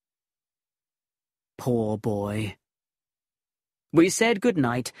 Poor boy. We said good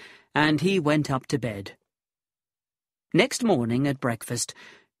night, and he went up to bed. Next morning at breakfast,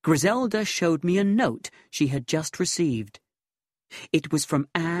 Griselda showed me a note she had just received. It was from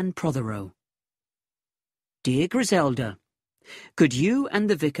Anne Protheroe. "Dear Griselda, could you and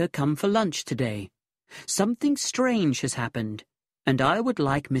the vicar come for lunch today? Something strange has happened, and I would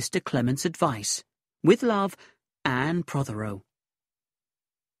like Mr. Clement's advice. With love, Anne Protheroe."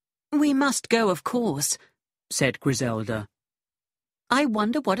 "We must go, of course," said Griselda. "I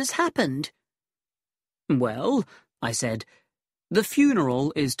wonder what has happened." "Well," I said, "the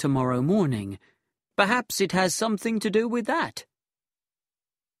funeral is tomorrow morning. Perhaps it has something to do with that.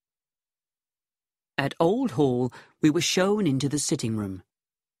 At Old Hall, we were shown into the sitting room.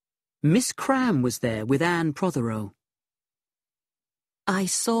 Miss Cram was there with Anne Protheroe. I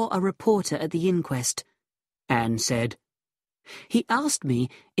saw a reporter at the inquest, Anne said. He asked me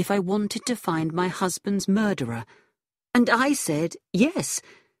if I wanted to find my husband's murderer, and I said yes.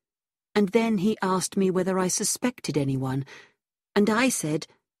 And then he asked me whether I suspected anyone, and I said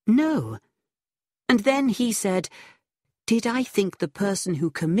no. And then he said, did I think the person who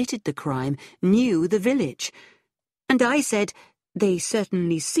committed the crime knew the village? And I said, they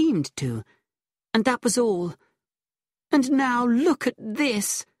certainly seemed to. And that was all. And now look at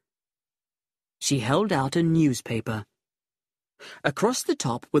this. She held out a newspaper. Across the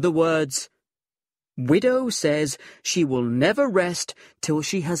top were the words, Widow says she will never rest till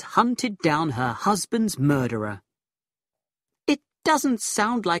she has hunted down her husband's murderer. It doesn't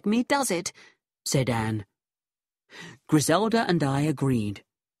sound like me, does it? Said Anne. Griselda and I agreed.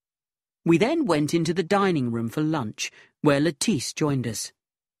 We then went into the dining room for lunch, where Lettice joined us.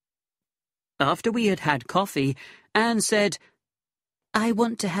 After we had had coffee, Anne said, I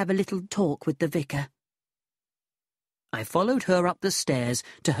want to have a little talk with the vicar. I followed her up the stairs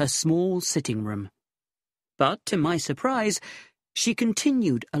to her small sitting room. But, to my surprise, she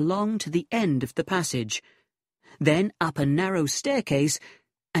continued along to the end of the passage, then up a narrow staircase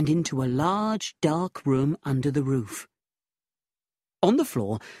and into a large, dark room under the roof. On the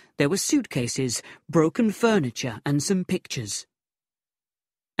floor, there were suitcases, broken furniture, and some pictures.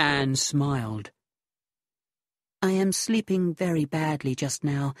 Anne smiled. I am sleeping very badly just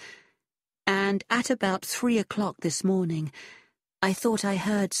now, and at about 3 o'clock this morning, I thought I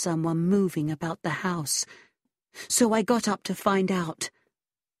heard someone moving about the house, so I got up to find out.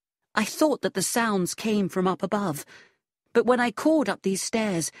 I thought that the sounds came from up above, but when I called up these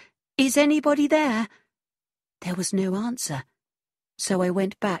stairs, is anybody there? There was no answer, so I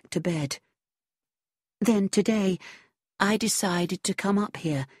went back to bed. Then today, I decided to come up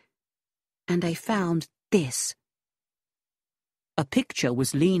here, and I found this. A picture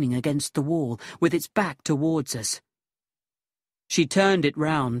was leaning against the wall, with its back towards us. She turned it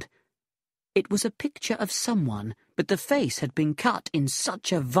round. It was a picture of someone, but the face had been cut in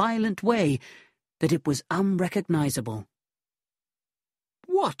such a violent way that it was unrecognizable.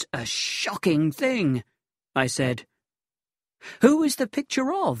 What a shocking thing, I said. Who is the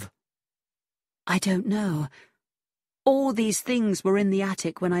picture of? I don't know. All these things were in the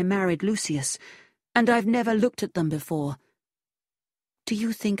attic when I married Lucius, and I've never looked at them before. Do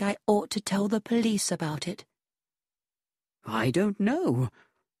you think I ought to tell the police about it? I don't know.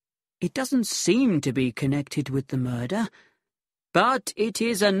 It doesn't seem to be connected with the murder, but it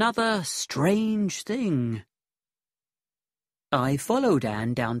is another strange thing. I followed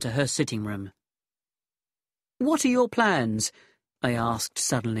Anne down to her sitting room. What are your plans? I asked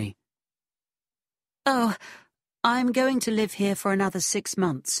suddenly. Oh, I'm going to live here for another 6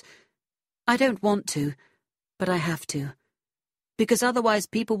 months. I don't want to, but I have to. Because otherwise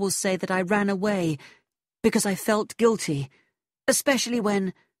people will say that I ran away, because I felt guilty, especially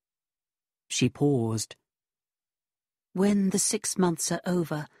when... She paused. When the 6 months are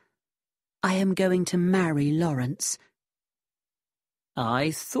over, I am going to marry Lawrence.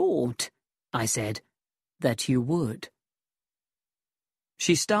 I thought, I said, that you would.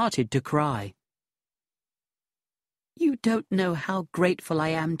 She started to cry. You don't know how grateful I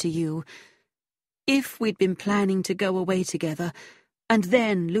am to you. If we'd been planning to go away together, and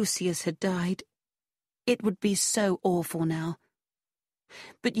then Lucius had died, it would be so awful now.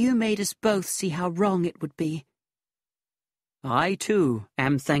 But you made us both see how wrong it would be. I, too,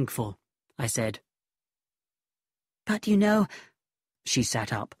 am thankful, I said. But you know, she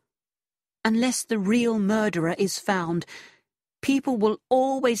sat up, unless the real murderer is found, people will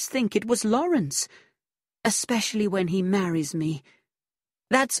always think it was Lawrence, especially when he marries me.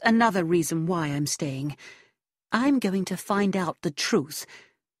 That's another reason why I'm staying. I'm going to find out the truth,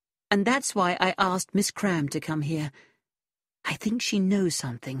 and that's why I asked Miss Cram to come here. I think she knows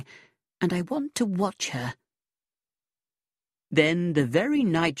something, and I want to watch her. Then the very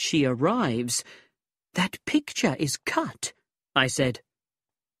night she arrives, that picture is cut, I said.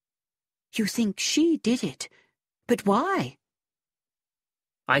 You think she did it? But why?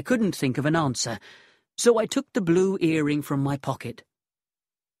 I couldn't think of an answer, so I took the blue earring from my pocket.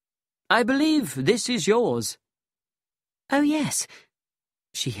 I believe this is yours. Oh, yes.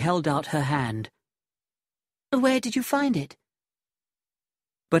 She held out her hand. Where did you find it?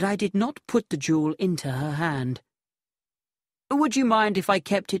 But I did not put the jewel into her hand. Would you mind if I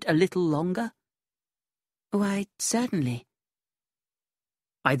kept it a little longer? Why, certainly.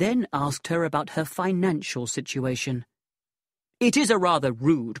 I then asked her about her financial situation. It is a rather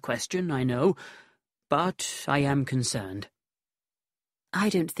rude question, I know, but I am concerned. I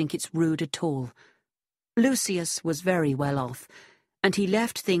don't think it's rude at all. Lucius was very well off, and he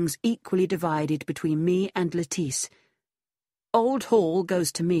left things equally divided between me and Lettice. Old Hall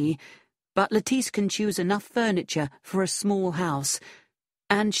goes to me, but Lettice can choose enough furniture for a small house,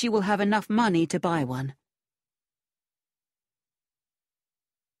 and she will have enough money to buy one.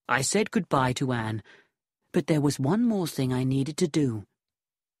 I said goodbye to Anne, but there was one more thing I needed to do.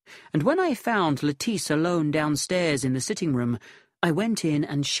 And when I found Lettice alone downstairs in the sitting room, I went in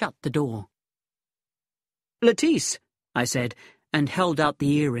and shut the door. "Lettice," I said, and held out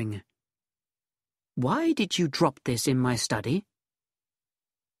the earring. "Why did you drop this in my study?"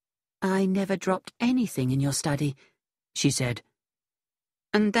 "I never dropped anything in your study," she said.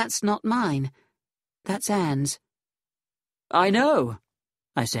 "And that's not mine. That's Anne's." "I know,"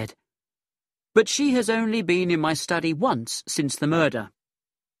 I said. "But she has only been in my study once since the murder.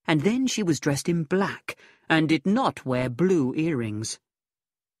 And then she was dressed in black and did not wear blue earrings."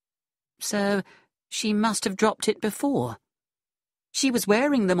 "So she must have dropped it before. She was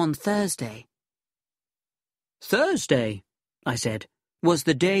wearing them on Thursday." "Thursday," I said, "was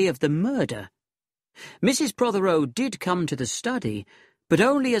the day of the murder. Mrs. Protheroe did come to the study, but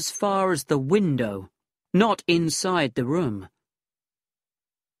only as far as the window, not inside the room."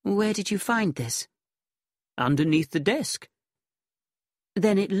 "Where did you find this?" "Underneath the desk."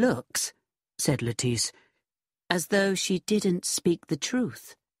 "Then it looks," said Lettice, "as though she didn't speak the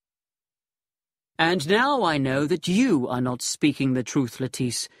truth." "And now I know that you are not speaking the truth,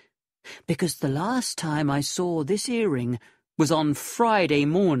 Lettice, because the last time I saw this earring was on Friday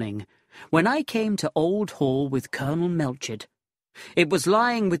morning, when I came to Old Hall with Colonel Melchett. It was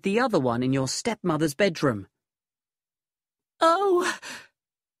lying with the other one in your stepmother's bedroom." "Oh!"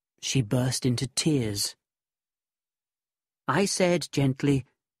 She burst into tears. I said gently,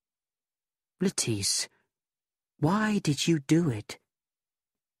 "Lettice, why did you do it?"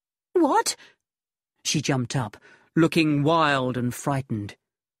 "What?" She jumped up, looking wild and frightened.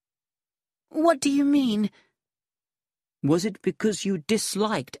 "What do you mean?" "Was it because you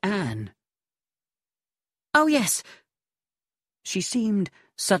disliked Anne?" "Oh, yes." She seemed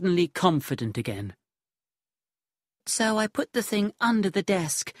suddenly confident again. "So I put the thing under the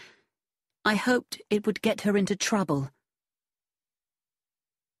desk. I hoped it would get her into trouble."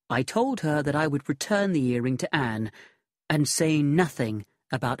 I told her that I would return the earring to Anne and say nothing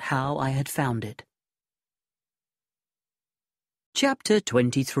about how I had found it. Chapter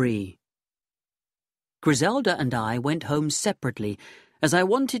 23. Griselda and I went home separately, as I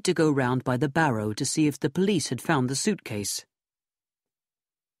wanted to go round by the barrow to see if the police had found the suitcase.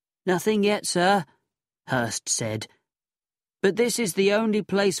 "Nothing yet, sir," Hurst said. "But this is the only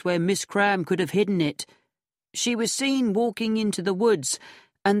place where Miss Cram could have hidden it. She was seen walking into the woods,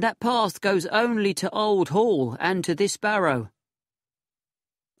 and that path goes only to Old Hall and to this barrow."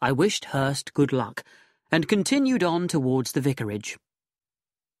 I wished Hurst good luck, and continued on towards the vicarage.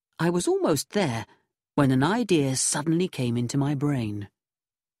 I was almost there when an idea suddenly came into my brain.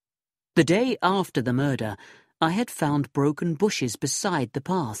 The day after the murder, I had found broken bushes beside the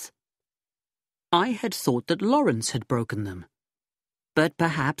path. I had thought that Lawrence had broken them, but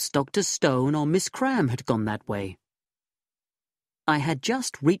perhaps Dr. Stone or Miss Cram had gone that way. I had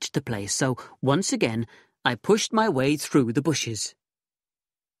just reached the place, so once again I pushed my way through the bushes.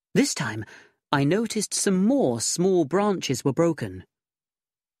 This time I noticed some more small branches were broken.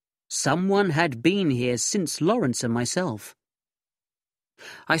 Someone had been here since Lawrence and myself.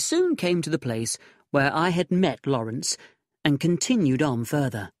 I soon came to the place where I had met Lawrence and continued on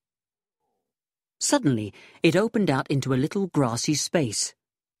further. Suddenly it opened out into a little grassy space.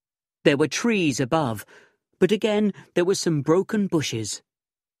 There were trees above, but again there were some broken bushes.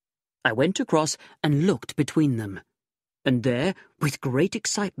 I went across and looked between them, and there, with great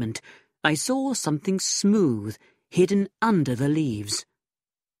excitement, I saw something smooth hidden under the leaves.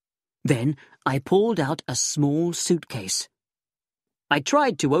 Then I pulled out a small suitcase. I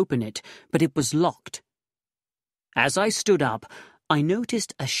tried to open it, but it was locked. As I stood up, I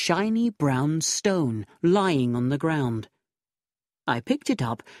noticed a shiny brown stone lying on the ground. I picked it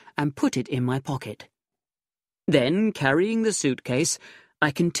up and put it in my pocket. Then, carrying the suitcase, I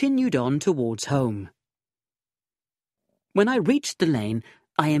continued on towards home. When I reached the lane,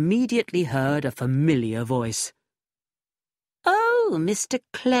 I immediately heard a familiar voice. "Oh, Mr.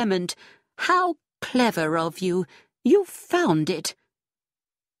 Clement, how clever of you. You found it."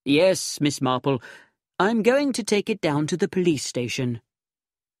 "Yes, Miss Marple. I'm going to take it down to the police station."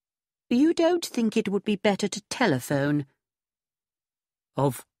 "You don't think it would be better to telephone?"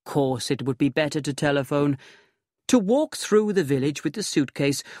 Of course it would be better to telephone. To walk through the village with the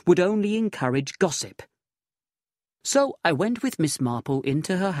suitcase would only encourage gossip. So I went with Miss Marple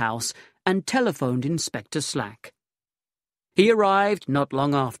into her house and telephoned Inspector Slack. He arrived not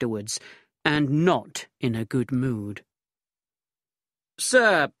long afterwards, and not in a good mood.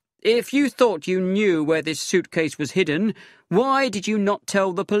 "Sir, if you thought you knew where this suitcase was hidden, why did you not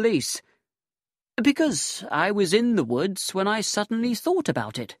tell the police?" "Because I was in the woods when I suddenly thought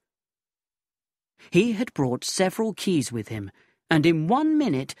about it." He had brought several keys with him, and in 1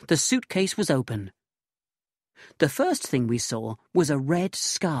 minute the suitcase was open. The first thing we saw was a red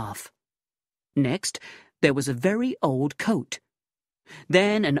scarf. Next, there was a very old coat.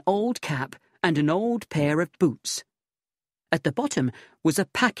 Then an old cap and an old pair of boots. At the bottom was a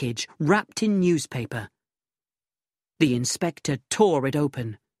package wrapped in newspaper. The inspector tore it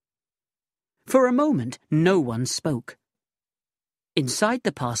open. For a moment, no one spoke. Inside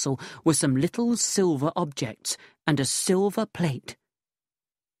the parcel were some little silver objects and a silver plate.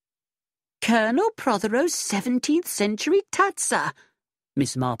 "Colonel Protheroe's 17th century Tatza,"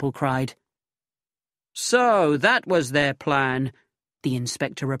 Miss Marple cried. "So that was their plan," the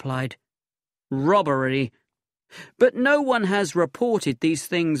inspector replied. "Robbery. But no one has reported these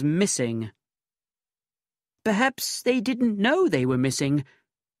things missing." "Perhaps they didn't know they were missing,"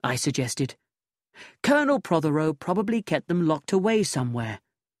 I suggested. "Colonel Protheroe probably kept them locked away somewhere."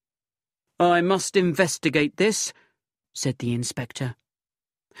 "I must investigate this," said the inspector.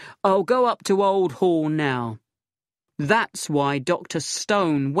 "I'll go up to Old Hall now. That's why Dr.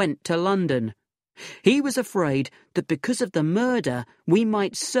 Stone went to London. He was afraid that because of the murder we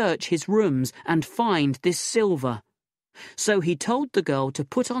might search his rooms and find this silver. So he told the girl to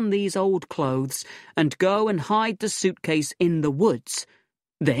put on these old clothes and go and hide the suitcase in the woods.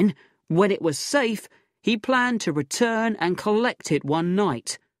 Then, when it was safe, he planned to return and collect it one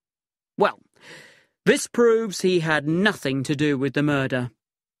night. Well, this proves he had nothing to do with the murder."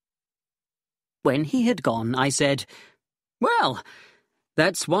 When he had gone, I said, "Well,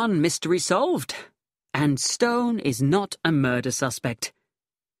 that's one mystery solved, and Stone is not a murder suspect."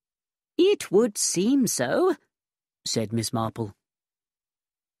 "It would seem so," said Miss Marple.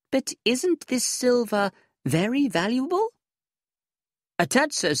 "But isn't this silver very valuable?" "A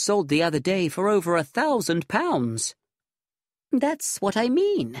Tatza sold the other day for over £1,000. "That's what I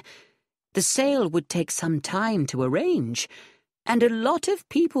mean. The sale would take some time to arrange, and a lot of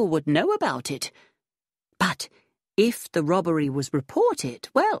people would know about it. But if the robbery was reported,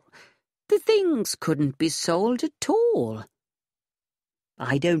 well, the things couldn't be sold at all."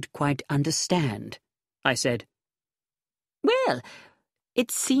 "I don't quite understand," I said. "Well,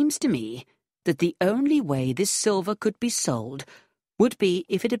 it seems to me that the only way this silver could be sold would be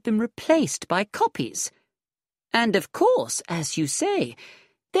if it had been replaced by copies. And of course, as you say,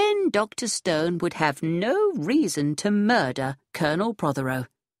 then Dr. Stone would have no reason to murder Colonel Protheroe."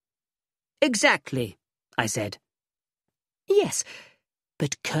 "Exactly," I said. "Yes,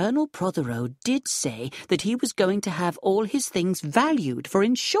 but Colonel Protheroe did say that he was going to have all his things valued for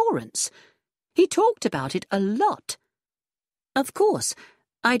insurance. He talked about it a lot. Of course,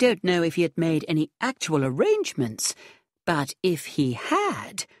 I don't know if he had made any actual arrangements, but if he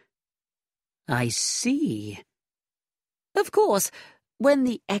had—" "I see." "Of course, when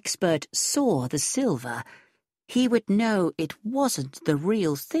the expert saw the silver, he would know it wasn't the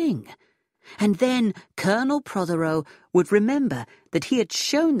real thing. And then Colonel Protheroe would remember that he had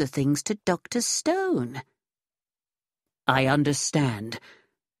shown the things to Dr. Stone." "I understand,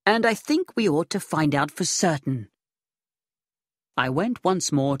 and I think we ought to find out for certain." I went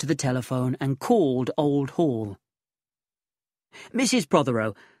once more to the telephone and called Old Hall. "Mrs.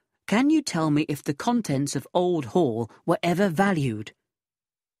 Protheroe, can you tell me if the contents of Old Hall were ever valued?"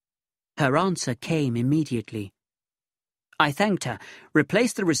 Her answer came immediately. I thanked her,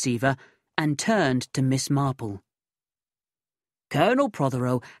 replaced the receiver, and turned to Miss Marple. Colonel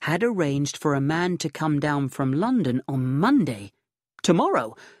Protheroe had arranged for a man to come down from London on Monday,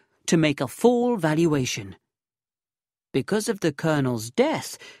 tomorrow, to make a full valuation. Because of the Colonel's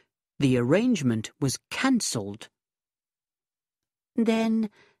death, the arrangement was cancelled. "Then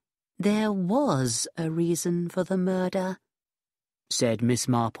there was a reason for the murder," said Miss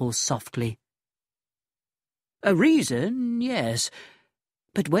Marple softly. "A reason, yes.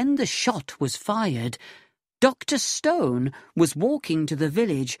 But when the shot was fired, Dr. Stone was walking to the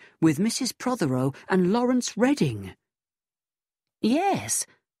village with Mrs. Protheroe and Lawrence Redding." "Yes,"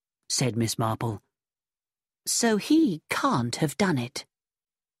 said Miss Marple. "So he can't have done it."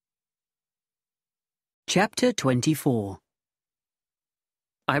 Chapter 24.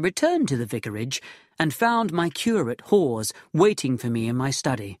 I returned to the vicarage and found my curate, Hawes, waiting for me in my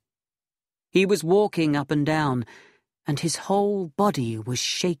study. He was walking up and down, and his whole body was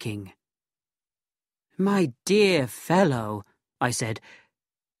shaking. "My dear fellow," I said,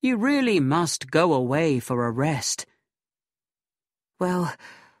 "you really must go away for a rest." "Well,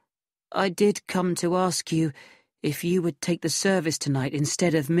 I did come to ask you if you would take the service tonight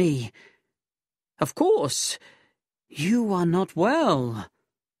instead of me." "Of course. You are not well."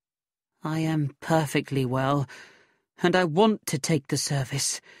 "I am perfectly well, and I want to take the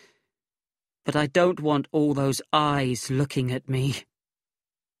service. But I don't want all those eyes looking at me.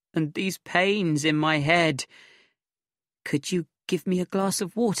 And these pains in my head. Could you give me a glass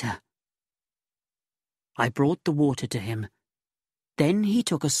of water?" I brought the water to him. Then he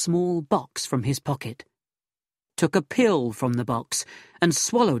took a small box from his pocket, took a pill from the box, and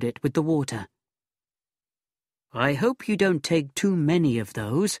swallowed it with the water. "I hope you don't take too many of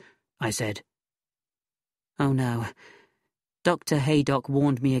those," I said. "Oh no, Dr. Haydock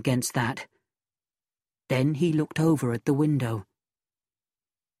warned me against that." Then he looked over at the window.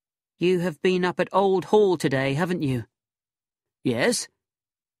 "You have been up at Old Hall today, haven't you?" "Yes."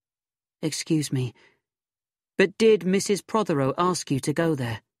 "Excuse me, but did Mrs. Protheroe ask you to go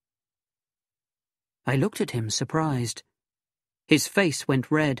there?" I looked at him, surprised. His face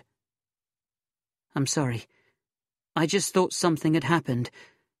went red. "I'm sorry. I just thought something had happened,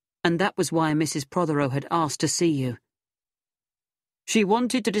 and that was why Mrs. Protheroe had asked to see you. She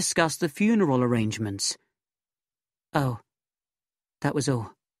wanted to discuss the funeral arrangements." "Oh, that was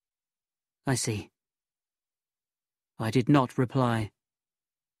all. I see." I did not reply.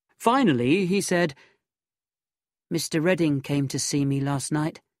 Finally, he said, "Mr. Redding came to see me last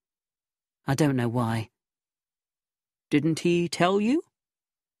night. I don't know why." "Didn't he tell you?"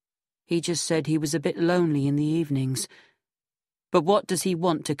 "He just said he was a bit lonely in the evenings. But what does he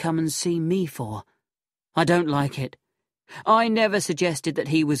want to come and see me for? I don't like it. I never suggested that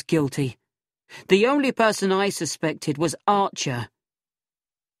he was guilty. The only person I suspected was Archer."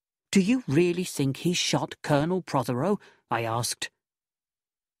 "Do you really think he shot Colonel Protheroe?" I asked.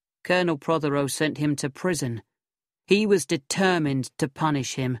 "Colonel Protheroe sent him to prison. He was determined to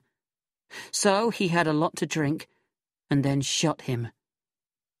punish him. So he had a lot to drink, and then shot him.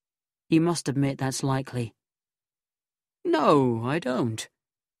 You must admit that's likely." "No, I don't."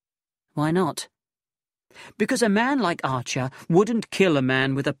 "Why not?" "Because a man like Archer wouldn't kill a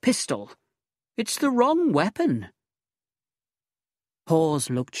man with a pistol. It's the wrong weapon."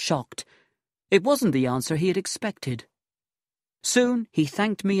 Hawes looked shocked. It wasn't the answer he had expected. Soon he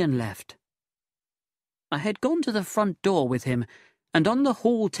thanked me and left. I had gone to the front door with him, and on the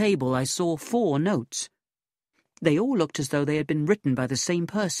hall table I saw 4 notes. They all looked as though they had been written by the same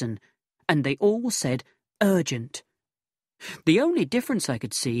person, and they all said urgent. The only difference I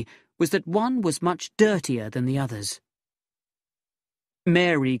could see was that one was much dirtier than the others.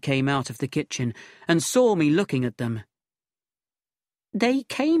 Mary came out of the kitchen and saw me looking at them. "They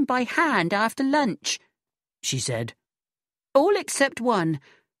came by hand after lunch," she said. "All except one.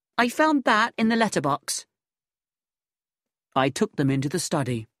 I found that in the letterbox." I took them into the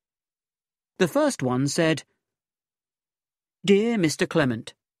study. The first one said, "Dear Mr.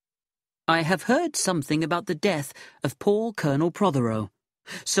 Clement, I have heard something about the death of poor Colonel Protheroe,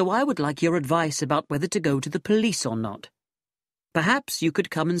 so I would like your advice about whether to go to the police or not. Perhaps you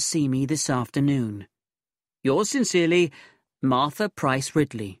could come and see me this afternoon. Yours sincerely, Martha Price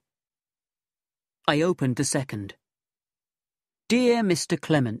Ridley." I opened the second. "Dear Mr.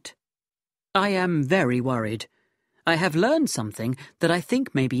 Clement, I am very worried. I have learned something that I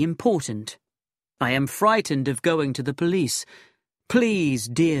think may be important. I am frightened of going to the police. Please,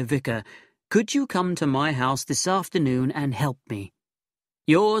 dear Vicar, could you come to my house this afternoon and help me?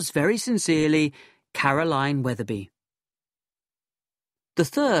 Yours very sincerely, Caroline Weatherby." The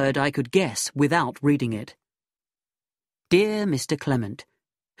third I could guess without reading it. "Dear Mr. Clement,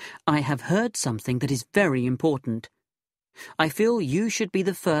 I have heard something that is very important. I feel you should be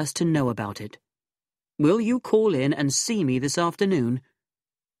the first to know about it. Will you call in and see me this afternoon?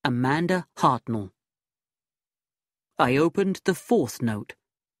 Amanda Hartnell." I opened the 4th note.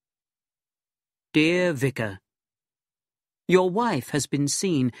 "Dear Vicar, your wife has been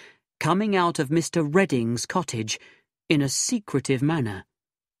seen coming out of Mr. Redding's cottage in a secretive manner.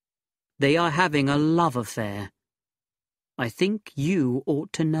 They are having a love affair. I think you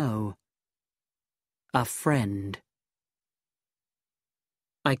ought to know. A friend."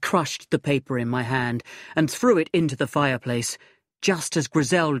 I crushed the paper in my hand and threw it into the fireplace, just as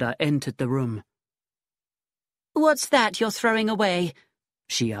Griselda entered the room. "What's that you're throwing away?"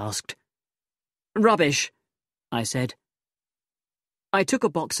 she asked. "Rubbish," I said. I took a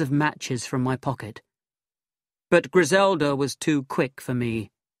box of matches from my pocket. But Griselda was too quick for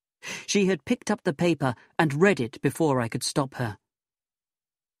me. She had picked up the paper and read it before I could stop her.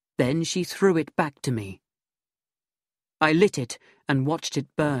 Then she threw it back to me. I lit it and watched it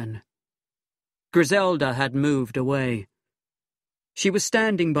burn. Griselda had moved away. She was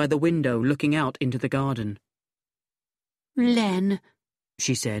standing by the window looking out into the garden. "Len,"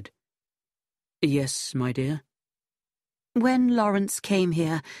 she said. "Yes, my dear?" "When Lawrence came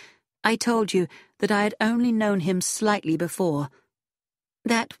here, I told you that I had only known him slightly before.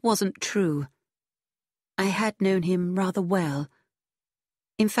 That wasn't true. I had known him rather well.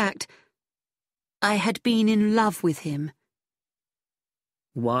 In fact, I had been in love with him."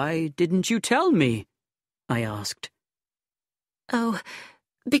 "Why didn't you tell me?" I asked. "Oh,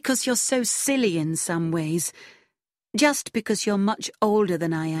 because you're so silly in some ways. Just because you're much older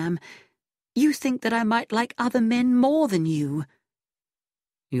than I am, you think that I might like other men more than you."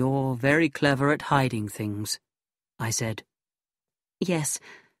 "You're very clever at hiding things," I said. "Yes,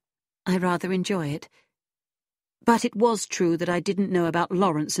 I rather enjoy it. But it was true that I didn't know about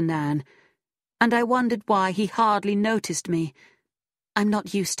Lawrence and Anne, and I wondered why he hardly noticed me. I'm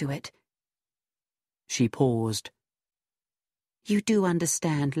not used to it." She paused. "You do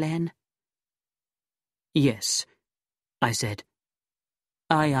understand, Len?" "Yes," I said.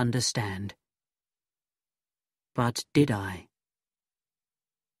 "I understand." But did I?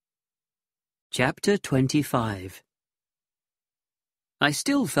 Chapter 25. I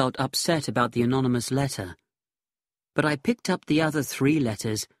still felt upset about the anonymous letter, but I picked up the other 3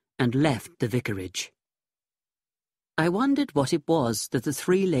 letters and left the vicarage. I wondered what it was that the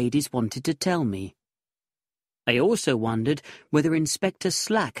 3 ladies wanted to tell me. I also wondered whether Inspector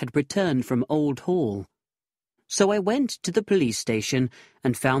Slack had returned from Old Hall. So I went to the police station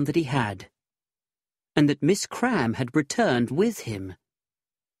and found that he had, and that Miss Cram had returned with him.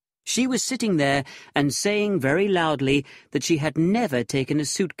 She was sitting there and saying very loudly that she had never taken a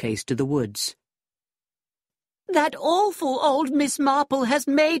suitcase to the woods. "That awful old Miss Marple has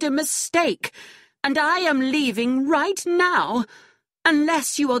made a mistake, and I am leaving right now,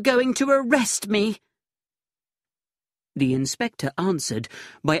 unless you are going to arrest me." The inspector answered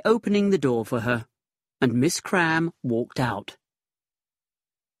by opening the door for her, and Miss Cram walked out.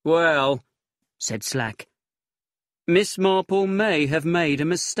 "Well," said Slack, "Miss Marple may have made a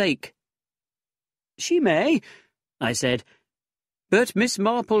mistake." "She may," I said, "but Miss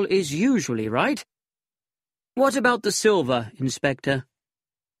Marple is usually right. What about the silver, Inspector?"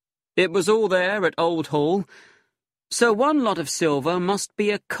 "It was all there at Old Hall, so one lot of silver must be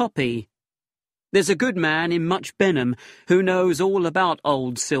a copy. There's a good man in Much Benham who knows all about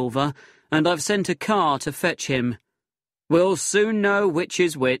old silver, and I've sent a car to fetch him. We'll soon know which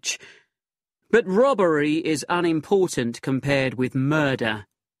is which. But robbery is unimportant compared with murder."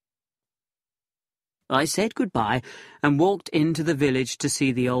 I said goodbye and walked into the village to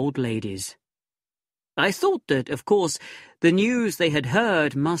see the old ladies. I thought that, of course, the news they had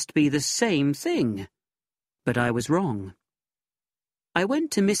heard must be the same thing. But I was wrong. I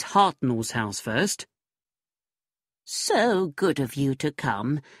went to Miss Hartnell's house first. "So good of you to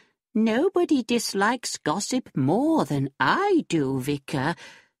come. Nobody dislikes gossip more than I do, Vicar.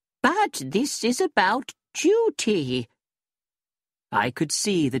 But this is about duty." I could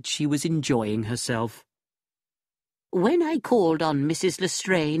see that she was enjoying herself. "When I called on Mrs.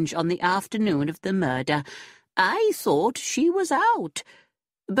 Lestrange on the afternoon of the murder, I thought she was out.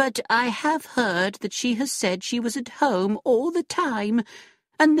 But I have heard that she has said she was at home all the time,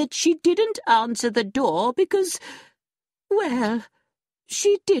 and that she didn't answer the door because, well,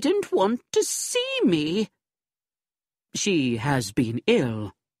 she didn't want to see me." "She has been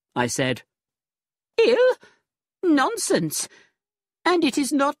ill," I said. "Ill? Nonsense! And it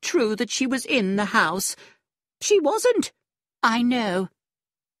is not true that she was in the house. She wasn't. I know."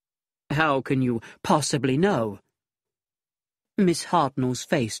 "How can you possibly know?" Miss Hartnell's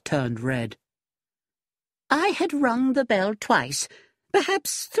face turned red. "I had rung the bell twice,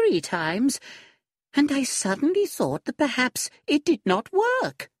 perhaps 3 times, and I suddenly thought that perhaps it did not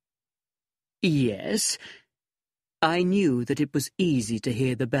work." "Yes." I knew that it was easy to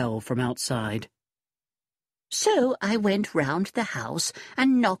hear the bell from outside. "So I went round the house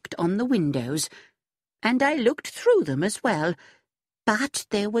and knocked on the windows, and I looked through them as well, but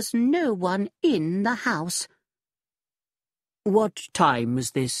there was no one in the house." "What time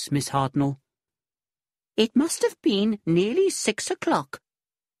was this, Miss Hartnell?" "It must have been nearly 6 o'clock.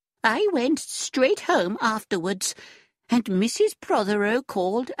 I went straight home afterwards, and Mrs. Protheroe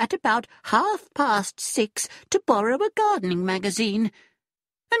called at about 6:30 to borrow a gardening magazine.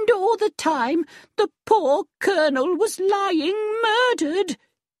 And all the time the poor Colonel was lying murdered."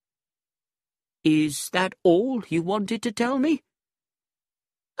 "Is that all you wanted to tell me?"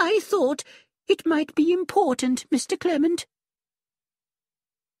 "I thought it might be important, Mr. Clement."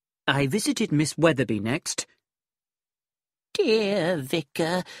 I visited Miss Weatherby next. "Dear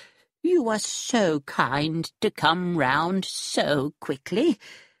Vicar, you are so kind to come round so quickly.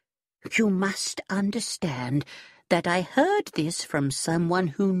 You must understand that I heard this from someone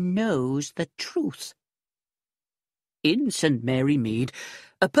who knows the truth." In St. Mary Mead,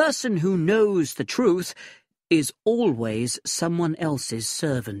 a person who knows the truth is always someone else's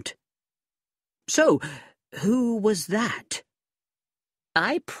servant. So, who was that?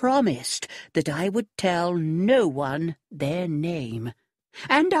 "I promised that I would tell no one their name,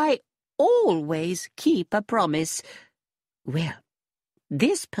 and I always keep a promise. Well,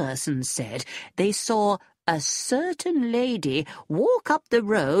 this person said they saw a certain lady walk up the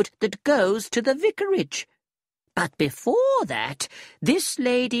road that goes to the vicarage. But before that, this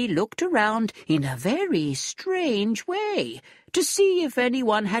lady looked around in a very strange way to see if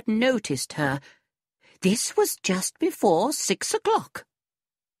anyone had noticed her. This was just before 6 o'clock.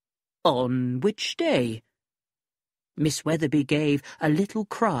 On which day? Miss Weatherby gave a little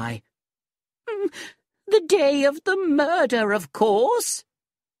cry. "The day of the murder, of course."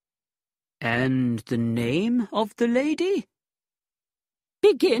 And the name of the lady?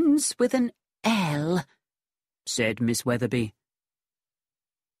 "Begins with an L," said Miss Weatherby.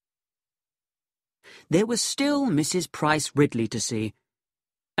 There was still Mrs. Price Ridley to see,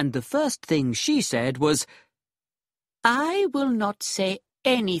 and the first thing she said was, "I will not say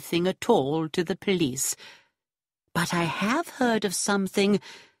anything at all to the police, but I have heard of something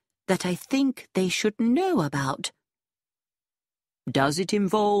that I think they should know about." "Does it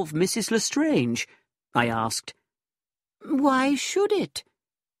involve Mrs. Lestrange?" I asked. "Why should it?"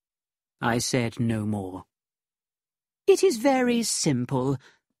 I said no more. "It is very simple,"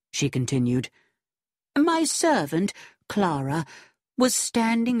 she continued. "My servant, Clara, was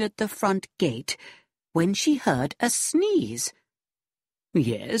standing at the front gate when she heard a sneeze."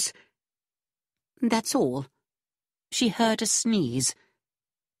 "Yes?" "That's all. She heard a sneeze."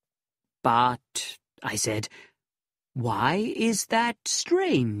 "But," I said, "why is that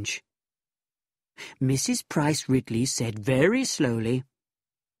strange?" Mrs. Price Ridley said very slowly,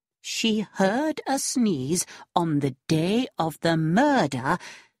 "She heard a sneeze on the day of the murder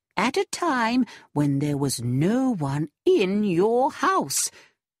at a time when there was no one in your house,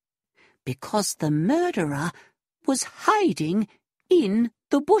 because the murderer was hiding in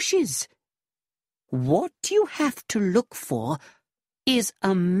the bushes. What you have to look for is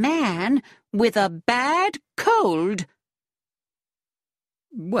a man with a bad cold."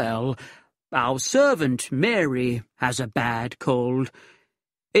 "Well, our servant, Mary, has a bad cold.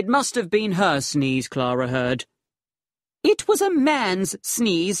 It must have been her sneeze Clara heard." "It was a man's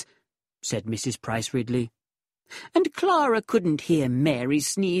sneeze," said Mrs. Price Ridley. "And Clara couldn't hear Mary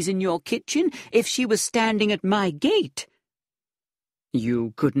sneeze in your kitchen if she was standing at my gate."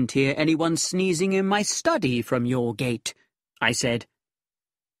 "You couldn't hear anyone sneezing in my study from your gate," I said.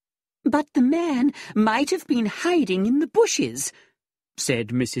 "But the man might have been hiding in the bushes," said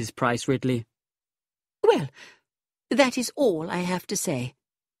Mrs. Price Ridley. "Well, that is all I have to say."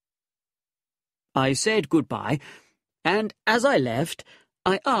 I said goodbye, and as I left,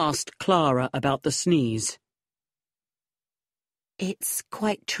 I asked Clara about the sneeze. "It's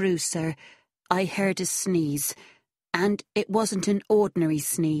quite true, sir. I heard a sneeze, and it wasn't an ordinary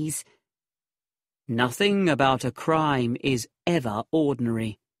sneeze." Nothing about a crime is ever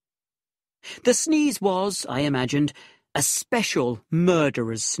ordinary. The sneeze was, I imagined, a special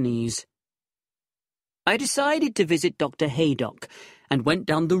murderer's sneeze. I decided to visit Dr. Haydock and went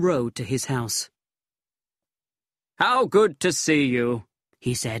down the road to his house. "How good to see you,"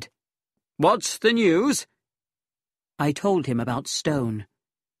 he said. "What's the news?" I told him about Stone.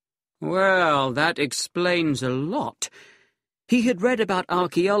 Well, that explains a lot. He had read about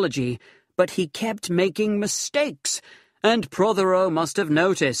archaeology, but he kept making mistakes, and Protheroe must have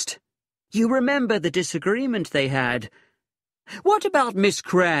noticed. You remember the disagreement they had. What about Miss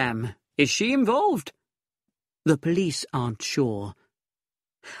Cram? Is she involved? The police aren't sure.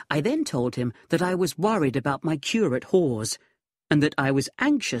 I then told him that I was worried about my curate Hawes, and that I was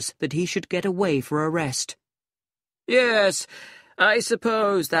anxious that he should get away for a rest. Yes, I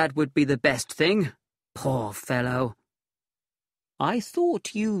suppose that would be the best thing. Poor fellow. I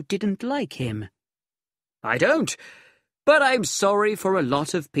thought you didn't like him. I don't, but I'm sorry for a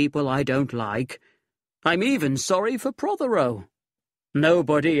lot of people I don't like. I'm even sorry for Protheroe.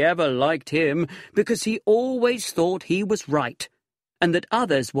 Nobody ever liked him because he always thought he was right, and that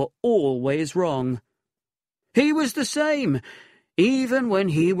others were always wrong. He was the same, even when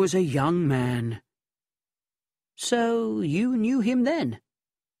he was a young man. So you knew him then?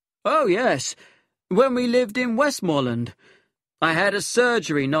 Oh, yes, when we lived in Westmoreland. I had a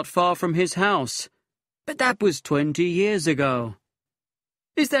surgery not far from his house, but that was 20 years ago.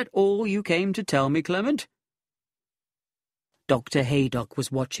 Is that all you came to tell me, Clement? Dr. Haydock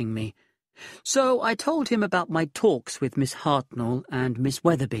was watching me, so I told him about my talks with Miss Hartnell and Miss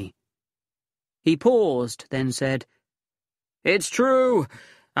Weatherby. He paused, then said, "It's true.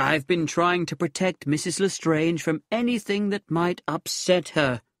 I've been trying to protect Mrs. Lestrange from anything that might upset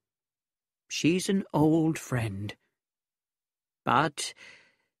her. She's an old friend. But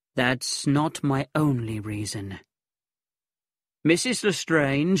that's not my only reason. Mrs.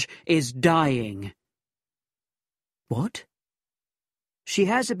 Lestrange is dying." "What?" "She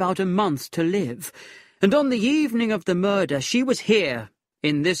has about a month to live, and on the evening of the murder she was here,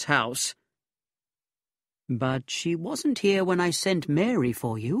 in this house." "But she wasn't here when I sent Mary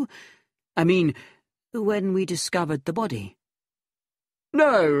for you. I mean, when we discovered the body."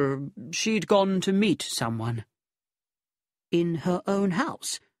 "No, she'd gone to meet someone." "In her own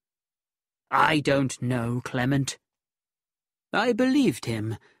house?" "I don't know, Clement." I believed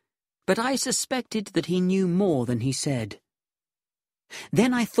him, but I suspected that he knew more than he said.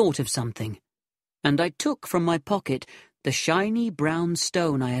 Then I thought of something, and I took from my pocket the shiny brown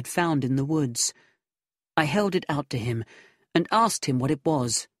stone I had found in the woods. I held it out to him and asked him what it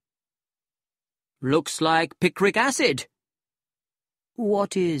was. "Looks like picric acid."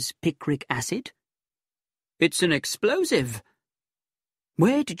 "What is picric acid?" "It's an explosive."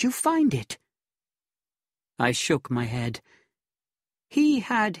 "Where did you find it?" I shook my head. He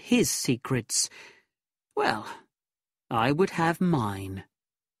had his secrets. Well, I would have mine.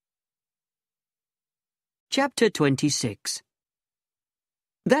 Chapter 26.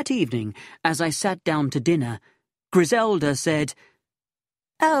 That evening, as I sat down to dinner, Griselda said,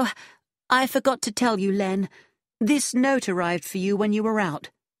 "Oh, I forgot to tell you, Len. This note arrived for you when you were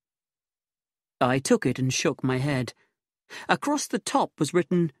out." I took it and shook my head. Across the top was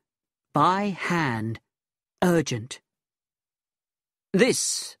written, "By hand. Urgent."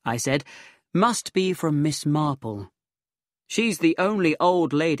 "This," I said, "must be from Miss Marple. She's the only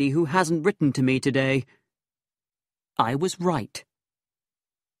old lady who hasn't written to me today." I was right.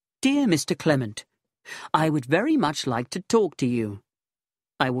 "Dear Mr. Clement, I would very much like to talk to you.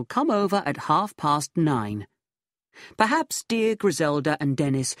 I will come over at 9:30. Perhaps dear Griselda and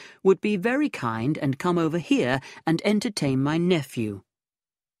Dennis would be very kind and come over here and entertain my nephew.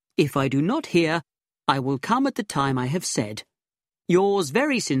 If I do not hear, I will come at the time I have said. Yours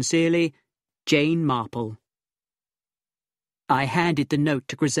very sincerely, Jane Marple." I handed the note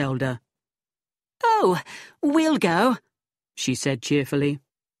to Griselda. "Oh, we'll go," she said cheerfully.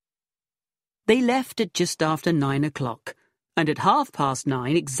 They left at just after 9 o'clock, and at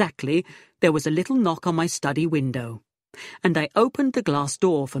 9:30 exactly there was a little knock on my study window, and I opened the glass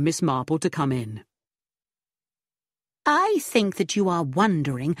door for Miss Marple to come in. "I think that you are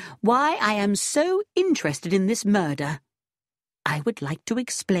wondering why I am so interested in this murder. I would like to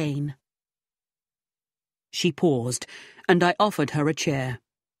explain." She paused, and I offered her a chair.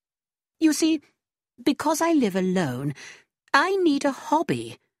 "You see, because I live alone, I need a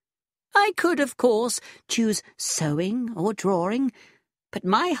hobby. I could, of course, choose sewing or drawing, but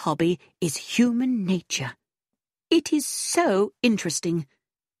my hobby is human nature. It is so interesting.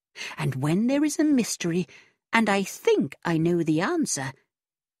 And when there is a mystery, and I think I know the answer,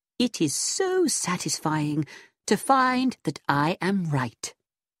 it is so satisfying to find that I am right."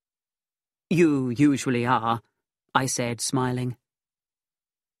 "You usually are," I said, smiling.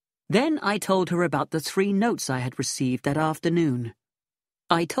 Then I told her about the 3 notes I had received that afternoon.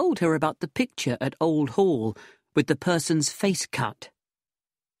 I told her about the picture at Old Hall, with the person's face cut.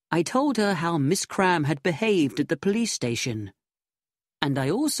 I told her how Miss Cram had behaved at the police station. And I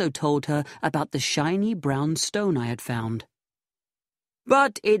also told her about the shiny brown stone I had found.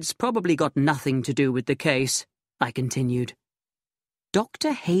 "But it's probably got nothing to do with the case," I continued.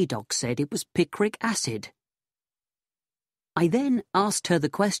 "Dr. Haydock said it was picric acid." I then asked her the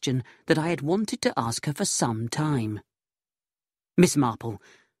question that I had wanted to ask her for some time. "Miss Marple,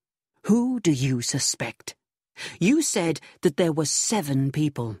 who do you suspect? You said that there were 7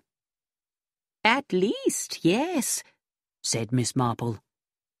 people." "At least, yes," said Miss Marple.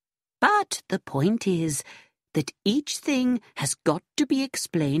 "But the point is that each thing has got to be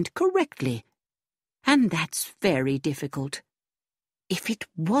explained correctly, and that's very difficult. If it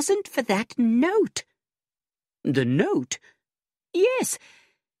wasn't for that note—" "The note?" "Yes,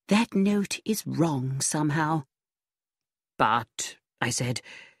 that note is wrong somehow." "But I said.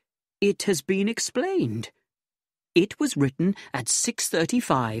 "It has been explained. It was written at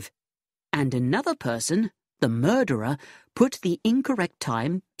 6:35, and another person, the murderer, put the incorrect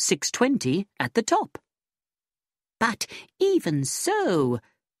time, 6:20, at the top." "But even so,"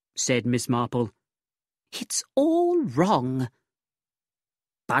 said Miss Marple, "it's all wrong."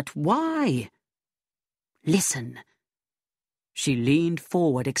 "But why?" "Listen." She leaned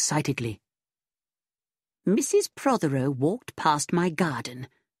forward excitedly. "Mrs. Protheroe walked past my garden,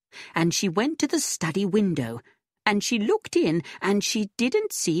 and she went to the study window, and she looked in, and she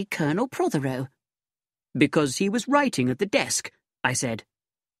didn't see Colonel Protheroe." "Because he was writing at the desk," I said.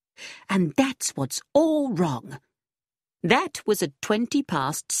 "And that's what's all wrong. That was at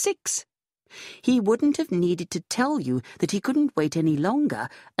 6:20. He wouldn't have needed to tell you that he couldn't wait any longer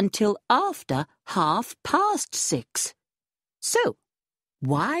until after 6:30. So,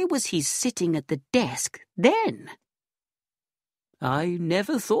 why was he sitting at the desk then?" "I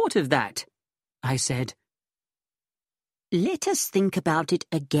never thought of that," I said. "Let us think about it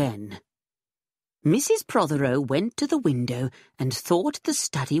again. Mrs. Protheroe went to the window and thought the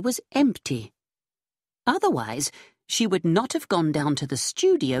study was empty. Otherwise, she would not have gone down to the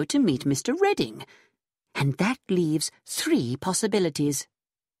studio to meet Mr. Redding, and that leaves 3 possibilities."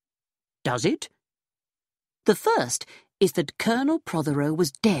 "Does it?" "The first is that Colonel Protheroe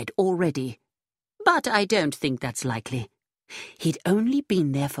was dead already, but I don't think that's likely. He'd only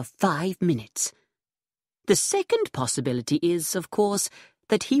been there for 5 minutes. The second possibility is, of course,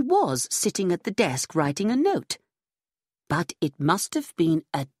 that he was sitting at the desk writing a note, but it must have been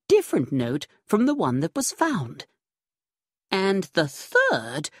a different note from the one that was found. And the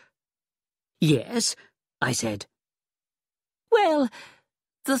third—" "Yes," I said. "Well,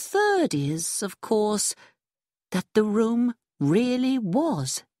 the third is, of course, that the room really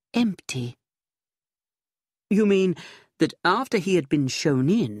was empty." "You mean that after he had been shown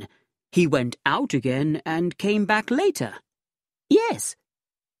in, he went out again and came back later?" "Yes."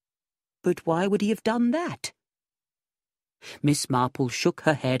 "But why would he have done that?" Miss Marple shook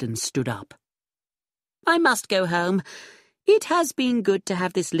her head and stood up. "I must go home. It has been good to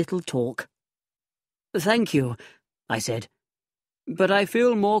have this little talk." "Thank you," I said. "But I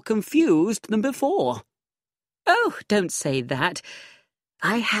feel more confused than before." "Oh, don't say that.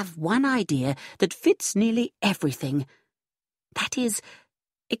 I have one idea that fits nearly everything. That is,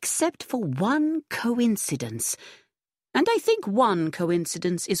 except for one coincidence. And I think one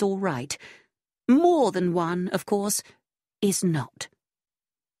coincidence is all right. More than one, of course, is not."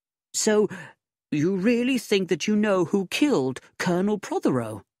 "So, you really think that you know who killed Colonel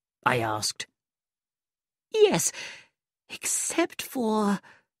Protheroe?" I asked. "Yes, except for...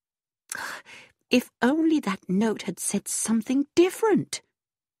 if only that note had said something different."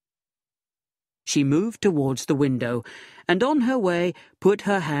 She moved towards the window, and on her way put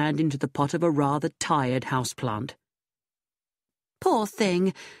her hand into the pot of a rather tired houseplant. "Poor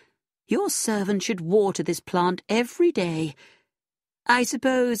thing. Your servant should water this plant every day. I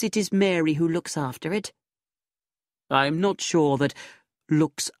suppose it is Mary who looks after it." "I'm not sure that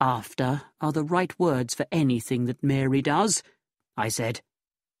 'looks after' are the right words for anything that Mary does," I said.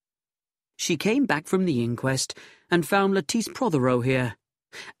 She came back from the inquest and found Lettice Protheroe here,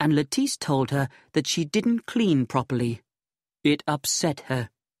 and Lettice told her that she didn't clean properly. It upset her.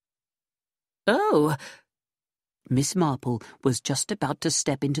 "Oh!" Miss Marple was just about to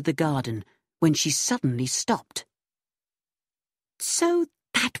step into the garden when she suddenly stopped. "So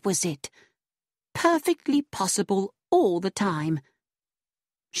that was it. Perfectly possible all the time."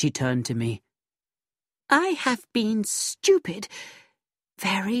 She turned to me. "I have been stupid.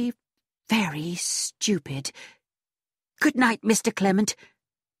 Very, very stupid. Good night, Mr. Clement."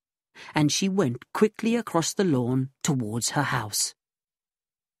 And she went quickly across the lawn towards her house.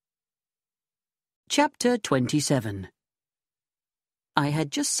 Chapter 27. I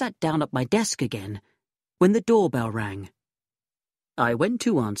had just sat down at my desk again when the doorbell rang. I went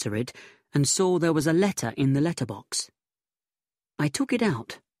to answer it and saw there was a letter in the letterbox. I took it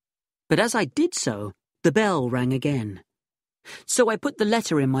out, but as I did so, the bell rang again. So I put the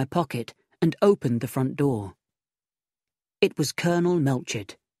letter in my pocket and opened the front door. It was Colonel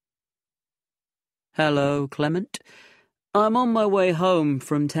Melchett. "Hello, Clement. I'm on my way home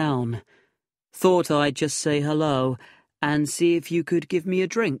from town. Thought I'd just say hello and see if you could give me a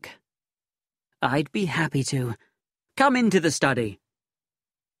drink." "I'd be happy to. Come into the study."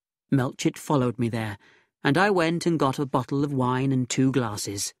 Melchett followed me there, and I went and got a bottle of wine and 2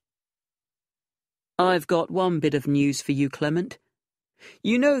 glasses. "I've got one bit of news for you, Clement.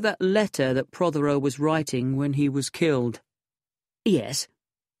 You know that letter that Protheroe was writing when he was killed?" "Yes."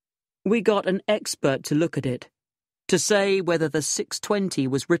 "We got an expert to look at it. to say whether the 620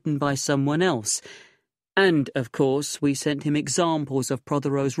 was written by someone else, and, of course, we sent him examples of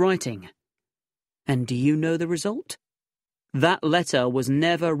Protheroe's writing. And do you know the result? That letter was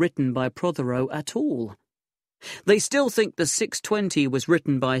never written by Protheroe at all. They still think the 620 was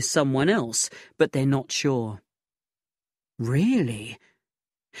written by someone else, but they're not sure. Really?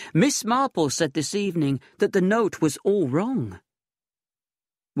 Miss Marple said this evening that the note was all wrong.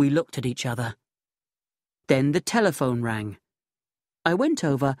 We looked at each other. Then the telephone rang. I went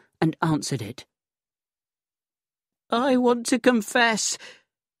over and answered it. "I want to confess,"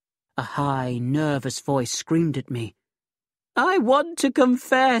 a high, nervous voice screamed at me. "I want to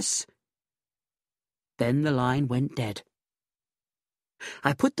confess." Then the line went dead.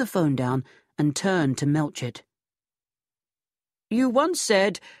 I put the phone down and turned to Melchett. "You once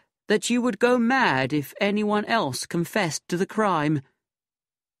said that you would go mad if anyone else confessed to the crime."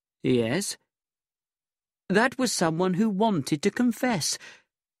 "Yes." "That was someone who wanted to confess,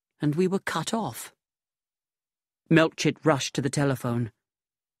 and we were cut off." Melchett rushed to the telephone.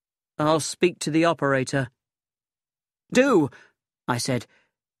 "I'll speak to the operator." "Do," I said.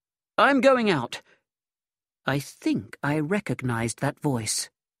 "I'm going out." I think I recognized that voice.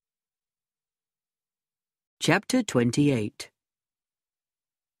 Chapter 28.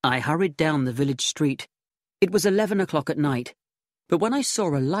 I hurried down the village street. It was 11 o'clock at night, but when I saw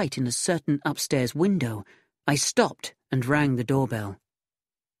a light in a certain upstairs window, I stopped and rang the doorbell.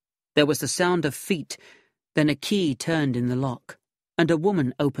 There was the sound of feet, then a key turned in the lock, and a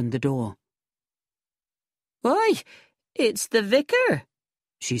woman opened the door. "Why, it's the vicar,"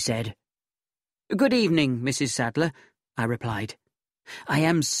 she said. "Good evening, Mrs. Sadler," I replied. "I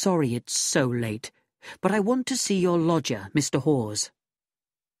am sorry it's so late, but I want to see your lodger, Mr. Hawes."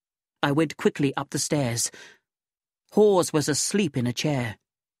 I went quickly up the stairs. Hawes was asleep in a chair.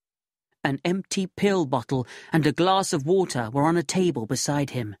 An empty pill bottle and a glass of water were on a table beside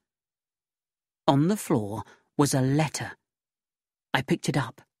him. On the floor was a letter. I picked it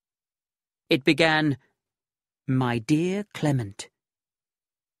up. It began, "My dear Clement."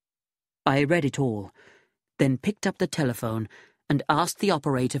 I read it all, then picked up the telephone and asked the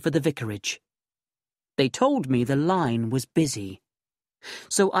operator for the vicarage. They told me the line was busy,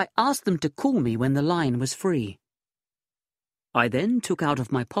 so I asked them to call me when the line was free. I then took out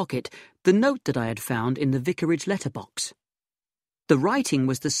of my pocket the note that I had found in the vicarage letterbox. The writing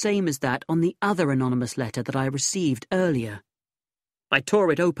was the same as that on the other anonymous letter that I received earlier. I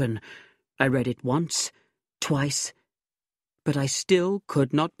tore it open. I read it once, twice, but I still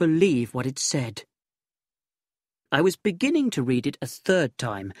could not believe what it said. I was beginning to read it a third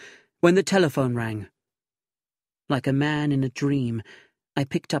time when the telephone rang. Like a man in a dream, I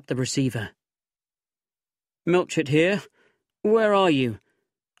picked up the receiver. "Melchett here. Where are you?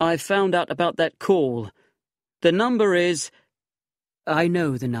 I've found out about that call. The number is—" "I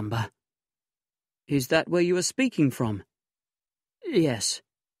know the number." "Is that where you are speaking from?" "Yes."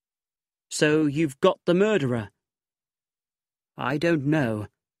 "So you've got the murderer?" "I don't know,"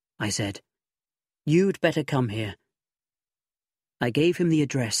 I said. "You'd better come here." I gave him the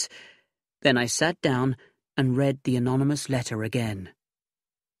address. Then I sat down and read the anonymous letter again.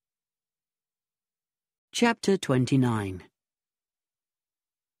 Chapter 29.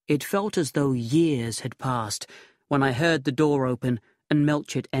 It felt as though years had passed when I heard the door open and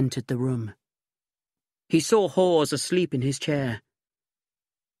Melchett entered the room. He saw Hawes asleep in his chair.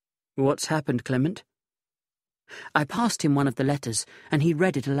 "What's happened, Clement?" I passed him one of the letters, and he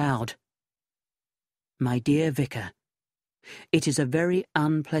read it aloud. "My dear Vicar, it is a very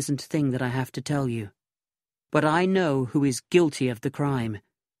unpleasant thing that I have to tell you, but I know who is guilty of the crime.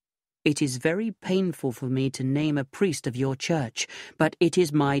 It is very painful for me to name a priest of your church, but it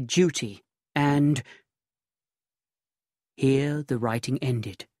is my duty, and—" Here the writing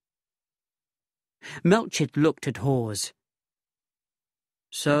ended. Melchett looked at Hawes.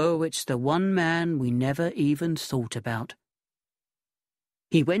 "So it's the one man we never even thought about."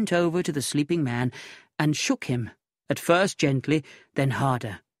 He went over to the sleeping man and shook him, at first gently, then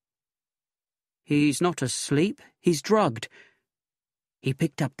harder. "He's not asleep, he's drugged." He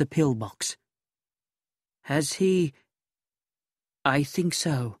picked up the pill box. "Has he—" "I think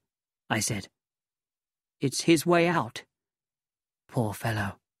so," I said. "It's his way out. Poor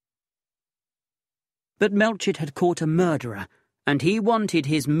fellow." But Melchett had caught a murderer, and he wanted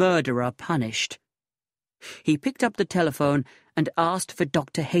his murderer punished. He picked up the telephone and asked for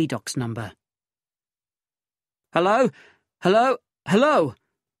Dr. Haydock's number. "Hello? Hello? Hello?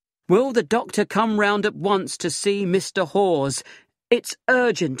 Will the doctor come round at once to see Mr. Hawes? It's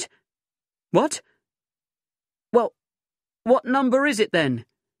urgent." "What? Well, what number is it then?"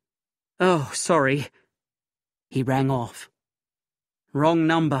 "Oh, sorry." He rang off. Wrong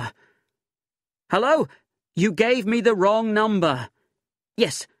number. Hello? You gave me the wrong number.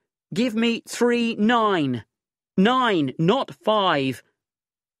 Yes, give me 39. 9, not 5.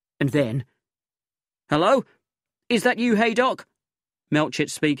 And then, hello? Is that you, Haydock? Melchett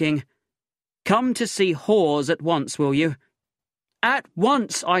speaking. Come to see Hawes at once, will you? At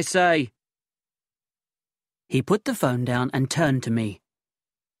once, I say. He put the phone down and turned to me.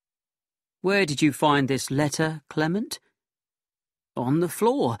 Where did you find this letter, Clement? On the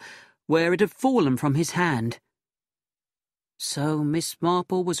floor, where it had fallen from his hand. So Miss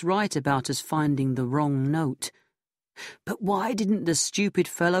Marple was right about us finding the wrong note. But why didn't the stupid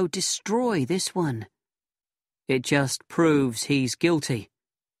fellow destroy this one? It just proves he's guilty.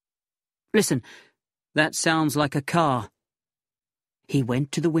 Listen, that sounds like a car. He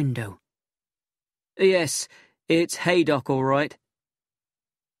went to the window. Yes, it's Haydock, all right.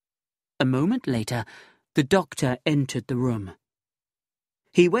 A moment later, the doctor entered the room.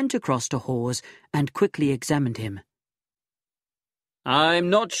 He went across to Hawes and quickly examined him. I'm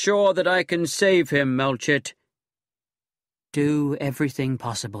not sure that I can save him, Melchett. Do everything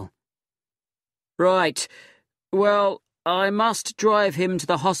possible. Right. Well, I must drive him to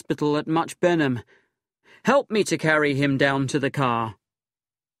the hospital at Much Benham. Help me to carry him down to the car.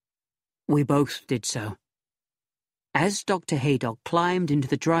 We both did so. As Dr. Haydock climbed into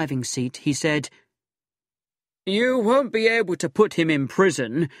the driving seat, he said, You won't be able to put him in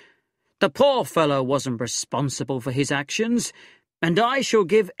prison. The poor fellow wasn't responsible for his actions, and I shall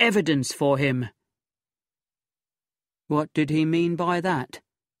give evidence for him. What did he mean by that?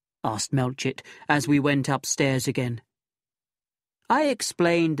 Asked Melchett as we went upstairs again. I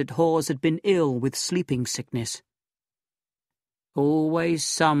explained that Hawes had been ill with sleeping sickness. Always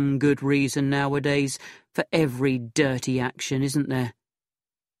some good reason nowadays for every dirty action, isn't there?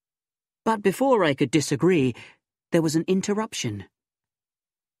 But before I could disagree, there was an interruption.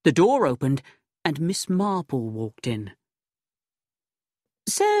 The door opened and Miss Marple walked in.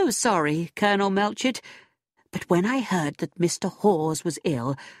 So sorry, Colonel Melchett, but when I heard that Mr. Hawes was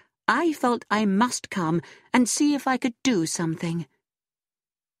ill, I felt I must come and see if I could do something.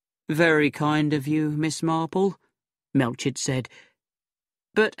 Very kind of you, Miss Marple, Melchett said.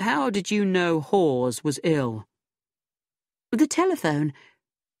 But how did you know Hawes was ill? The telephone.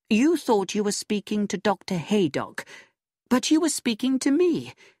 You thought you were speaking to Dr. Haydock, but you were speaking to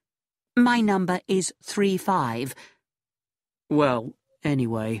me. My number is 35. Well,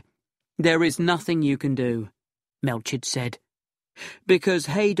 anyway, there is nothing you can do, Melchett said, because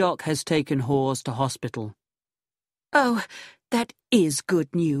Haydock has taken Hawes to hospital. Oh, that is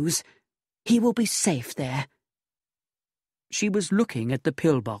good news. He will be safe there. She was looking at the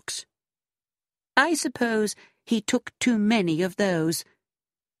pillbox. I suppose he took too many of those.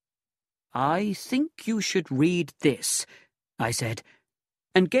 I think you should read this, I said,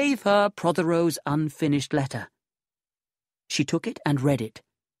 and gave her Protheroe's unfinished letter. She took it and read it.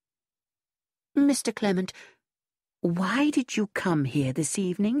 Mr. Clement, why did you come here this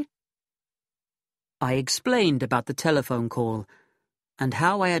evening? I explained about the telephone call, and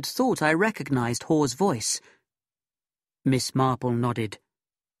how I had thought I recognized Hawes' voice. Miss Marple nodded.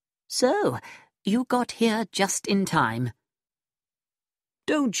 So, you got here just in time.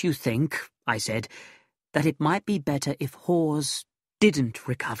 Don't you think, I said, that it might be better if Hawes didn't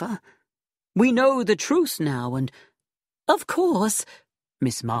recover? We know the truth now, and... Of course,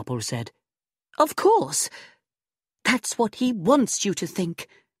 Miss Marple said. Of course. That's what he wants you to think.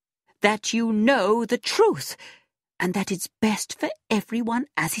 That you know the truth, and that it's best for everyone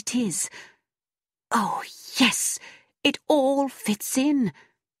as it is. Oh, yes, it all fits in.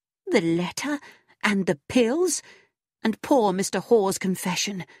 The letter, and the pills, and poor Mr. Hawes'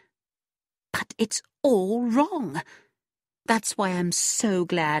 confession. But it's all wrong. That's why I'm so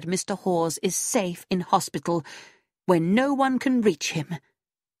glad Mr. Hawes is safe in hospital, when no one can reach him.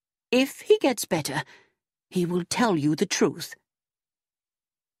 If he gets better, he will tell you the truth.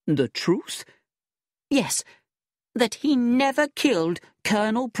 The truth? Yes, that he never killed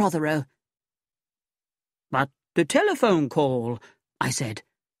Colonel Protheroe. But the telephone call, I said.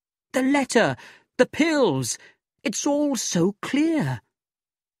 The letter, the pills, it's all so clear.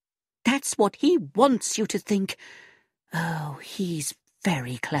 That's what he wants you to think. Oh, he's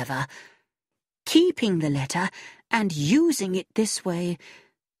very clever. Keeping the letter and using it this way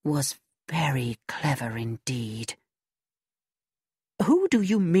was very clever indeed. Who do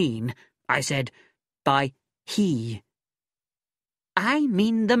you mean, I said, by he? I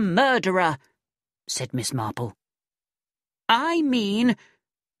mean the murderer, said Miss Marple. I mean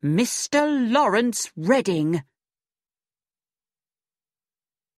Mr. Lawrence Redding.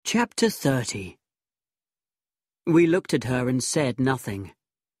 Chapter 30. We looked at her and said nothing.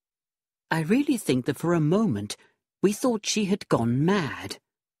 I really think that for a moment we thought she had gone mad.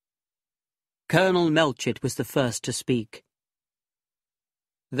 Colonel Melchett was the first to speak.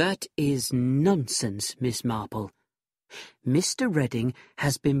 "That is nonsense, Miss Marple. Mr. Redding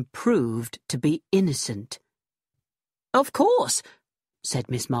has been proved to be innocent." "Of course," said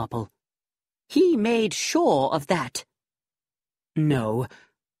Miss Marple. "He made sure of that." "No,"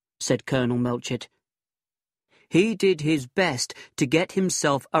 said Colonel Melchett. "He did his best to get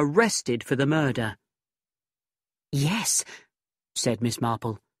himself arrested for the murder." "Yes," said Miss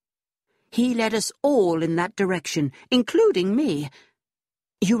Marple. "He led us all in that direction, including me.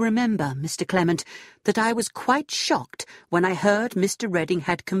 You remember, Mr. Clement, that I was quite shocked when I heard Mr. Redding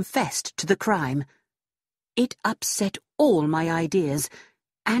had confessed to the crime. It upset all my ideas,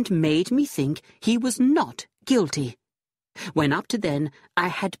 and made me think he was not guilty, when up to then I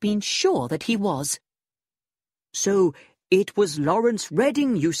had been sure that he was." "So it was Lawrence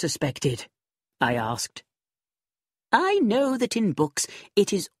Redding you suspected?" I asked. "I know that in books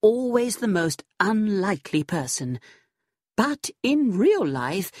it is always the most unlikely person, but in real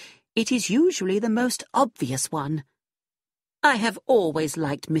life it is usually the most obvious one. I have always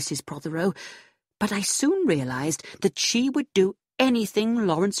liked Mrs. Protheroe, but I soon realized that she would do anything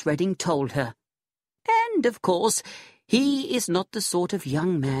Lawrence Redding told her. And, of course, he is not the sort of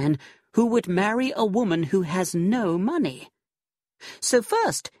young man who would marry a woman who has no money. So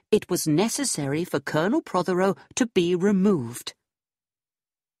first it was necessary for Colonel Protheroe to be removed."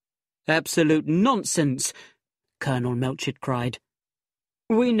 "Absolute nonsense!" Colonel Melchett cried.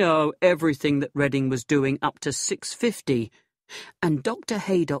 "We know everything that Redding was doing up to 6:50, and Dr.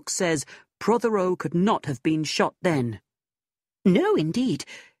 Haydock says Protheroe could not have been shot then." "No, indeed,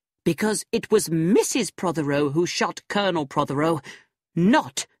 because it was Mrs. Protheroe who shot Colonel Protheroe,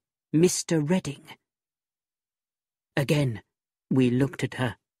 not Mr. Redding." Again, we looked at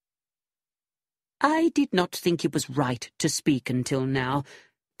her. I did not think it was right to speak until now,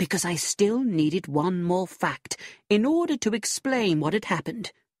 because I still needed one more fact in order to explain what had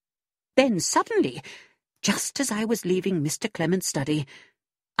happened. Then suddenly, just as I was leaving Mr. Clement's study,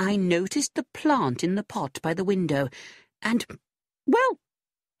 I noticed the plant in the pot by the window, and, well,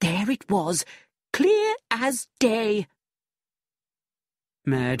 there it was, clear as day.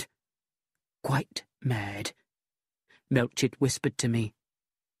 "Mad, quite mad," Melchett whispered to me.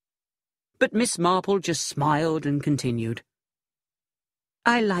 But Miss Marple just smiled and continued.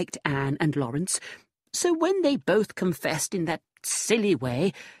 "I liked Anne and Lawrence, so when they both confessed in that silly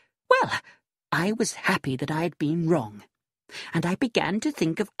way, well, I was happy that I had been wrong, and I began to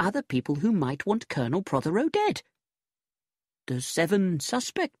think of other people who might want Colonel Protheroe dead." "The 7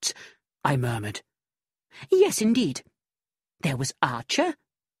 suspects," I murmured. "Yes, indeed. There was Archer,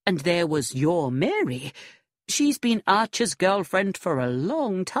 and there was your Mary. She's been Archer's girlfriend for a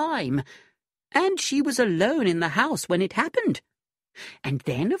long time, and she was alone in the house when it happened. And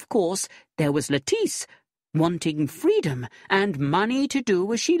then, of course, there was Lettice, wanting freedom and money to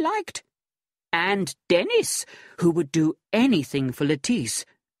do as she liked. And Dennis, who would do anything for Lettice."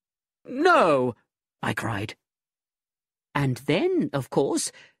 "No!" I cried. And then, of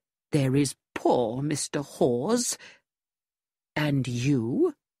course, there is poor Mr. Hawes. And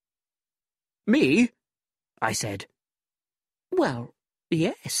you?" "Me?" I said. "Well,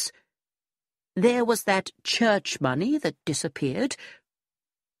 yes. There was that church money that disappeared.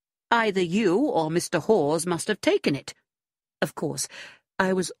 Either you or Mr. Hawes must have taken it. Of course,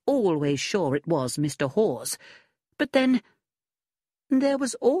 I was always sure it was Mr. Hawes. But then, there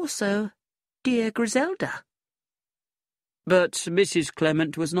was also dear Griselda." "But Mrs.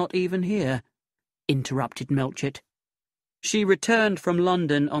 Clement was not even here," interrupted Melchett. "She returned from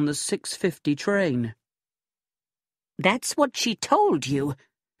London on the 6:50 train." "That's what she told you,"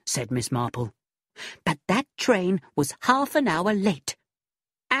 said Miss Marple. "But that train was half an hour late.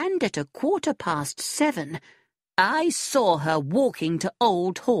 And at 7:15, I saw her walking to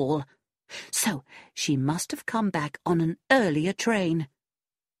Old Hall. So she must have come back on an earlier train."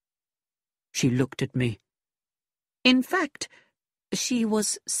 She looked at me. "In fact, she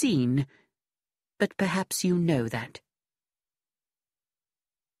was seen, but perhaps you know that."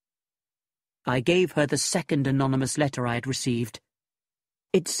 I gave her the second anonymous letter I had received.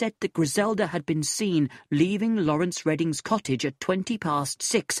 It said that Griselda had been seen leaving Lawrence Redding's cottage at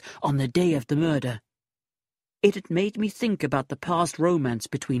 6:20 on the day of the murder. It had made me think about the past romance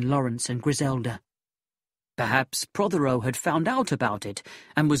between Lawrence and Griselda. Perhaps Protheroe had found out about it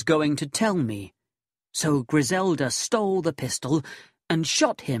and was going to tell me. So Griselda stole the pistol and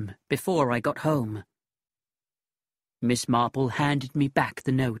shot him before I got home. Miss Marple handed me back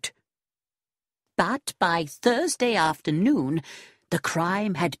the note. But by Thursday afternoon, the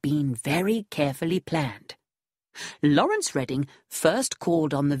crime had been very carefully planned. Lawrence Redding first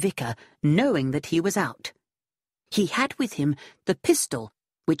called on the vicar, knowing that he was out. He had with him the pistol,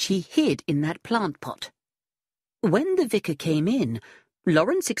 which he hid in that plant pot. When the vicar came in,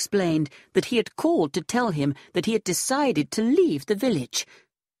 Lawrence explained that he had called to tell him that he had decided to leave the village.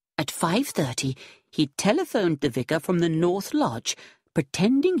 At 5:30, he telephoned the vicar from the North Lodge,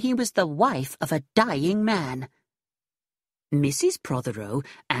 pretending he was the wife of a dying man. Mrs. Protheroe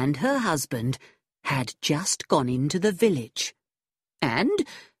and her husband had just gone into the village, and,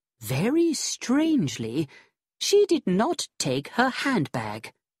 very strangely, she did not take her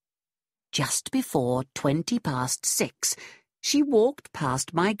handbag. Just before 6:20, she walked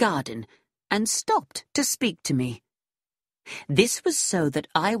past my garden and stopped to speak to me. This was so that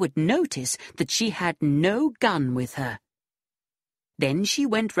I would notice that she had no gun with her. Then she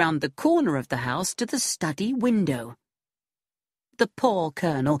went round the corner of the house to the study window. The poor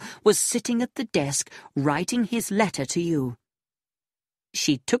Colonel was sitting at the desk writing his letter to you.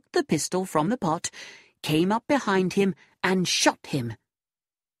 She took the pistol from the pot, came up behind him and shot him.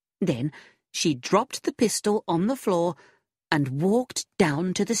 Then she dropped the pistol on the floor and walked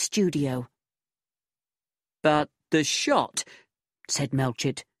down to the studio. "But the shot," said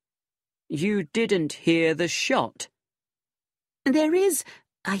Melchett. "You didn't hear the shot." "There is,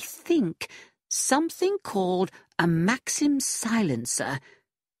 I think, something called a Maxim silencer.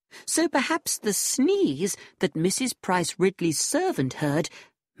 So perhaps the sneeze that Mrs. Price Ridley's servant heard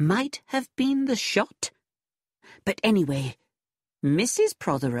might have been the shot. But anyway, Mrs.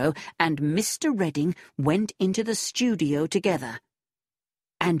 Protheroe and Mr. Redding went into the studio together,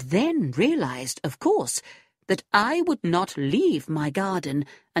 and then realized, of course, that I would not leave my garden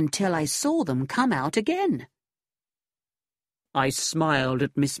until I saw them come out again." I smiled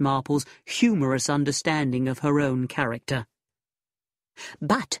at Miss Marple's humorous understanding of her own character.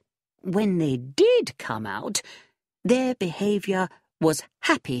 But when they did come out, their behaviour was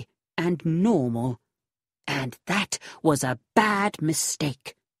happy and normal, and that was a bad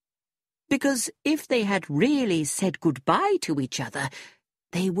mistake. Because if they had really said goodbye to each other,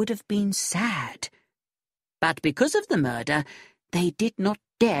 they would have been sad. But because of the murder, they did not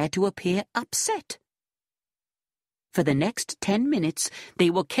dare to appear upset. For the next 10 minutes, they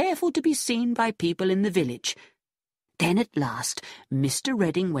were careful to be seen by people in the village. Then at last, Mr.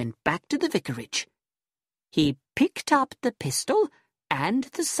 Redding went back to the vicarage. He picked up the pistol and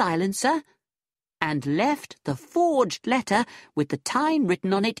the silencer and left the forged letter with the time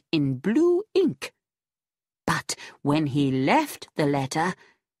written on it in blue ink. But when he left the letter,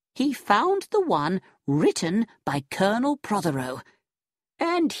 he found the one written by Colonel Protheroe,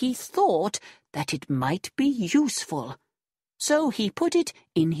 and he thought that it might be useful, so he put it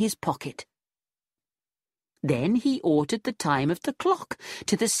in his pocket. Then he altered the time of the clock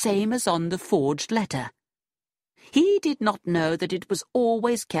to the same as on the forged letter. He did not know that it was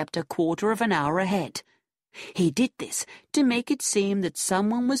always kept a quarter of an hour ahead. He did this to make it seem that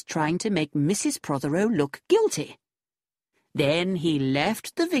someone was trying to make Mrs. Protheroe look guilty. Then he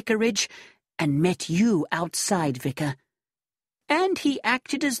left the vicarage and met you outside, Vicar. And he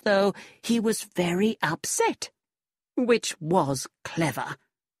acted as though he was very upset, which was clever,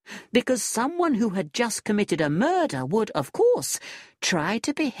 because someone who had just committed a murder would, of course, try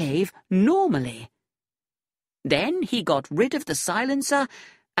to behave normally. Then he got rid of the silencer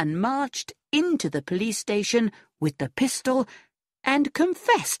and marched into the police station with the pistol and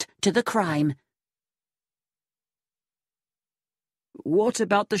confessed to the crime. "What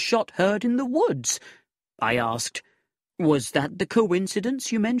about the shot heard in the woods?" I asked. "Was that the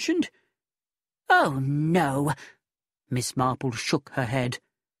coincidence you mentioned?" "Oh, no." Miss Marple shook her head.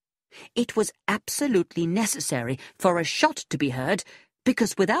 "It was absolutely necessary for a shot to be heard,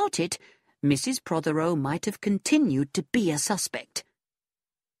 because without it, Mrs. Protheroe might have continued to be a suspect.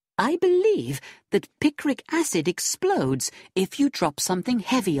 I believe that picric acid explodes if you drop something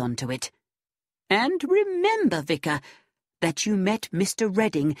heavy onto it. And remember, Vicar, that you met Mr.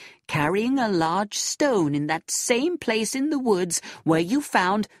 Redding carrying a large stone in that same place in the woods where you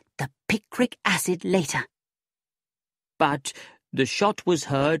found the picric acid later." "But the shot was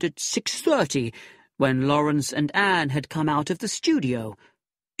heard at 6:30, when Lawrence and Anne had come out of the studio.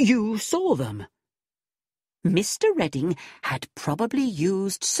 You saw them." Mr. Redding had probably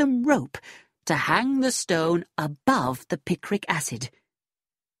used some rope to hang the stone above the picric acid.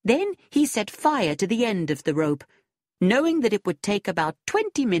 Then he set fire to the end of the rope, knowing that it would take about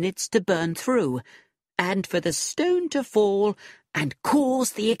 20 minutes to burn through, and for the stone to fall and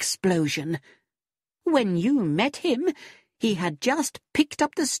cause the explosion. When you met him, he had just picked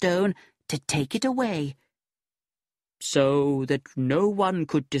up the stone, to take it away, so that no one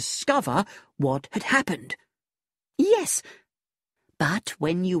could discover what had happened. Yes, but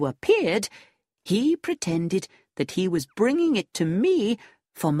when you appeared, he pretended that he was bringing it to me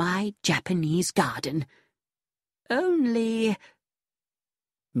for my Japanese garden. Only—"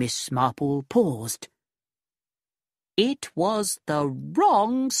 Miss Marple paused. "It was the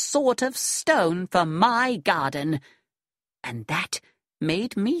wrong sort of stone for my garden, and that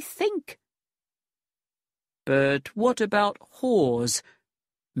made me think." "But what about Hawes?"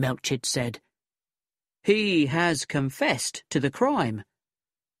 Melchett said. "He has confessed to the crime."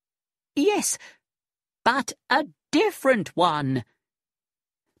 "Yes, but a different one."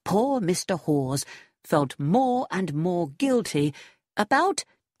 Poor Mr. Hawes felt more and more guilty about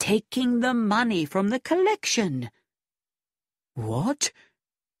taking the money from the collection. "What?"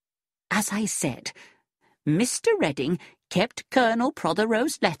 "As I said, Mr. Redding kept Colonel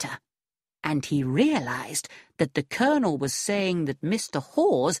Protheroe's letter, and he realized that the Colonel was saying that Mr.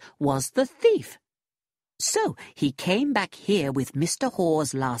 Hawes was the thief. So he came back here with Mr.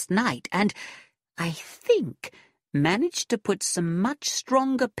 Hawes last night and, I think, managed to put some much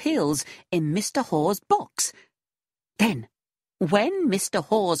stronger pills in Mr. Hawes' box. Then, when Mr.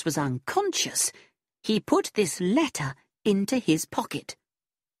 Hawes was unconscious, he put this letter into his pocket.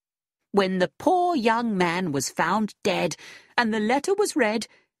 When the poor young man was found dead and the letter was read,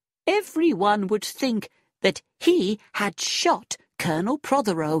 everyone would think that he had shot Colonel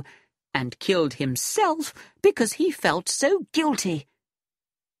Protheroe and killed himself because he felt so guilty.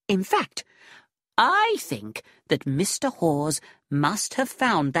 In fact, I think that Mr. Hawes must have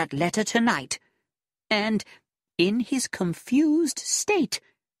found that letter tonight, and, in his confused state,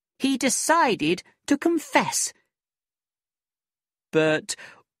 he decided to confess." "But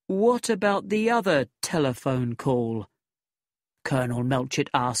what about the other telephone call?" Colonel Melchett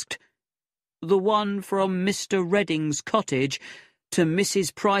asked. "The one from Mr. Redding's cottage to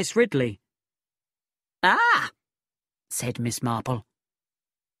Mrs. Price Ridley." "Ah," said Miss Marple.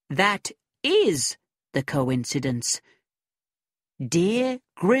 "That is the coincidence. Dear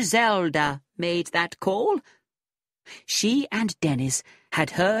Griselda made that call. She and Dennis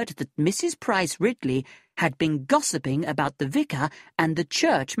had heard that Mrs. Price Ridley had been gossiping about the vicar and the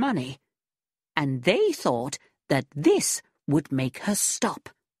church money, and they thought that this would make her stop.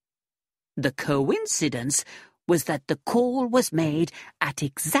 The coincidence was that the call was made at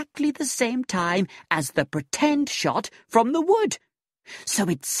exactly the same time as the pretend shot from the wood, so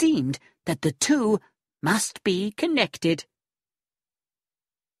it seemed that the two must be connected."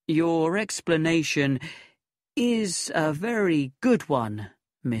 "Your explanation is a very good one,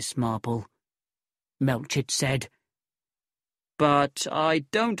 Miss Marple," Melchett said. "But I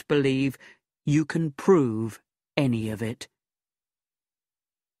don't believe you can prove any of it."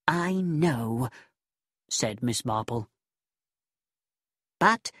 "I know," said Miss Marple.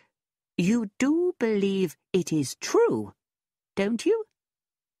 "But you do believe it is true, don't you?"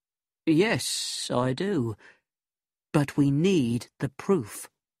 "Yes, I do. But we need the proof."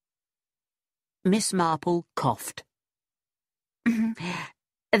 Miss Marple coughed.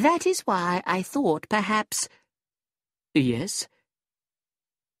 "That is why I thought perhaps—" "Yes?"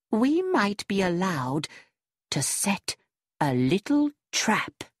 "We might be allowed to set a little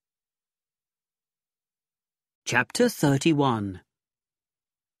trap." Chapter 31.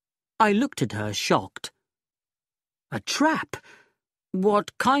 I looked at her, shocked. "A trap?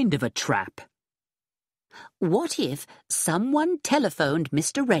 What kind of a trap?" "What if someone telephoned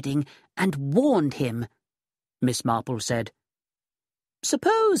Mr. Redding and warned him?" Miss Marple said.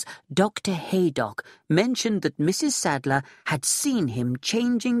 "Suppose Dr. Haydock mentioned that Mrs. Sadler had seen him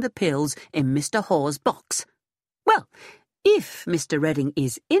changing the pills in Mr. Hawes' box. Well, if Mr. Redding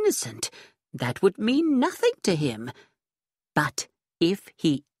is innocent, that would mean nothing to him. But if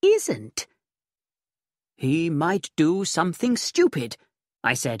he isn't—" "He might do something stupid,"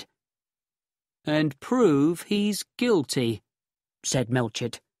 I said. "And prove he's guilty," said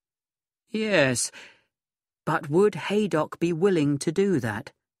Melchett. "Yes, but would Haydock be willing to do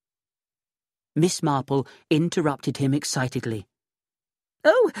that?" Miss Marple interrupted him excitedly.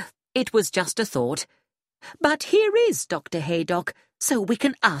 "Oh, it was just a thought. But here is Dr. Haydock, so we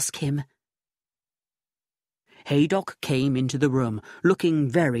can ask him." Haydock came into the room, looking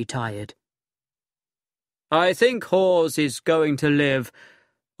very tired. "I think Hawes is going to live,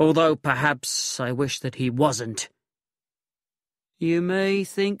 although perhaps I wish that he wasn't." "You may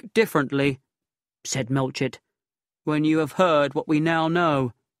think differently," said Melchett, "when you have heard what we now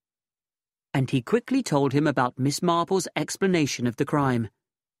know." And he quickly told him about Miss Marple's explanation of the crime.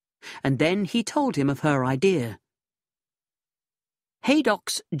 And then he told him of her idea.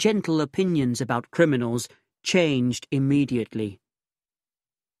 Haydock's gentle opinions about criminals changed immediately.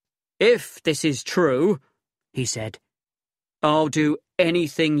 "If this is true," he said, "I'll do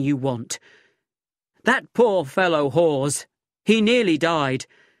anything you want. That poor fellow Hawes, he nearly died,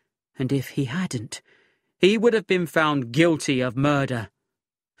 and if he hadn't, he would have been found guilty of murder.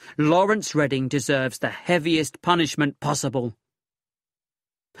 Lawrence Redding deserves the heaviest punishment possible."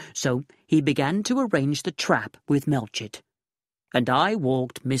 So he began to arrange the trap with Melchett, and I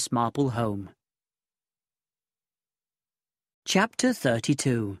walked Miss Marple home. Chapter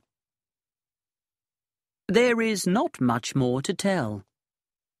 32. There is not much more to tell.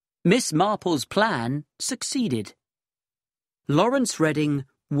 Miss Marple's plan succeeded. Lawrence Redding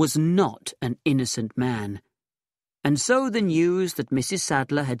was not an innocent man, and so the news that Mrs.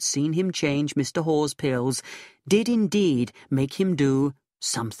 Sadler had seen him change Mr. Hawes' pills did indeed make him do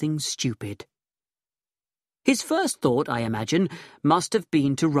something stupid. His first thought, I imagine, must have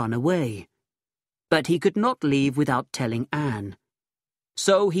been to run away, but he could not leave without telling Anne.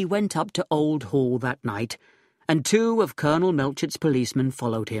 So he went up to Old Hall that night, and 2 of Colonel Melchett's policemen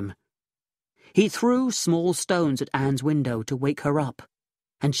followed him. He threw small stones at Anne's window to wake her up,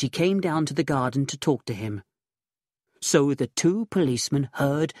 and she came down to the garden to talk to him. So the 2 policemen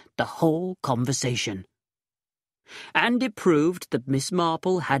heard the whole conversation. And it proved that Miss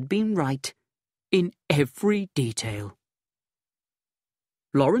Marple had been right in every detail.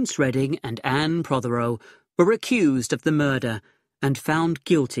 Lawrence Redding and Anne Protheroe were accused of the murder and found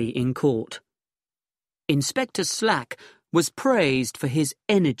guilty in court. Inspector Slack was praised for his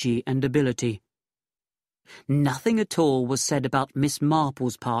energy and ability. Nothing at all was said about Miss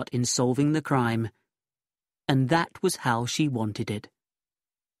Marple's part in solving the crime, and that was how she wanted it.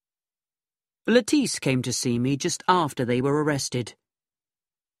 Lettice came to see me just after they were arrested.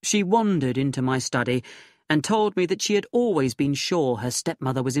 She wandered into my study and told me that she had always been sure her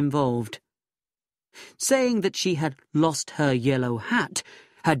stepmother was involved. Saying that she had lost her yellow hat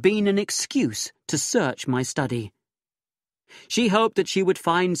had been an excuse to search my study. She hoped that she would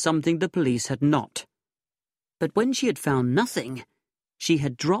find something the police had not. But when she had found nothing, she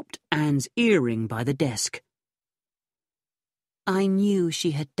had dropped Anne's earring by the desk. I knew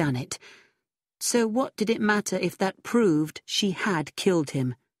she had done it, so what did it matter if that proved she had killed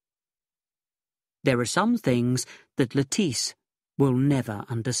him? There are some things that Lettice will never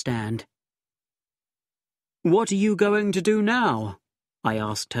understand. "What are you going to do now?" I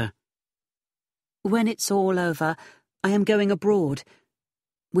asked her. "When it's all over, I am going abroad,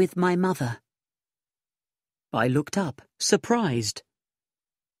 with my mother." I looked up, surprised.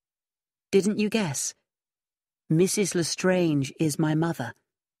 "Didn't you guess? Mrs. Lestrange is my mother.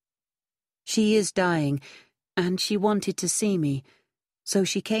 She is dying, and she wanted to see me, so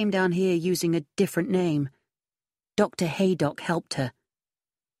she came down here using a different name. Dr. Haydock helped her.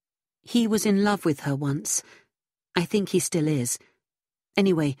 He was in love with her once. I think he still is.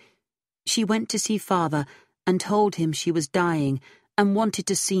 Anyway, she went to see Father and told him she was dying and wanted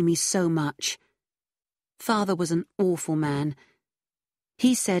to see me so much. Father was an awful man.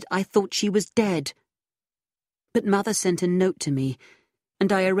 He said I thought she was dead. But Mother sent a note to me,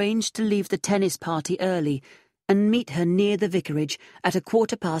 and I arranged to leave the tennis party early and meet her near the vicarage at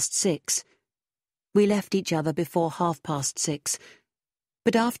 6:15. We left each other before 6:30,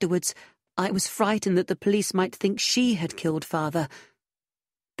 but afterwards I was frightened that the police might think she had killed Father.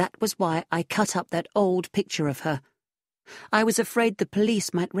 That was why I cut up that old picture of her. I was afraid the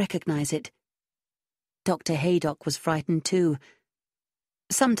police might recognize it. Dr. Haydock was frightened too.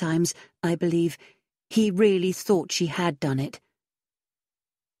 Sometimes, I believe, he really thought she had done it."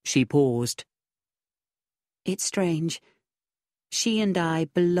 She paused. "It's strange. She and I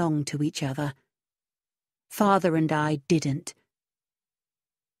belong to each other. Father and I didn't.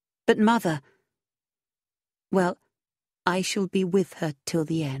 But Mother, well, I shall be with her till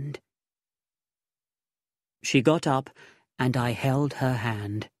the end." She got up, and I held her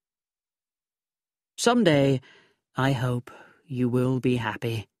hand. "Someday, I hope, you will be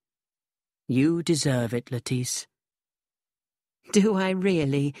happy. You deserve it, Lettice." "Do I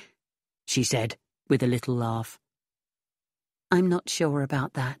really?" she said, with a little laugh. "I'm not sure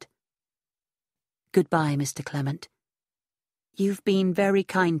about that. Goodbye, Mr. Clement. You've been very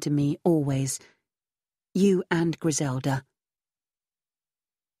kind to me always. You and Griselda."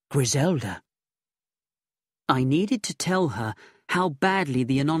 Griselda? I needed to tell her how badly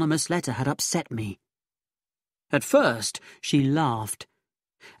the anonymous letter had upset me. At first, she laughed,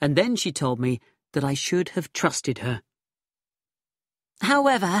 and then she told me that I should have trusted her.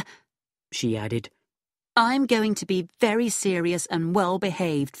 "However," she added, "I'm going to be very serious and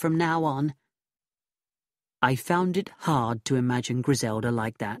well-behaved from now on." I found it hard to imagine Griselda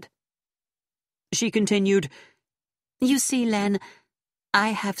like that. She continued, "You see, Len, I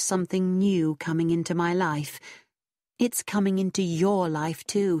have something new coming into my life. It's coming into your life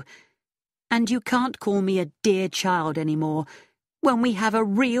too. And you can't call me a dear child anymore when we have a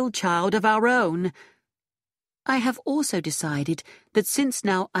real child of our own. I have also decided that since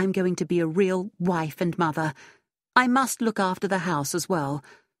now I'm going to be a real wife and mother, I must look after the house as well.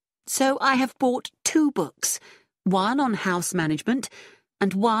 So I have bought 2 books, one on house management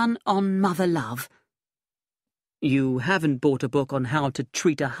and one on mother love." "You haven't bought a book on how to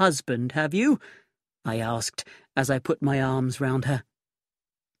treat a husband, have you?" I asked, as I put my arms round her.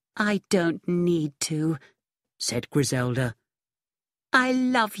 "I don't need to," said Griselda. "I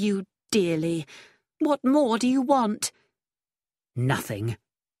love you dearly. What more do you want?" "Nothing,"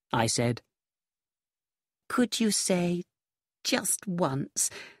 I said. "Could you say, just once,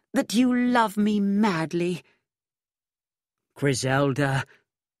 that you love me madly?" "Griselda,"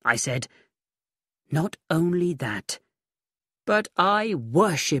 I said, "not only that, but I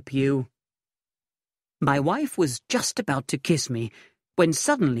worship you." My wife was just about to kiss me, when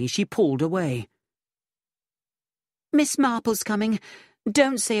suddenly she pulled away. "Miss Marple's coming.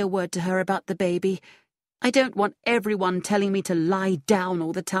 Don't say a word to her about the baby. I don't want everyone telling me to lie down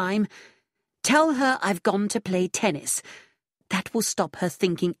all the time. Tell her I've gone to play tennis. That will stop her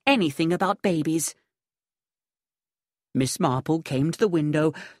thinking anything about babies." Miss Marple came to the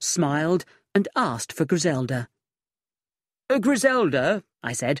window, smiled, and asked for Griselda. "Griselda,"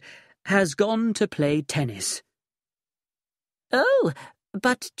 I said, "has gone to play tennis." "Oh,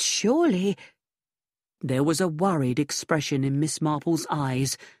 but surely—" There was a worried expression in Miss Marple's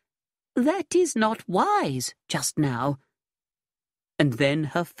eyes. "That is not wise just now." And then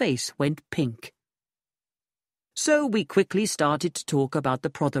her face went pink. So we quickly started to talk about the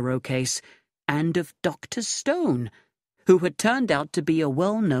Protheroe case, and of Dr. Stone, who had turned out to be a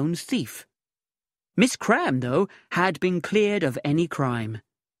well-known thief. Miss Cram, though, had been cleared of any crime.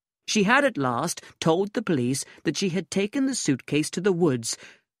 She had at last told the police that she had taken the suitcase to the woods,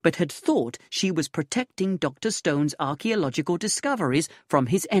 but had thought she was protecting Dr. Stone's archaeological discoveries from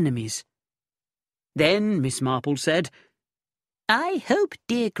his enemies. Then Miss Marple said, "I hope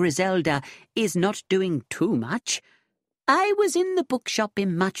dear Griselda is not doing too much. I was in the bookshop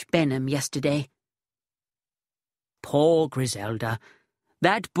in Much Benham yesterday." Poor Griselda.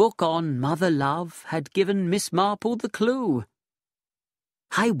 That book on mother love had given Miss Marple the clue.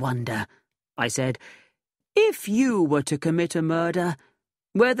 "I wonder," I said, "if you were to commit a murder,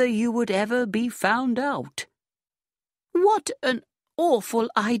 whether you would ever be found out." "What an awful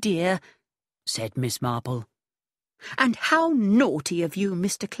idea," said Miss Marple. "And how naughty of you,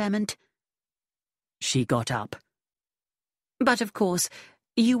 Mr. Clement." She got up. "But of course,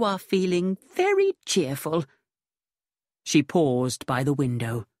 you are feeling very cheerful." She paused by the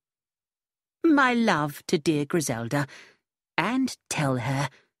window. "My love to dear Griselda, and tell her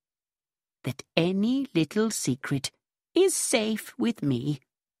that any little secret is safe with me."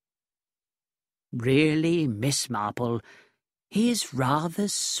 "Really, Miss Marple, is rather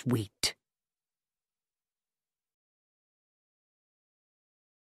sweet."